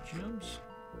cost gems?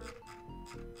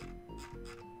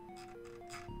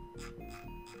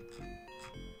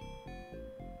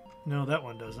 No, that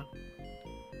one doesn't.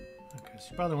 Okay, so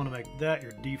you probably want to make that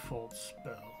your default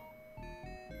spell.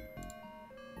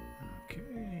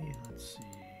 Okay, let's see.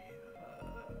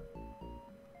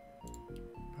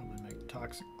 Probably make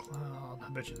Toxic Cloud. I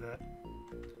bet you that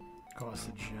costs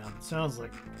a gem. It sounds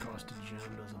like it costs a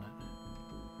gem, doesn't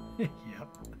it? Yep.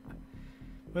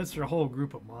 That's for a whole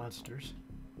group of monsters.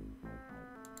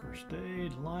 First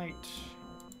aid, light.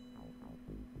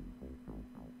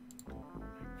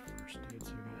 First aid,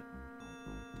 so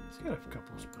he's got a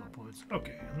couple of spell points.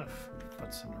 Okay, enough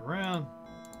futzing around.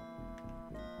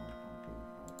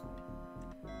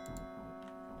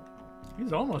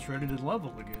 He's almost ready to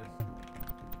level again.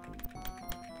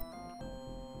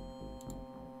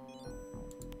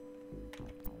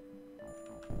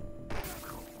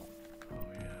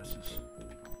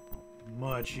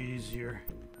 Much easier.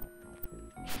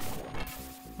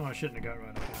 Oh, I shouldn't have got right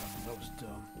up on him. That was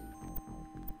dumb.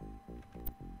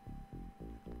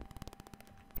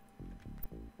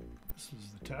 This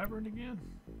is the tavern again.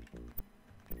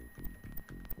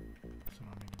 So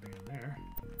I need to be in there.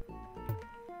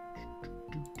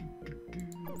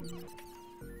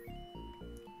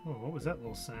 Oh, what was that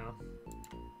little sound?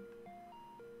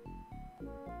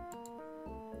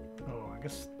 Oh, I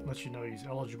guess it lets you know he's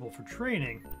eligible for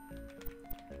training.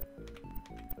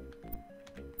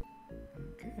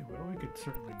 We could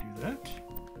certainly do that.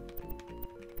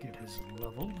 Get his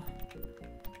level.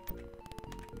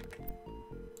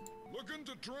 Looking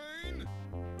to train?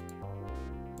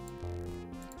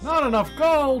 Not enough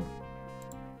gold!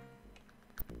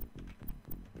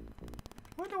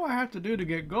 What do I have to do to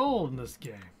get gold in this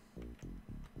game?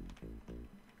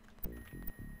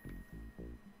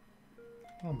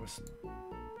 Oh, my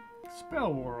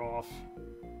spell wore off.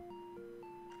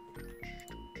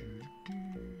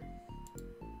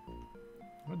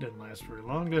 That didn't last very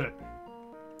long, did it?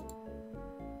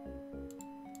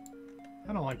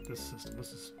 I don't like this system.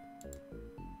 This is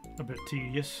a bit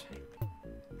tedious.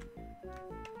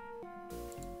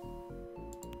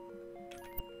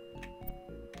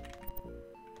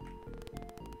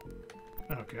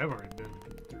 Okay, I've already been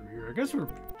through here. I guess are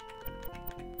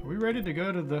we ready to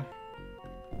go to the...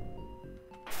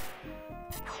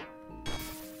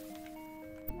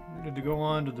 Ready to go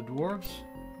on to the dwarves?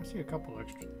 I see a couple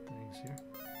extra things here.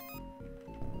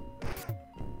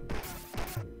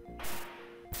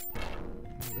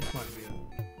 This might be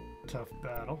a tough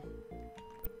battle.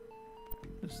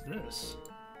 What is this?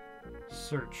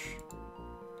 Search.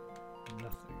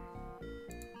 Nothing.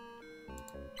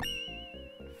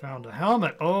 Found a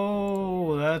helmet.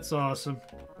 Oh, that's awesome.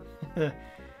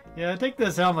 Yeah, take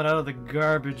this helmet out of the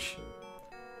garbage.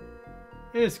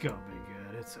 It's gonna be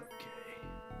good. It's okay.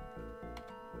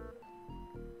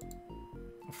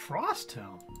 A frost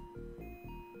helm?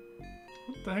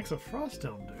 What the heck's a frost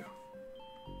helm do?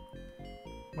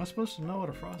 Am I supposed to know what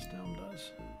a frost helm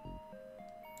does?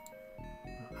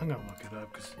 I'm gonna look it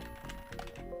up because,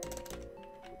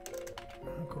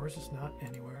 of course, it's not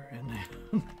anywhere in there.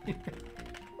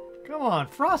 Come on,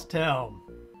 frost helm.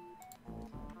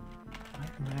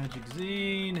 Magic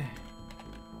Xeen.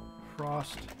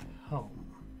 Frost helm.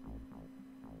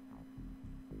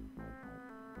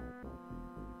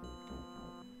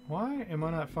 Why am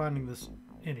I not finding this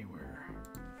anywhere?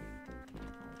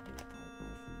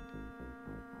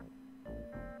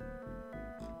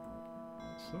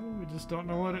 So we just don't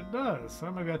know what it does.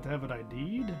 So I got to have it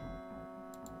ID'd.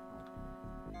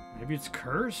 Maybe it's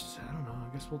cursed. I don't know. I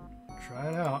guess we'll try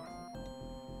it out.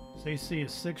 AC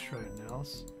is 6 right now.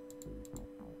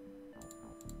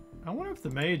 I wonder if the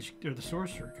mage or the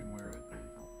sorcerer can wear it.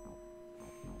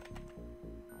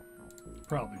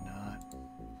 Probably not.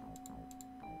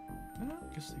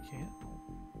 I guess they can't.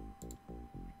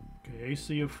 Okay,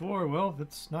 AC of 4. Well, if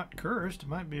it's not cursed, it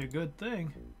might be a good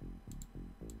thing.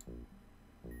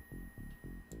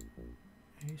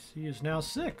 AC is now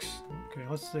 6. Okay,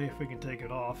 let's see if we can take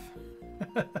it off.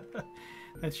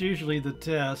 That's usually the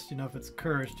test. You know, if it's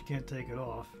cursed, you can't take it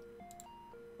off.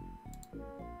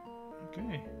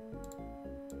 Okay.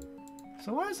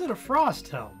 So why is it a frost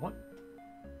helm? What?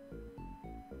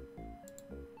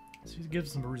 So it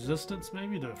gives some resistance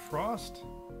maybe to frost?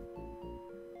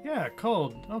 Yeah,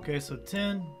 cold. Okay, so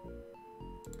 10.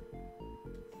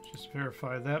 Just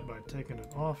verify that by taking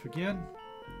it off again.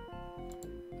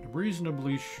 I'm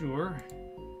reasonably sure.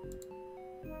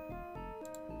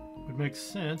 Would make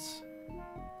sense.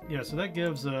 Yeah, so that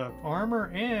gives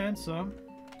armor and some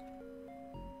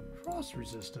frost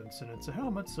resistance, and it's a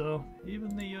helmet, so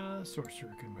even the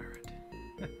sorcerer can wear it.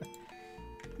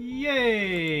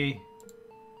 Yay!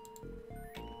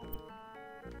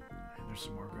 And there's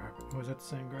some more garbage. Oh, is that the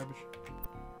same garbage?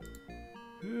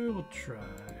 We'll try.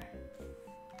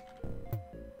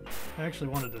 I actually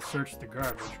wanted to search the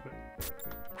garbage, but...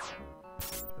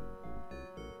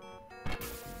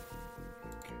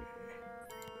 Okay.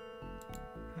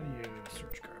 How do you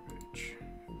search garbage?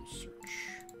 We'll search.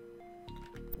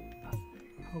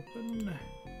 Nothing. Open.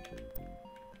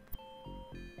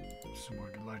 Some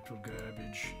more delightful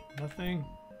garbage. Nothing.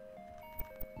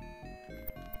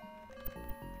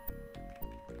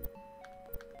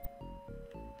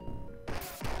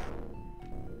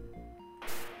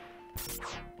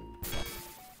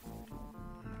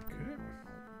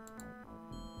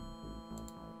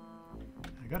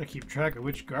 I gotta keep track of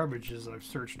which garbages I've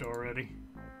searched already.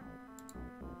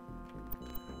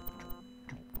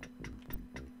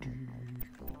 Do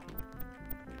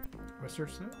I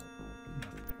search that?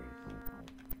 Nothing.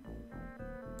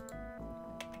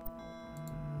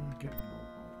 Getting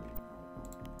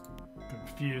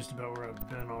confused about where I've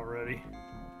been already.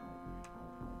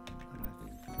 But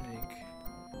I think...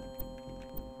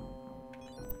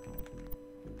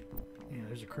 Yeah,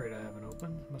 there's a crate I haven't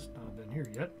opened. Must not have been here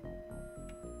yet.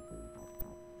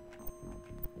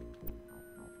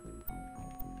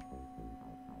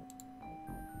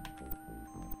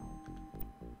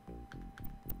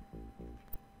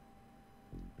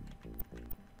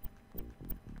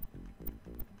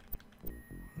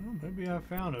 Maybe I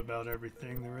found about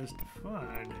everything there is to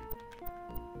find.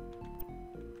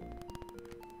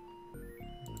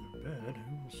 The bed.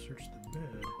 Who will search the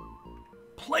bed?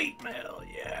 Plate mail,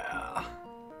 yeah!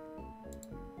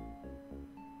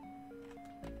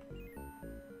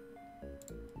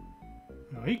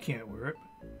 No, he can't wear it.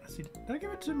 Let's see, did I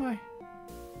give it to my...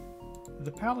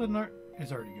 The paladin art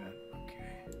has already got it.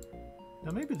 Okay.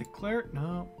 Now maybe the cleric?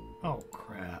 No. Oh,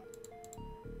 crap.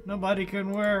 Nobody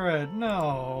can wear it.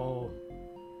 No.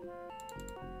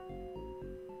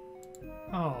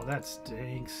 Oh, that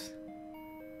stinks.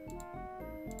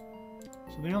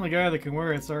 So the only guy that can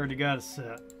wear it's already got a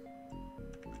set.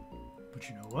 But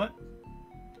you know what?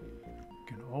 You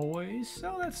can always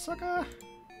sell that sucker.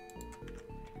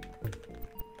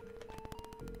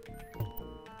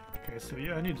 Okay, so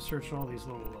yeah, I need to search all these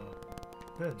little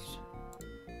beds.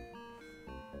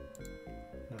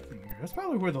 Nothing here. That's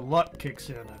probably where the luck kicks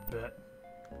in, I bet.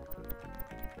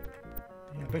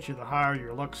 Yeah, I bet you the higher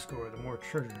your luck score, the more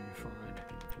treasure you find.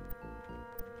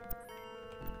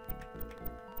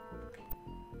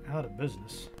 Out of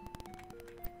business.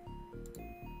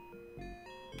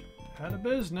 Out of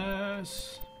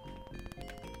business.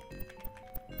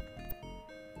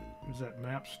 There's that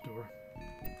map store.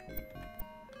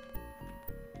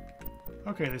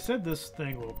 Okay, they said this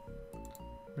thing will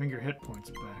bring your hit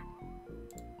points back.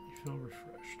 You feel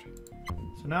refreshed.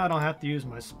 So now I don't have to use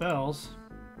my spells.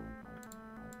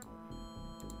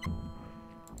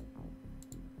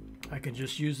 I can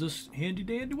just use this handy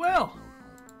dandy well.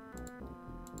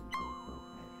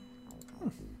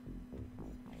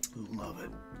 Love it.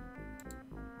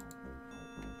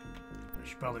 I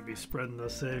should probably be spreading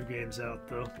those save games out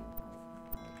though.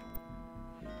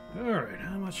 Alright,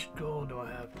 how much gold do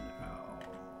I have now?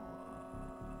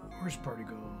 Where's party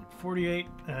gold? 48?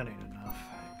 That ain't enough.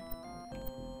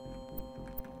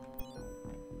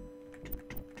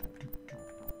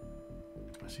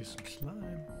 I see some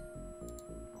slime.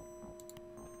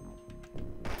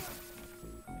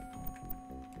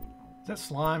 Does that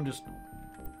slime just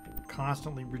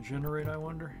constantly regenerate, I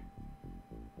wonder?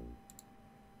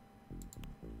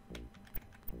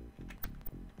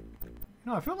 You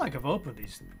know, I feel like I've opened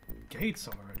these gates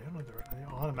already. I don't know, are they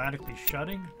automatically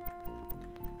shutting?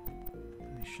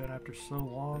 They shut after so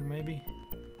long, maybe?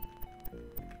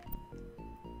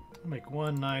 I'll make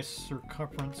one nice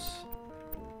circumference.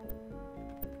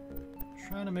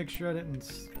 trying to make sure I didn't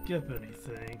skip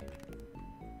anything.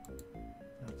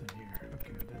 Nothing here.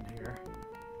 Okay, then here.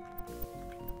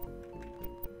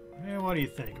 Hey, what do you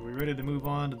think? Are we ready to move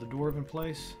on to the dwarven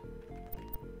place?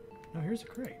 No, here's a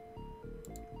crate.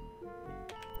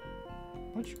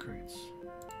 Bunch of crates.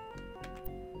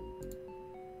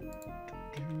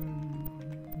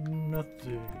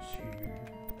 Nothing's here.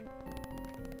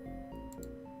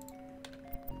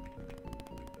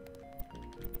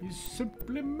 He's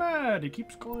simply mad. He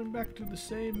keeps going back to the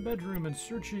same bedroom and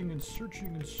searching and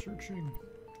searching and searching,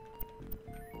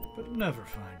 but never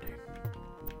finding.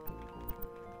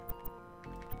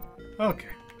 Okay,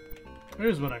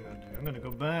 here's what I'm going to do. I'm going to go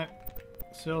back,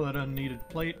 sell that unneeded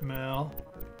plate mail,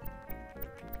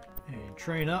 and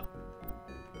train up.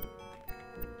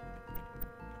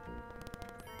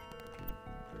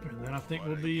 And then I think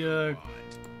we'll be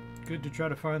good to try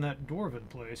to find that dwarven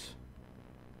place.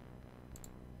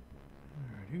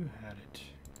 Alright, who had it?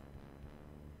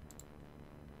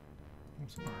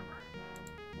 What's armor?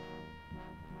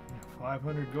 Yeah,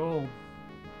 500 gold.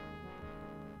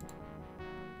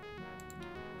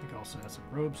 I think I also have some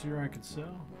robes here I could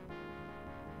sell.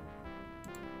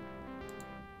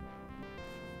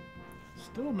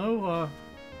 Still no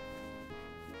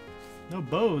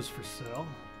bows for sale.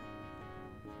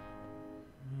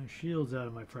 Shield's out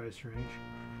of my price range.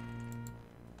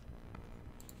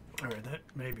 Alright, that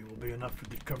maybe will be enough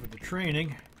to cover the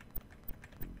training.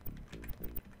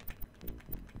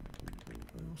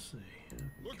 We'll see.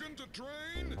 Looking to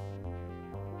train?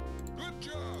 Good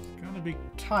job. Gonna be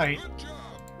tight. Good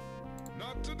job.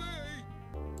 Not today.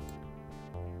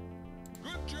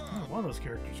 Good job. Oh, one of those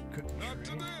characters couldn't Not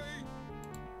train. today.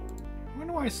 I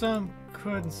wonder why some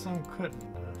could and some couldn't.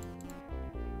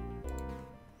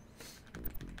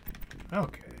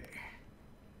 Okay.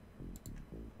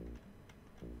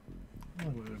 How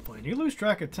long have we been playing? You lose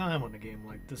track of time on a game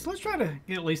like this. Let's try to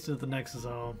get at least to the next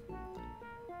zone.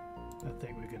 I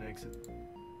think we can exit.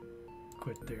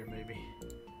 Quit there, maybe.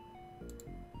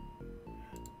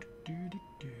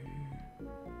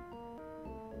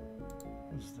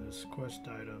 What's this? Quest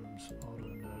items, auto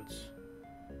notes.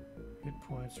 Hit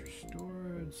points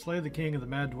restored. Slay the king of the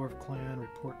Mad Dwarf clan.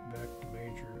 Report back to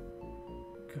Major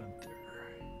Gunther.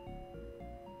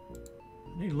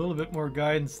 Need a little bit more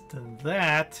guidance than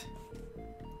that.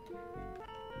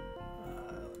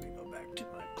 Let me go back to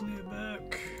my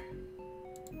Clearback.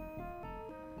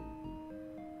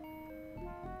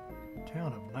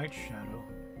 Town of Night Shadow.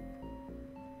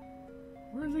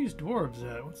 Where are these dwarves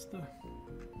at? What's the...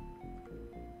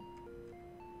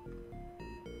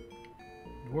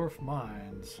 Dwarf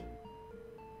mines.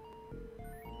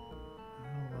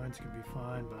 Well, mines can be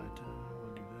fine, but I don't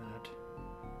want to do that.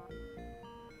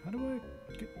 How do I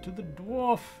get to the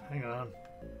dwarf? Hang on.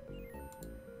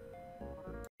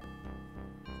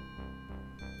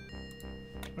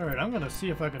 Alright, I'm gonna see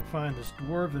if I can find this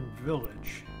dwarven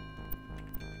village.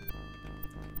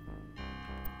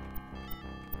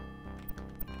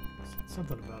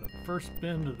 Something about a first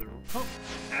bend of the... Oh,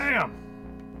 damn!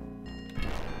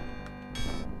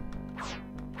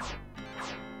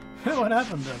 What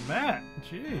happened to Matt?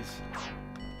 Jeez.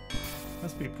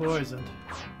 Must be poisoned.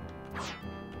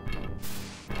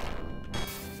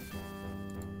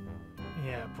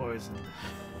 Yeah, poisoned.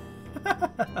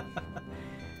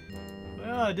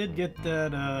 Well, I did get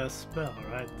that spell,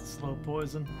 right? The slow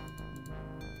poison.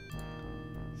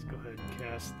 Let's go ahead and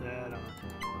cast that on.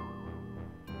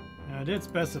 Now, I did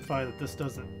specify that this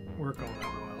doesn't work all that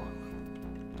well.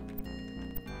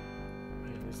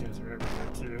 Man, these guys are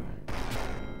everywhere too.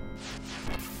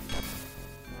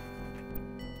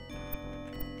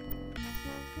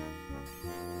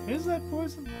 Is that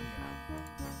poison?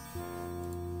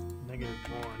 -1.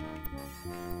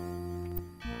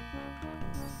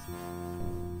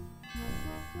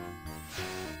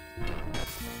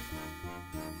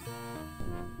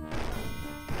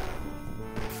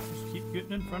 Just keep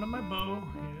getting in front of my bow.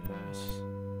 Yes.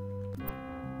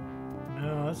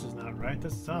 No, this is not right.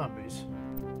 That's zombies.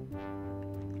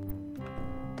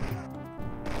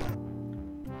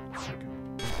 It's like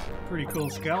a pretty cool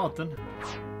skeleton.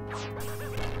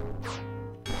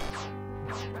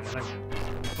 Man, I got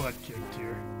butt kicked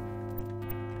here.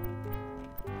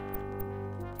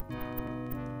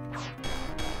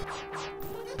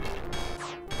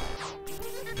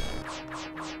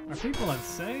 Are people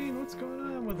insane? What's going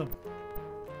on with them?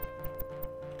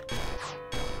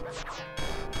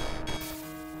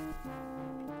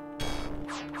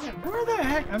 Yeah, where the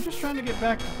heck? I'm just trying to get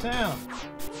back to town.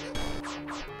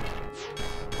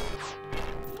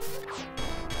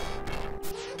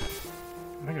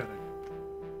 I gotta...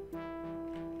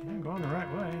 I'm going the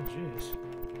right way, jeez.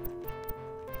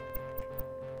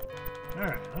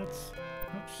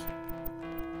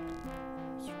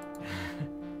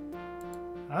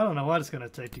 I don't know what it's going to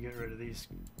take to get rid of these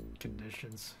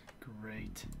conditions.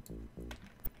 Great.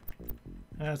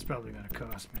 That's probably going to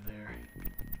cost me there.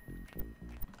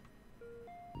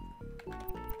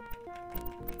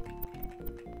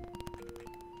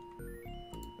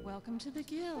 Welcome to the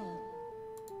guild.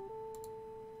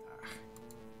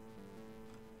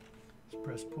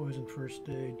 Suppress poison, first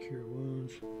aid, cure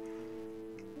wounds.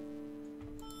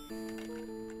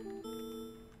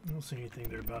 I don't see anything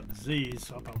there about disease,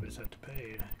 so I'll probably just have to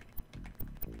pay to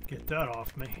get that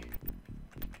off me.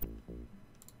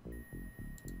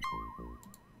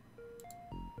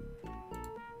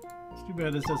 It's too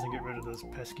bad this doesn't get rid of those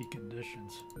pesky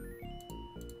conditions.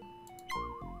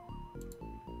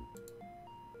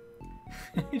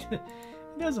 He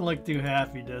doesn't look too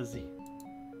happy, does he?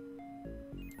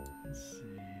 Let's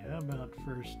see, how about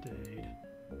first aid?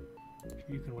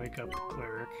 You can wake up the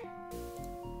cleric.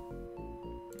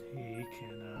 He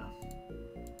can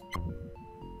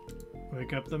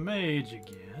wake up the mage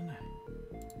again.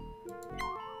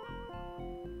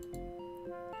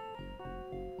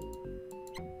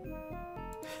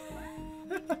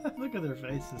 Look at their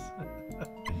faces.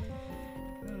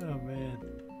 Oh man.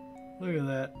 Look at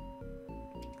that.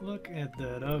 Look at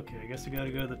that. Okay, I guess I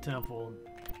gotta go to the temple and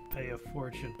pay a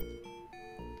fortune.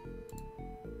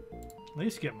 At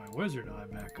least get my wizard eye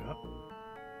back up.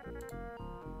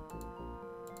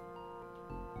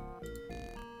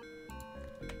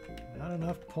 Not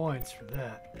enough points for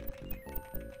that.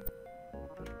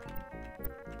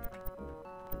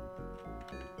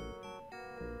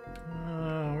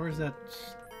 Where's that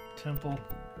temple?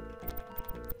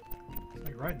 It's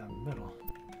like right in the middle.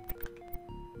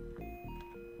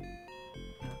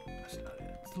 That's not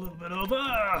it. It's a little bit over.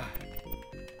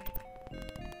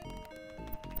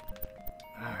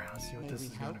 Alright, let's see what this is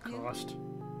going to cost.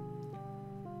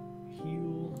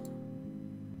 Heal.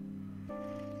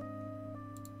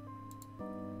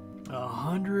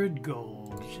 100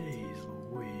 gold. Jeez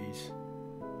Louise.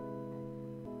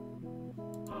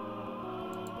 I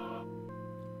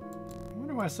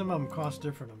wonder why some of them cost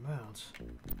different amounts.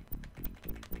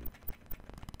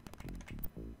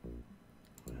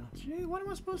 Well, gee, what am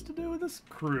I supposed to do with this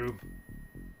crew?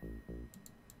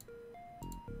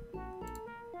 I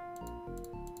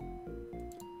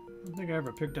don't think I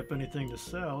ever picked up anything to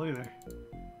sell either.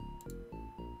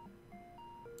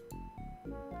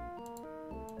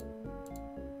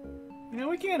 You know,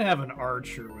 we can't have an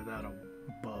archer without a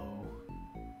bow.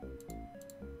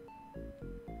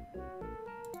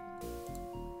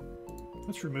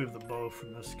 Let's remove the bow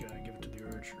from this guy and give it to the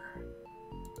archer.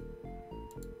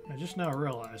 I just now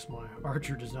realized my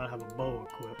archer does not have a bow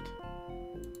equipped.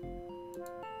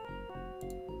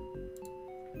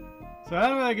 So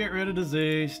how do I get rid of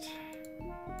diseased?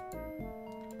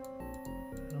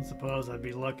 I don't suppose I'd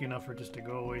be lucky enough for it just to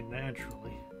go away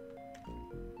naturally.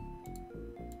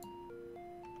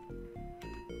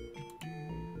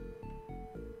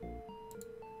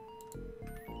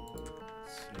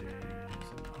 Let's see, is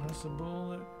it possible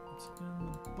that it's in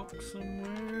the book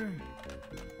somewhere?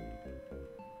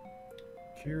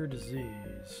 Cure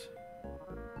disease.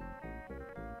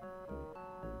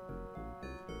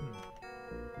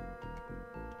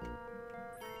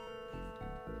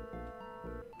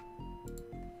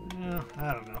 Yeah,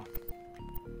 I don't know.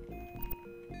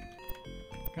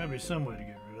 Gotta be some way to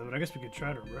get rid of it. I guess we could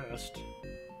try to rest.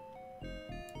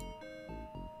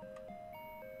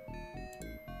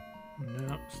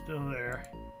 No, still there.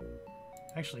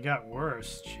 Actually got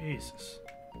worse. Jesus.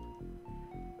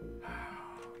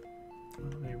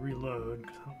 Let me reload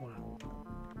because I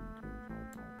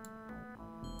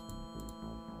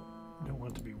don't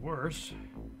want it to be worse.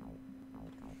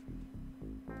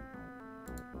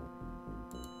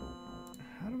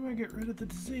 How do I get rid of the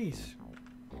disease?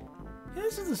 Yeah,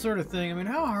 this is the sort of thing, I mean,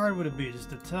 how hard would it be just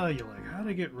to tell you, like, how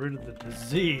to get rid of the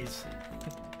disease?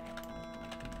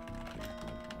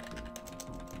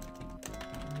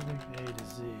 A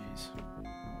disease.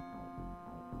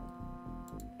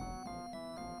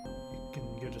 You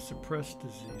can get a suppressed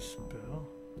disease spell.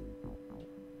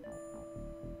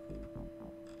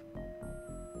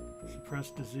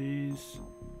 Suppressed disease.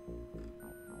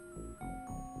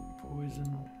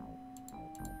 Poison.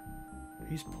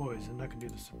 He's poisoned. I can do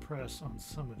the suppress on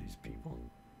some of these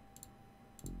people.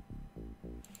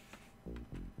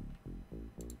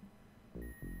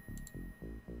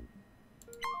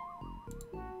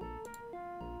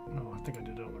 Oh, I think I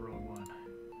did it on the wrong one.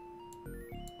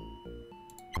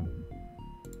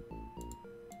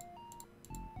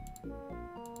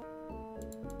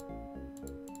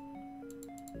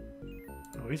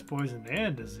 Oh, he's poisoned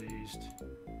and diseased.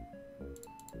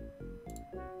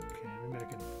 Okay, maybe I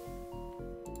can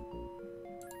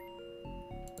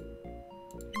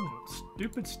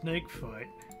Stupid snake fight.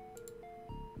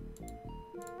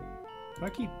 If I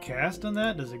keep casting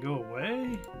that, does it go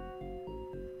away?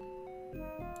 I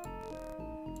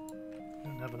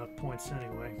don't have enough points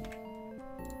anyway.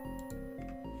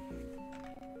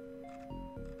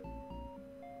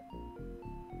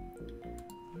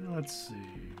 Let's see.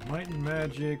 Might and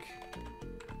Magic.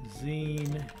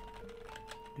 Xeen.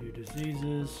 Do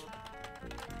diseases.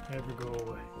 Never go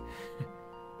away.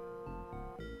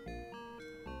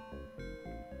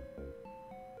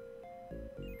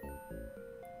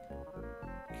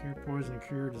 Cure poison,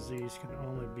 cure disease can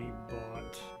only be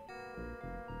bought.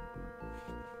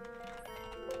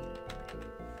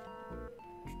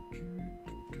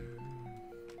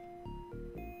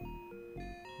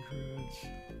 Druids.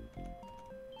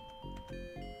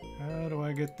 How do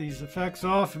I get these effects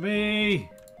off me?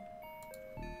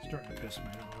 Starting to piss me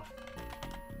off.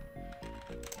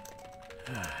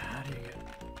 How do you get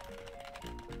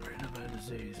rid of that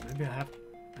disease? Maybe I have.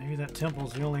 Maybe that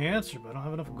temple's the only answer, but I don't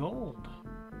have enough gold.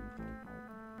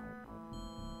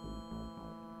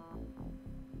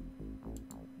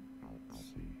 Let's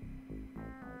see.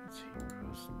 It's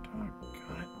heroes.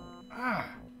 Doggone it. Ah!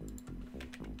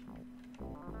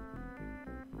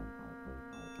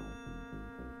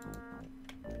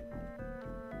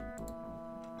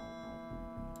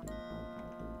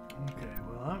 Okay,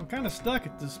 well, I'm kind of stuck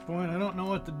at this point. I don't know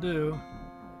what to do.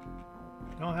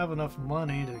 Don't have enough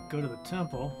money to go to the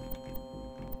temple.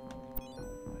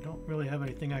 I don't really have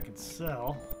anything I can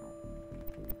sell.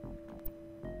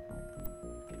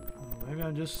 Maybe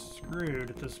I'm just screwed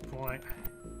at this point.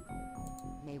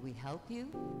 May we help you?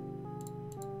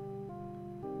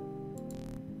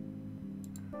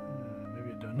 Maybe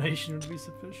a donation would be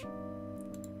sufficient.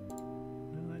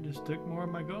 No, I just took more of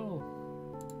my gold.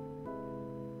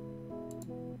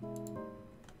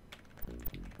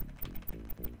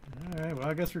 Alright, well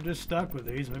I guess we're just stuck with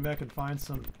these. Maybe I can find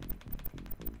some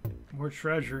more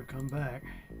treasure and come back.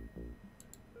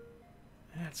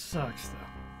 That sucks though.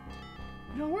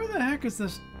 You know, where the heck is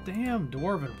this damn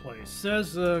dwarven place? It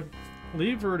says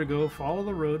leave Vertigo, follow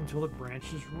the road until it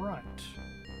branches right.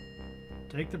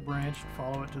 Take the branch and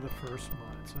follow it to the first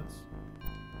mine. So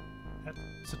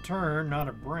that's a turn, not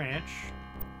a branch.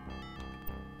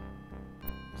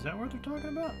 Is that what they're talking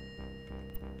about?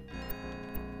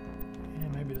 Yeah,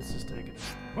 maybe this is taking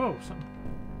us. Whoa, something.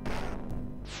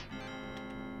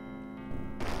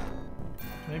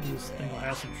 Maybe this thing will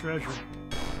have some treasure.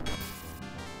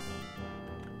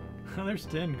 There's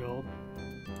 10 gold.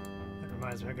 That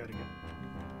reminds me, I gotta get.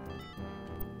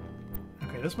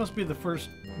 Okay, this must be the first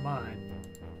mine.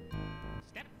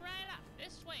 Step right up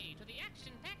this way to the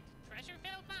action-packed,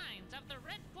 treasure-filled mines of the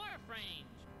Red Dwarf Range.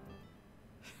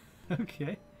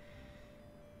 Okay.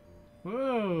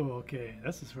 Whoa, okay,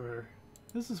 this is where.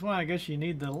 This is why I guess you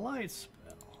need the light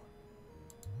spell.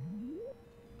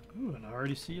 Ooh, and I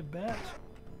already see a bat.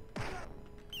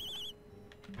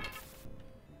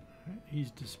 Alright,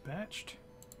 he's dispatched.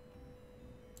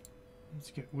 Let's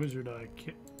get Wizard Eye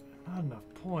Kit. Not enough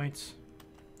points.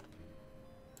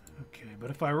 Okay,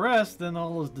 but if I rest, then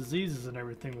all those diseases and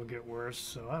everything will get worse,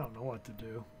 so I don't know what to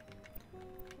do.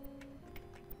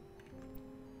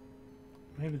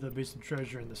 Maybe there'll be some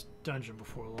treasure in this dungeon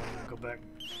before long. I'll go back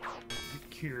and get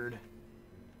cured.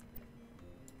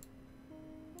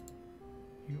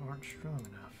 You aren't strong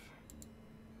enough.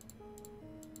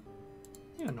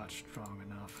 You're not strong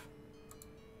enough.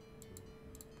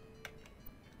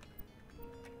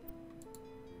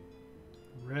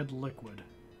 Red liquid.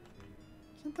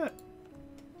 Isn't that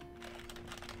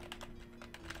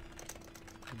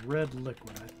red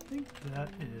liquid? I think that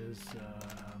is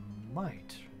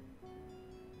might.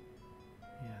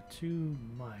 Yeah, 2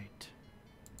 might.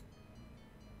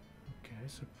 Okay,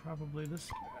 so probably this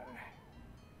guy.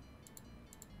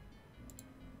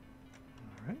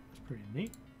 Alright, that's pretty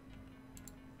neat.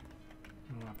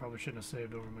 Oh, I probably shouldn't have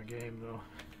saved over my game though.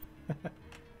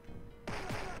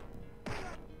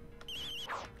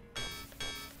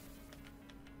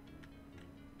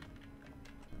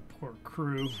 Poor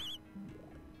crew.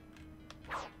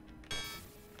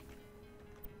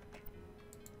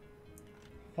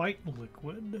 White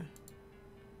liquid.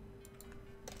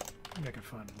 I think I can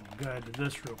find a little guide to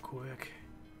this real quick.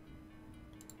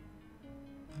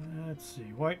 Let's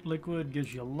see. White liquid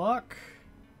gives you luck.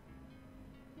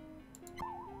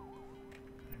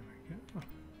 There we go.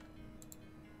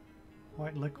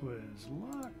 White liquid is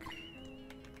luck.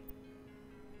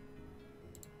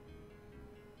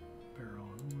 Barrel.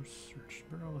 Search.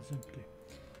 Barrel is empty.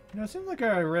 You know, it seems like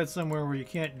I read somewhere where you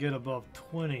can't get above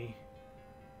 20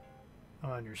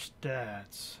 on your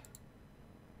stats.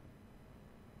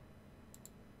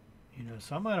 You know,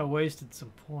 so I might have wasted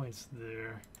some points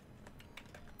there.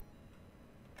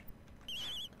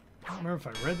 I don't remember if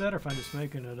I read that or if I'm just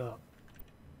making it up.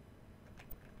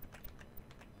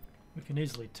 We can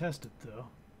easily test it though.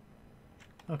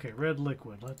 Okay, red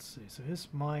liquid. Let's see. So his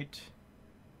might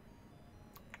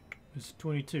is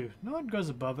 22. No, it goes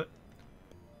above it.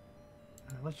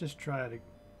 Let's just try it.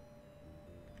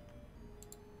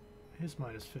 His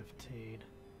might is 15.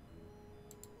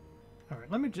 All right,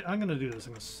 I'm going to do this.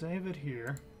 I'm going to save it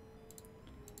here,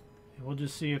 and we'll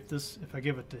just see if if I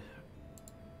give it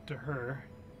to her.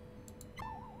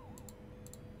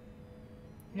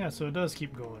 Yeah, so it does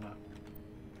keep going up.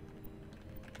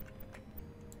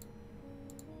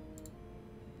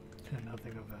 And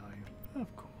nothing of value,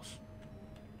 of course.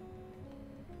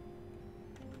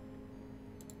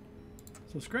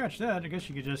 So scratch that. I guess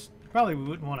you could just probably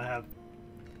wouldn't want to have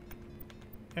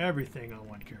everything on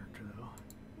one character though.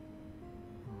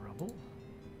 Rubble.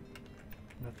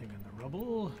 Nothing in the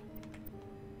rubble.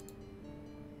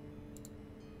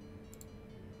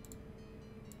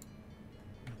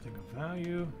 Nothing of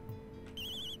value.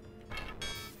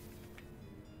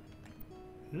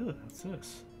 Ew, what's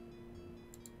this?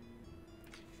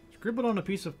 Scribbled on a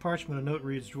piece of parchment, a note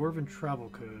reads, Dwarven travel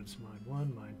codes. Mine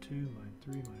 1, mine 2, mine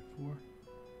 3, mine 4.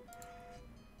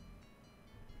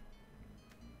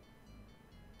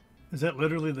 Is that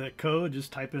literally the code?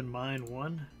 Just type in mine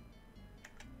 1?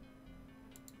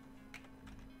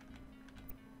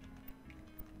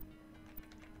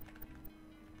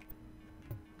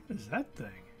 What is that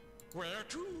thing? Where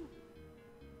to?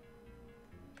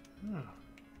 Oh.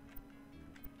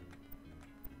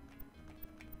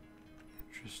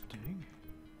 Interesting.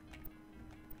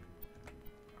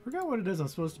 I forgot what it is I'm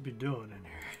supposed to be doing in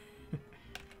here.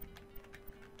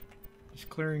 Just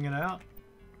clearing it out.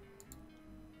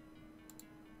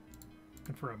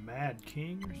 Looking for a mad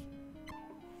king or something.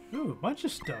 Ooh, a bunch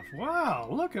of stuff. Wow,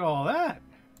 look at all that.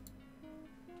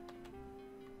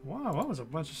 Wow, that was a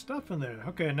bunch of stuff in there.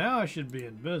 Okay, now I should be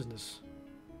in business.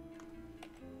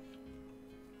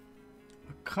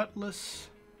 A cutlass.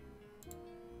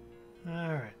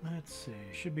 Alright, let's see.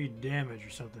 Should be damage or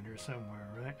something here somewhere,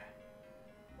 right?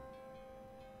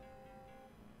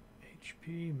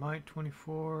 HP, might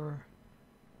 24,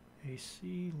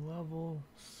 AC, level,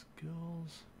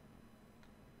 skills.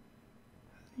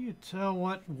 How do you tell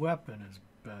what weapon is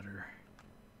better?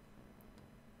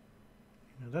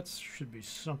 You know, that should be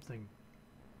something.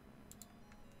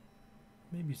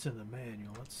 Maybe it's in the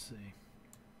manual. Let's see.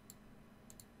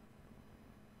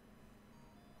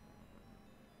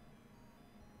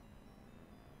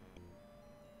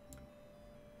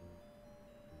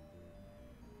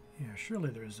 Yeah, surely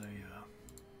there's a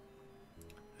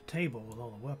table with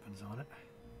all the weapons on it.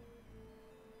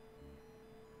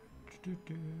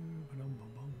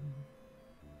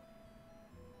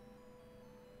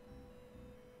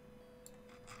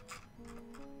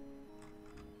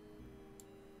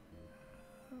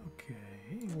 Okay,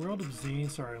 World of Xeen.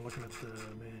 Sorry, I'm looking at the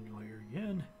manual here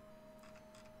again.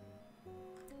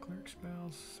 Cleric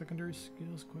spells, secondary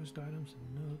skills, quest items,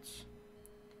 and notes.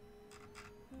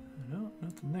 No,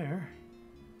 nothing there.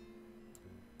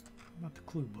 How about the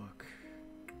clue book?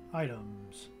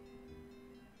 Items.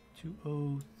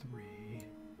 203.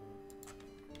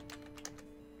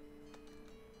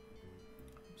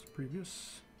 It's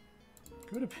previous.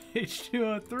 Go to page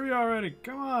 203 already.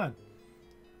 Come on.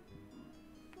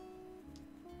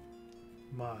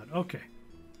 Mod. Okay.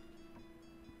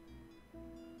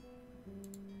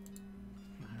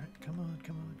 Alright, come on,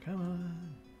 come on, come on.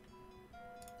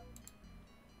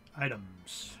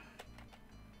 Items.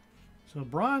 So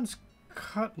bronze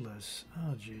cutlass.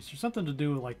 Oh geez, there's something to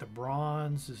do with like the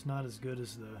bronze is not as good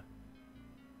as the.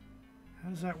 How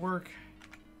does that work?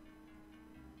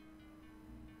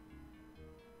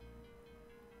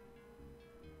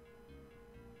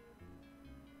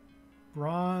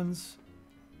 Bronze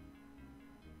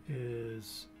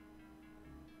is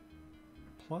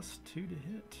 +2 to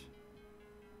hit.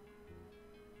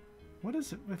 What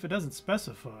is it if it doesn't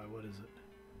specify? What is it?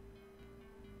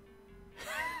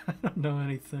 I don't know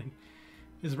anything.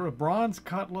 Is a bronze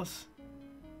cutlass?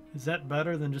 Is that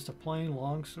better than just a plain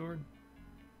longsword?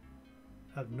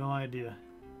 I have no idea.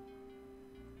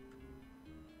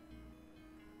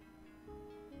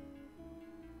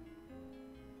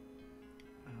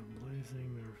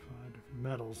 Blazing, there are 5 different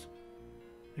metals.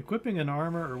 Equipping an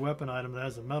armor or weapon item that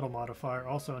has a metal modifier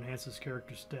also enhances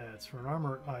character stats. For an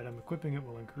armor item, equipping it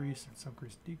will increase and some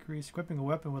decrease. Equipping a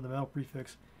weapon with a metal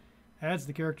prefix adds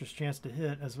the character's chance to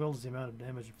hit as well as the amount of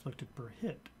damage inflicted per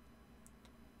hit.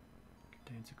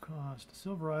 Contains a cost. A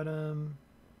silver item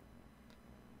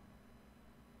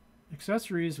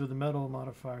Accessories with a metal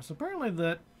modifier. So apparently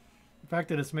the fact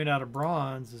that it's made out of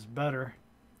bronze is better.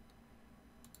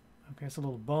 Okay, it's a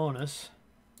little bonus.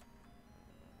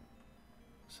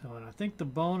 So, and I think the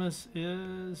bonus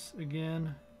is,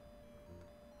 again,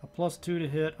 a +2 to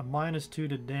hit, a -2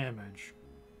 to damage,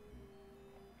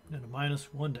 and a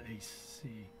 -1 to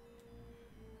AC.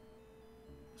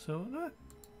 So, not,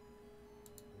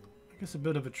 I guess a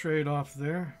bit of a trade-off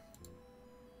there.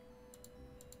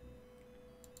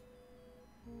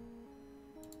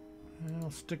 And I'll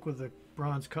stick with the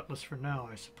bronze cutlass for now,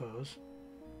 I suppose.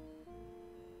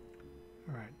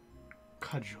 Alright,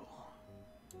 cudgel.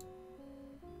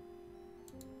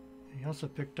 He also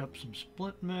picked up some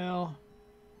split mail.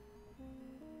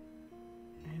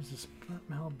 Is the split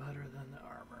mail better than the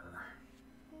armor?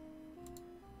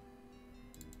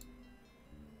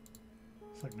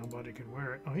 It's like nobody can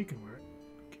wear it. Oh, he can wear it.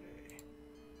 Okay.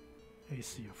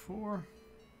 AC of 4.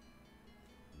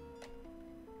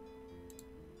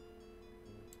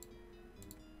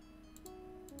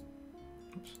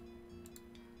 Oops.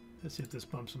 Let's see if this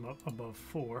bumps him up above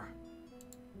 4.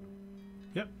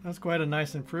 Yep, that's quite a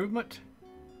nice improvement.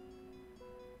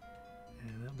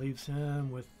 And that leaves him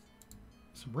with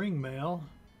some ring mail.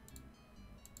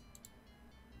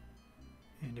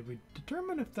 And did we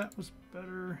determine if that was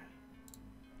better?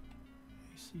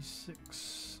 AC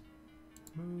 6.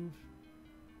 Move.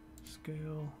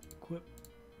 Scale. Equip.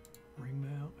 Ring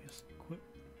mail. Yes, equip.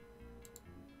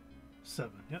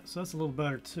 7. Yeah, so that's a little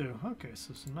better too. Okay,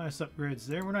 so some nice upgrades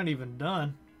there. We're not even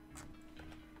done.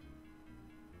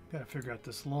 Gotta figure out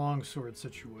this longsword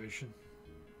situation.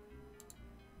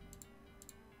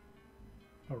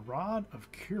 A rod of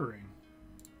curing.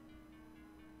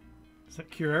 Does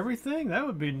that cure everything? That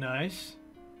would be nice.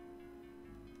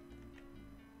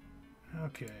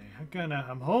 Okay,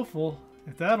 I'm hopeful.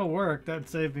 If that'll work, that'd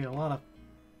save me a lot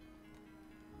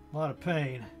of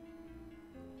pain.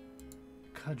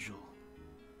 Cudgel.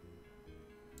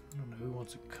 I don't know who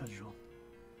wants a cudgel.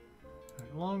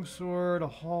 Right, longsword, a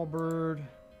halberd.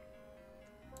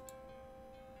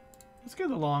 Let's give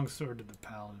the longsword to the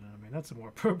paladin. I mean, that's a more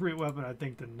appropriate weapon, I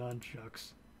think, than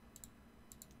nunchucks.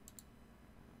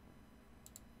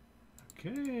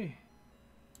 Okay.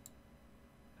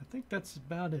 I think that's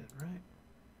about it, right?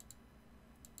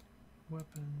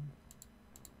 Weapon.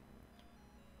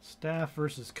 Staff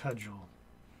versus cudgel.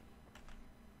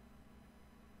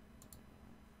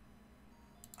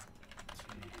 Let's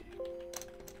see.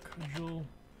 Cudgel.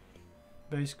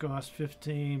 Base cost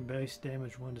 15, base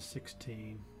damage 1 to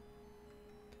 16.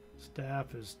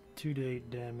 Staff is 2 to 8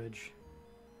 damage.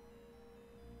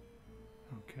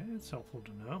 Okay, that's helpful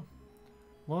to know.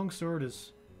 Longsword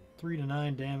is 3 to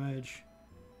 9 damage.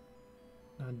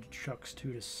 Nunchucks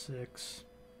 2 to 6.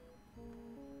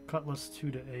 Cutlass 2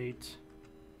 to 8.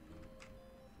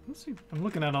 Let's see. I'm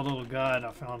looking at a little guide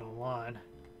I found online.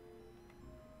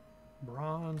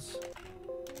 Bronze.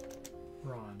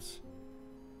 Bronze.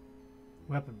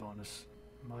 Weapon bonus.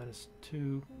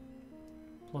 -2.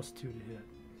 +2 to hit.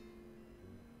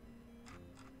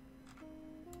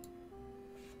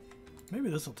 Maybe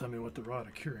this will tell me what the Rod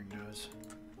of Curing does.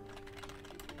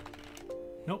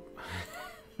 Nope.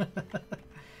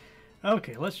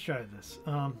 Okay, let's try this.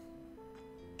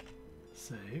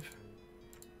 Save.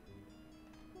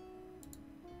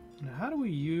 Now, how do we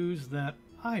use that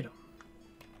item?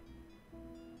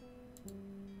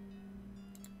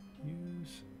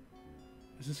 Use.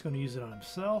 Is this going to use it on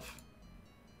himself?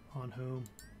 On whom?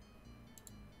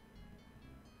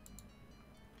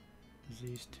 Does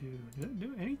these two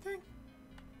do anything?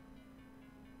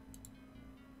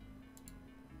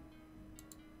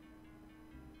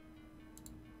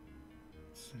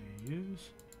 Use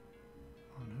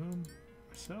on whom?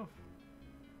 Myself?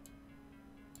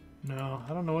 No,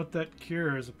 I don't know what that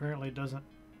cures. Apparently it doesn't.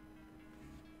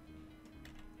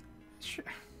 Sure.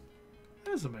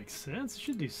 That doesn't make sense. It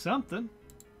should do something.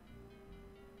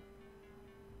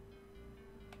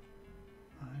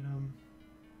 Item.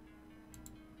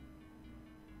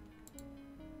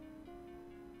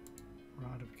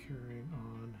 Rod of curing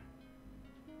on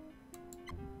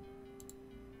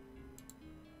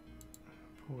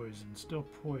poison. Still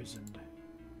poisoned.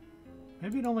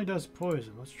 Maybe it only does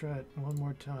poison. Let's try it one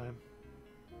more time.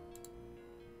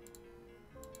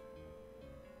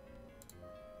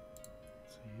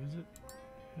 So use it.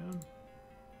 Yeah.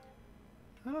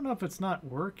 I don't know if it's not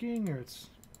working or it's...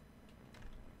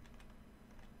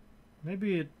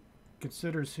 Maybe it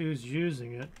considers who's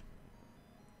using it.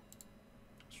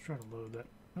 Let's try to load that.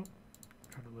 Nope.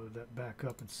 Try to load that back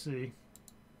up and see.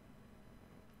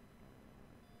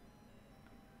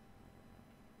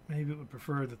 Maybe it would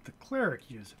prefer that the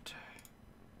cleric use it.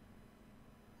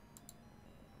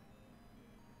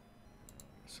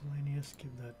 Miscellaneous,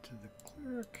 give that to the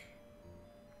cleric.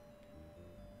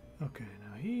 Okay,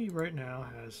 now he right now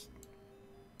has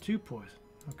 2 poison.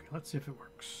 Okay, let's see if it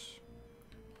works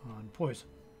on poison.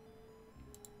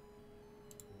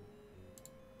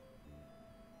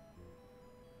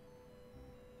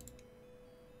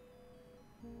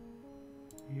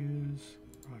 Use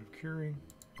Rod of Curing.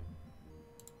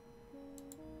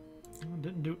 Oh,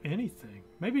 didn't do anything.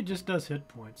 Maybe it just does hit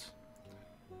points.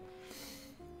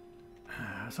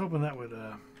 I was hoping that would,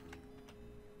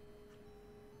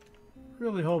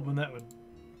 really hoping that would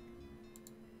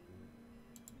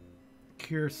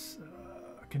cure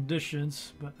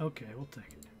conditions, but okay, we'll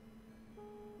take it.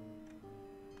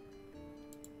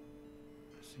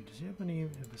 Let's see, does he have any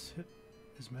of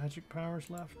his magic powers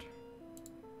left?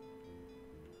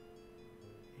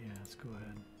 Yeah, let's go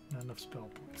ahead. Not enough spell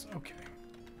points. Okay.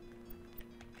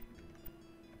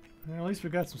 Well, at least we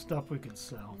got some stuff we can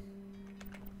sell.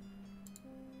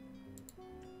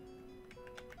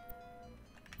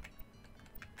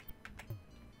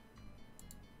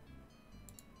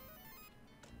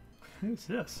 Who's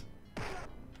this?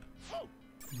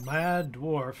 Mad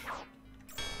Dwarf.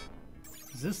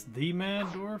 Is this the Mad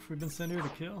Dwarf we've been sent here to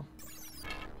kill?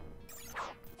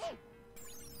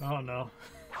 Oh no.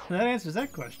 That answers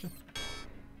that question.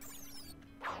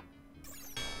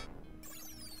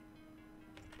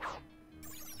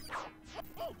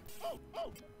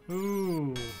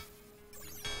 Ooh.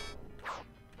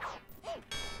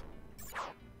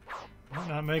 Might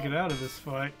not make it out of this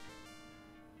fight.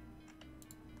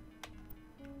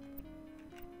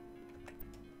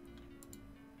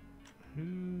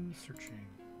 Who's searching?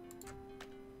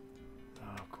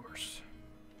 Oh, of course.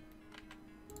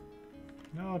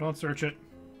 No, don't search it.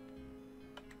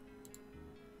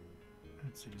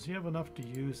 Let's see, does he have enough to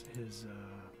use his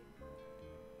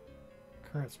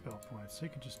current spell points? So he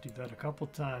can just do that a couple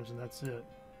times and that's it.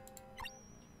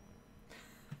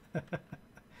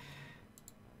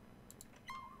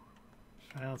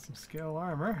 Found some scale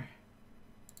armor.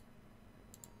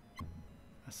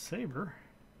 A saber.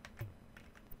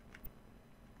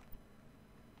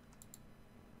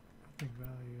 Nothing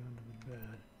value under the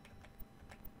bed.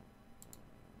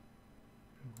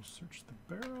 And we'll search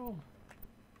the barrel.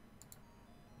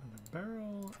 The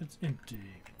barrel, it's empty.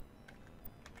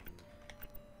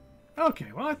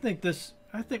 Okay, well I think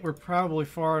we're probably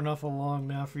far enough along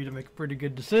now for you to make a pretty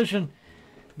good decision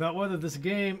about whether this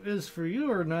game is for you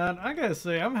or not. I gotta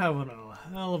say, I'm having a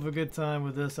hell of a good time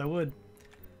with this. I would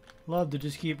love to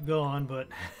just keep going, but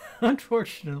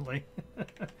unfortunately,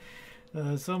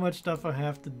 so much stuff I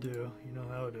have to do. You know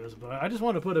how it is. But I just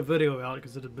want to put a video out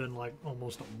because it had been like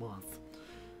almost a month.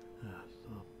 So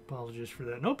apologies for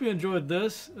that. And hope you enjoyed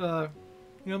this. You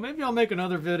know, maybe I'll make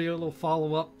another video, a little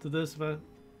follow-up to this if I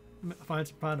find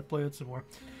some time to play it some more.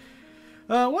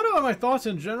 What are my thoughts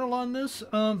in general on this?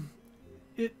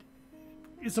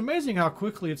 It's amazing how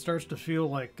quickly it starts to feel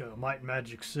like Might and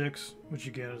Magic 6, which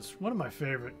again is one of my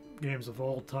favorite games of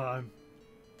all time.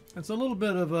 It's a little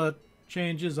bit of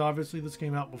changes. Obviously, this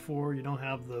came out before. You don't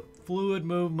have the fluid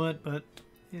movement, but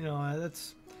you know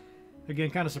that's again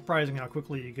kind of surprising how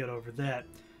quickly you get over that.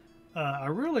 I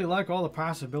really like all the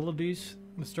possibilities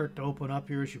that start to open up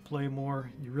here as you play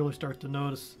more. You really start to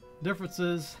notice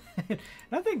differences.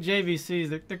 I think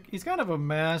JVC, he's kind of a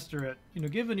master at, you know,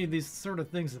 giving you these sort of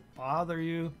things that bother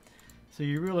you, so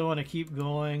you really want to keep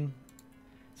going.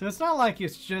 So it's not like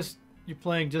it's just you're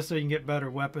playing just so you can get better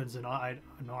weapons and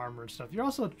armor and stuff. You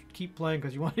also keep playing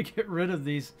because you want to get rid of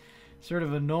these sort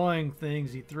of annoying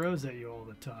things he throws at you all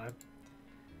the time.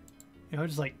 You know, I'm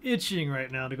just like itching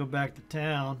right now to go back to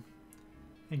town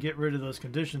and get rid of those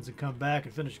conditions and come back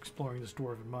and finish exploring this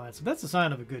dwarven mine. So that's a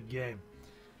sign of a good game.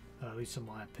 At least in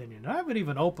my opinion. I haven't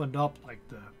even opened up like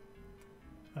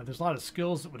there's a lot of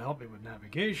skills that would help me with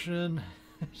navigation.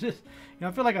 Just, you know,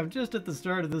 I feel like I'm just at the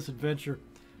start of this adventure,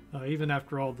 even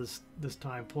after all this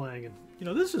time playing. And you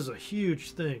know, this is a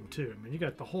huge thing too. I mean, you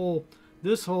got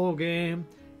this whole game,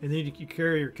 and then you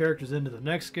carry your characters into the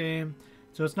next game.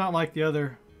 So it's not like the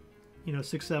other, you know,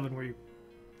 6, 7 and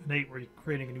 8 where you're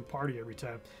creating a new party every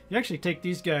time. You actually take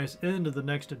these guys into the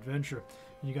next adventure,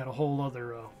 and you got a whole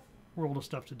other world of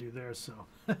stuff to do there. So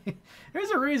there's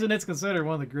a reason it's considered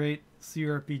one of the great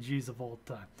CRPGs of all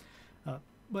time.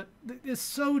 But it's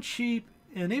so cheap,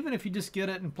 and even if you just get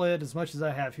it and play it as much as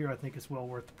I have here, I think it's well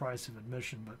worth the price of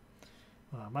admission.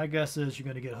 But my guess is you're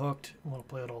going to get hooked and want to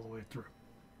play it all the way through.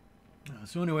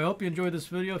 So anyway, I hope you enjoyed this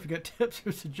video. If you got tips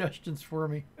or suggestions for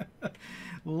me,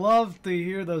 love to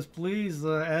hear those. Please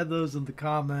add those in the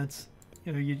comments.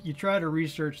 You know, you try to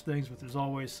research things, but there's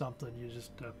always something you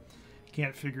just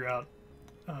can't figure out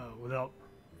without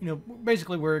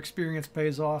basically where experience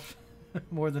pays off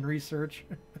more than research.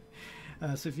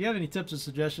 So if you have any tips or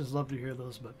suggestions, love to hear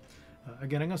those. But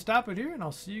again, I'm going to stop it here, and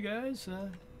I'll see you guys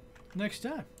next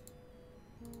time.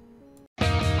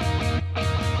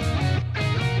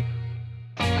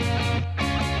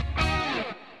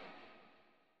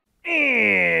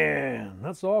 And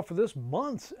that's all for this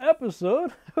month's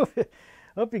episode.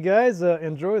 Hope you guys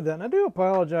enjoyed that. And I do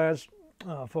apologize,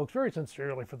 folks, very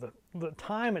sincerely for the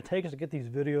time it takes to get these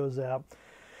videos out.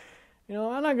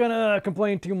 I'm not going to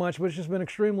complain too much, but it's just been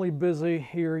extremely busy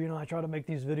here. I try to make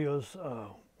these videos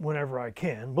whenever I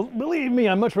can. But believe me,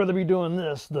 I'd much rather be doing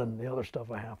this than the other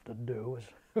stuff I have to do. It's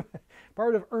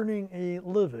part of earning a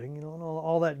living, and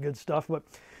all that good stuff. But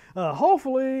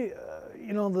hopefully,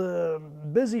 the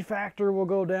busy factor will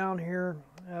go down here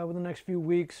within the next few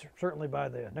weeks, certainly by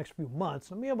the next few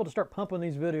months, and be able to start pumping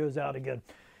these videos out again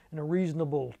in a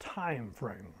reasonable time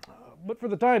frame. But for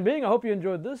the time being, I hope you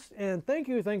enjoyed this, and thank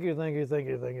you from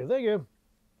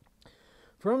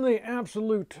the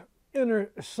absolute inner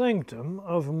sanctum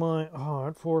of my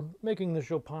heart for making the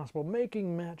show possible,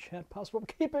 making Matt Chat possible,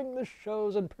 keeping the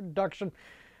shows in production.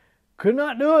 Could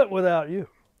not do it without you.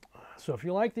 So if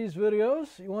you like these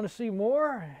videos, you want to see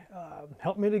more,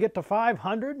 help me to get to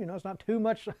 500. It's not too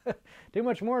much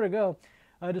more to go.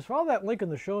 Just follow that link in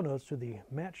the show notes to the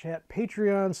Matt Chat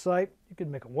Patreon site. You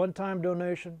can make a one-time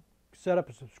donation, set up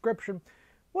a subscription,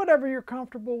 whatever you're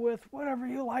comfortable with, whatever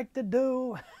you like to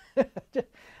do.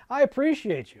 I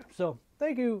appreciate you. So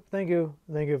thank you very,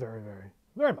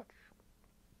 very much.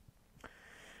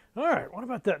 All right, what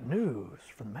about that news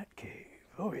from the Matt Cave?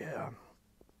 Oh yeah.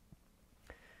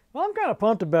 Well, I'm kind of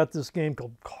pumped about this game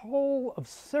called Call of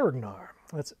Saregnar.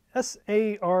 That's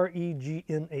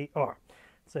Saregnar.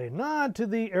 It's a nod to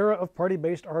the era of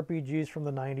party-based RPGs from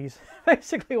the 90s.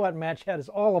 Basically what Matt Chat is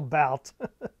all about.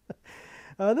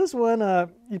 This one,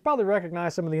 you probably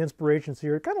recognize some of the inspirations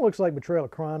here. It kind of looks like Betrayal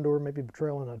of Krondor, maybe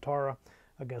Betrayal in Atara.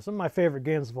 Again, some of my favorite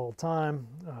games of all time.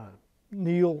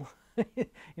 Neil,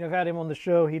 I've had him on the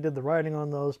show. He did the writing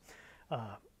on those.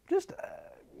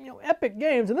 Epic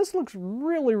games. And this looks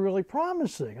really, really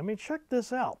promising. I mean, check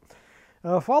this out.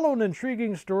 Follow an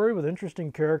intriguing story with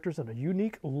interesting characters in a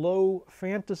unique, low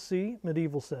fantasy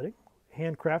medieval setting.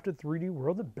 Handcrafted 3D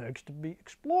world that begs to be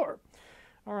explored.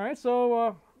 All right,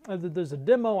 so there's a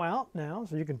demo out now,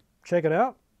 so you can check it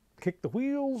out. Kick the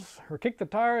wheels or kick the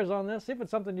tires on this. See if it's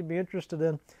something you'd be interested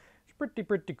in. It's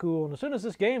pretty cool. And as soon as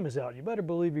this game is out, you better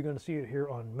believe you're going to see it here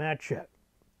on Matt Chat.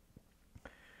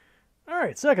 All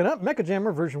right, second up,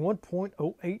 Mechajammer version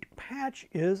 1.08 patch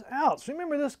is out. So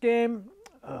remember this game?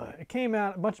 It came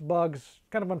out, a bunch of bugs,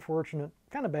 kind of unfortunate,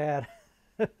 kind of bad.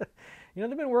 They've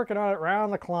been working on it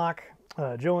round the clock,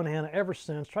 Joe and Hannah, ever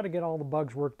since, try to get all the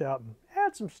bugs worked out and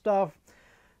add some stuff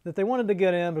that they wanted to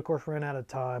get in, but of course ran out of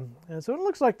time. And so it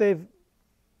looks like they've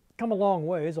come a long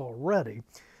ways already.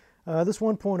 This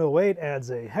 1.08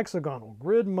 adds a hexagonal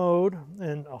grid mode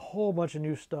and a whole bunch of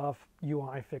new stuff,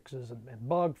 UI fixes and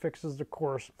bug fixes, of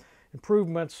course,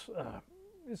 improvements.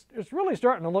 It's really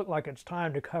starting to look like it's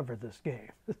time to cover this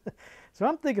game. So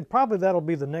I'm thinking probably that'll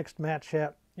be the next Matt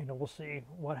Chat. We'll see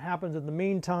what happens in the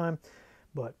meantime.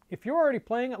 But if you're already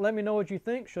playing it, let me know what you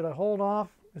think. Should I hold off?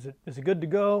 Is it good to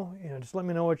go? Just let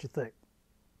me know what you think.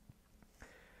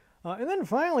 And then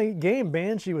finally, Game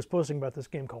Banshee was posting about this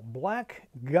game called Black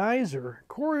Geyser,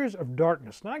 Couriers of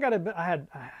Darkness. Now I had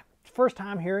first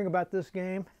time hearing about this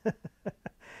game,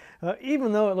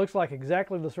 even though it looks like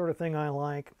exactly the sort of thing I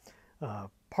like.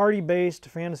 Party-based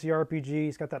fantasy RPG.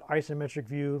 It's got that isometric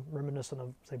view, reminiscent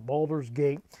of, say, Baldur's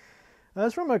Gate.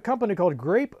 It's from a company called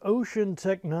Grape Ocean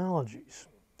Technologies.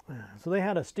 So they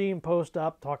had a Steam post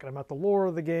up talking about the lore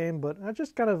of the game, but I'm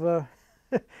just kind of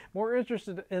more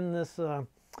interested in this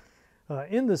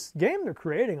game they're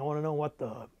creating. I want to know what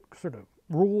the sort of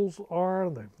rules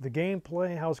are, the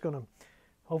gameplay, how it's going to,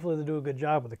 hopefully they do a good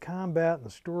job with the combat and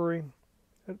the story.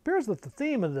 It appears that the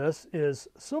theme of this is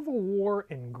Civil War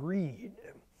and Greed.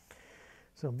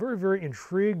 So I'm very, very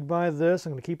intrigued by this.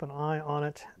 I'm going to keep an eye on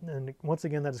it. And once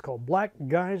again, that is called Black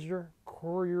Geyser,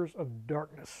 Couriers of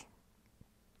Darkness.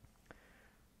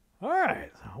 All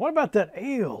right, what about that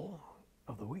ale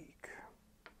of the week?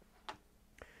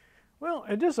 Well,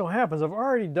 it just so happens I've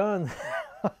already done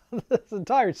this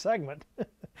entire segment,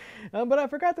 but I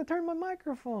forgot to turn my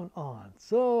microphone on.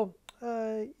 So,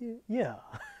 yeah.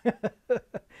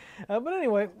 But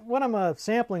anyway, what I'm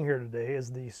sampling here today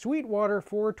is the Sweetwater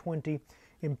 420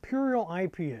 Imperial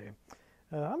IPA.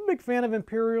 I'm a big fan of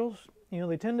Imperials.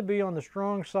 They tend to be on the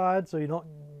strong side, so you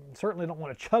certainly don't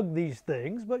want to chug these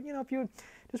things. But if you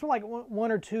just want like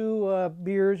one or two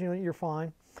beers, you're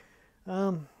fine.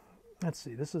 let's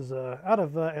see, this is out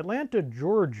of Atlanta,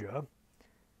 Georgia.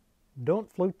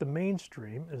 Don't float the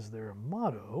mainstream is their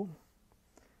motto.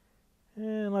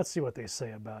 And let's see what they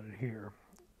say about it here.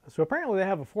 So apparently they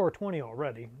have a 420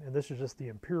 already, and this is just the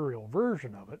Imperial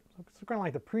version of it. It's kind of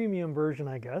like the premium version,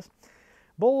 I guess.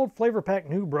 Bold, flavor-packed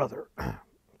new brother.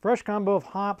 Fresh combo of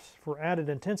hops for added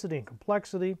intensity and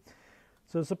complexity.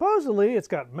 So supposedly it's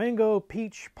got mango,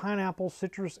 peach, pineapple,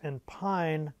 citrus, and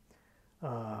pine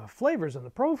flavors in the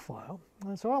profile.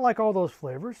 And so I like all those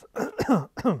flavors.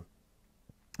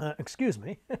 Excuse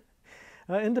me.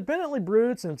 Independently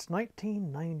brewed since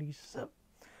 1997.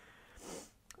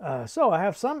 So I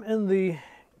have some in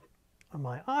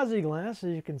my Aussie glass.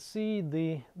 As you can see,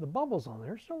 the bubbles on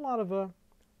there. Still a lot of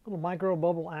little micro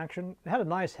bubble action. It had a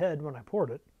nice head when I poured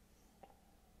it.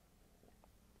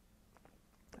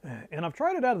 And I've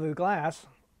tried it out of the glass,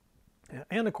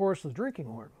 and of course the drinking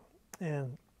horn.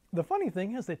 And the funny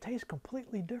thing is, they taste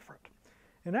completely different.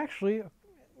 And actually,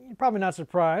 you're probably not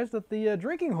surprised that the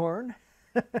drinking horn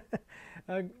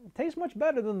tastes much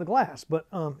better than the glass. But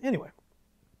anyway,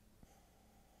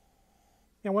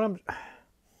 when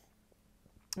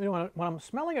I'm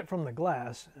smelling it from the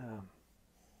glass,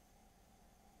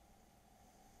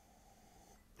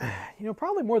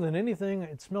 probably more than anything,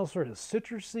 it smells sort of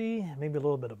citrusy, maybe a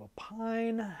little bit of a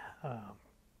pine.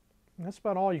 That's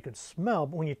about all you can smell.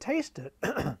 But when you taste it,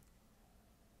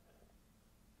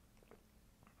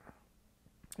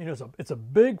 it's a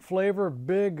big flavor,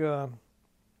 big,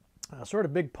 sort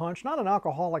of big punch. Not an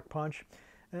alcoholic punch.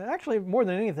 Actually, more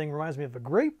than anything, reminds me of a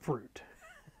grapefruit,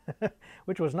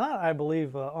 which was not, I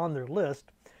believe, on their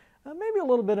list. Maybe a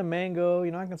little bit of mango.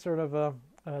 I can sort of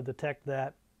detect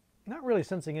that. Not really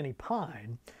sensing any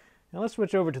pine. Now let's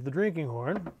switch over to the drinking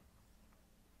horn.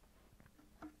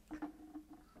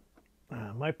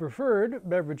 My preferred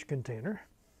beverage container.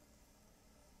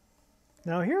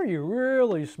 Now here you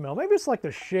really smell, maybe it's like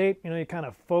the shape, it kind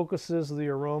of focuses the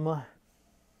aroma.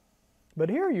 But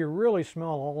here you really smell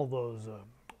all of those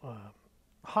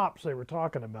hops they were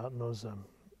talking about in those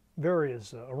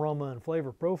various aroma and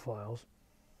flavor profiles.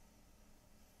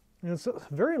 And it's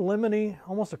very lemony,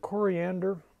 almost a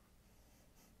coriander.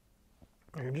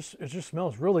 It just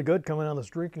smells really good coming out of this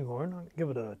drinking horn. I'll give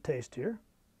it a taste here.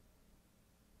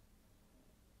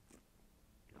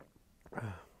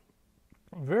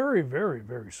 Very, very,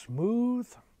 very smooth.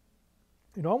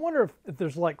 I wonder if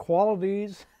there's like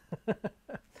qualities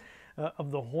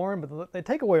of the horn, but they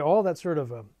take away all that sort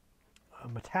of a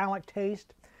metallic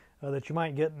taste that you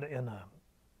might get in a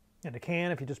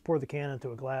can. If you just pour the can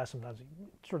into a glass, sometimes you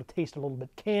sort of taste a little bit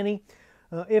canny,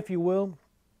 if you will.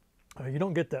 You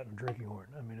don't get that in a drinking horn.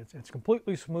 I mean, it's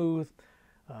completely smooth,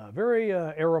 very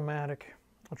aromatic.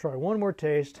 I'll try one more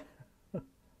taste.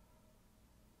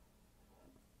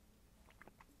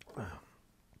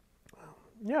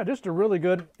 Yeah, just a really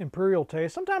good Imperial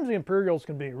taste. Sometimes the Imperials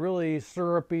can be really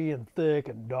syrupy and thick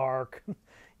and dark,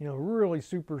 really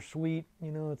super sweet.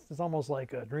 It's almost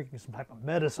like drinking some type of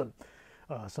medicine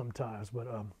sometimes. But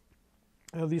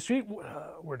these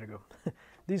where'd it go?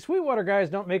 These Sweetwater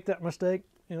guys don't make that mistake.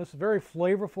 It's very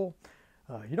flavorful.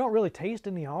 You don't really taste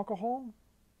any alcohol,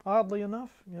 oddly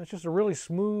enough. It's just a really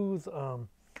smooth,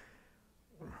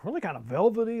 really kind of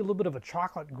velvety, a little bit of a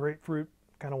chocolate grapefruit,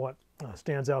 kind of what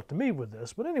stands out to me with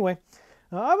this. But anyway,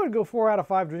 I would go 4 out of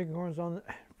 5 drinking horns on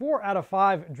 4 out of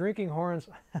 5 drinking horns.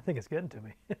 I think it's getting to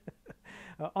me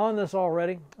on this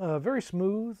already. Very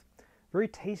smooth, very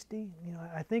tasty.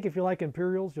 I think if you like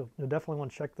Imperials, you'll definitely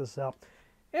want to check this out.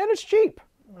 And it's cheap,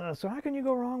 so how can you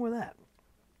go wrong with that?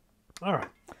 All right,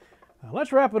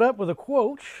 let's wrap it up with a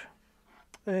quote.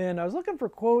 And I was looking for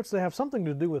quotes that have something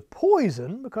to do with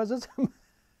poison, because it's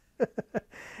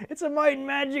a might and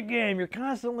magic game. You're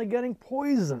constantly getting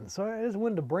poison. So I just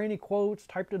went to brainy quotes,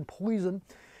 typed in poison.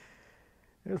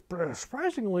 It's a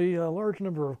surprisingly large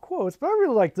number of quotes, but I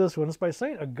really like this one. It's by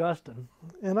St. Augustine,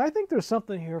 and I think there's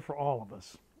something here for all of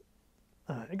us.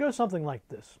 It goes something like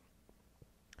this.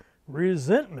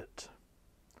 Resentment.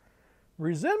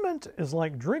 Resentment is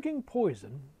like drinking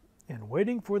poison and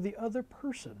waiting for the other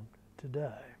person to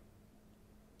die.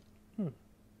 So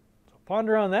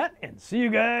ponder on that, and see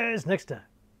you guys next time.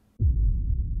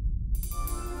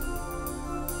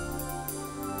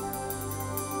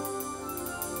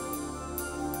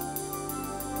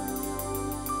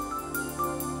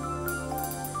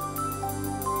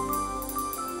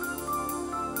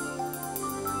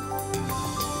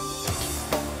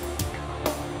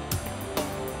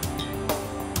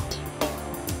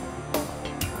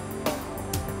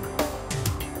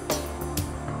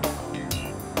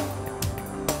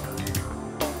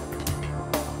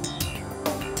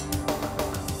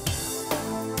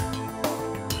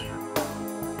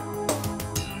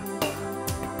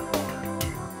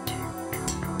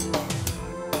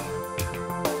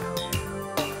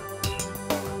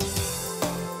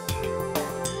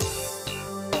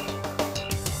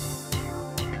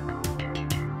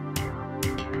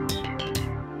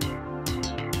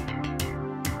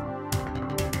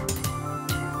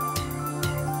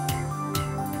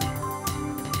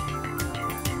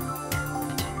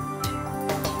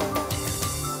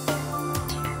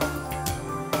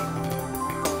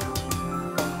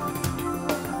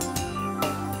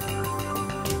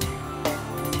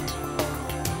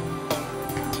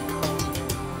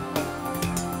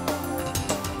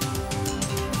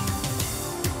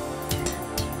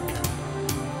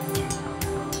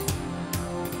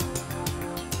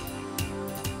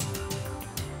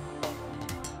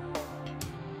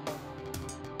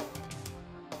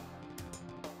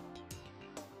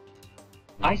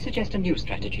 I suggest a new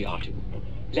strategy, R2.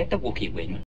 Let the Wookiee win,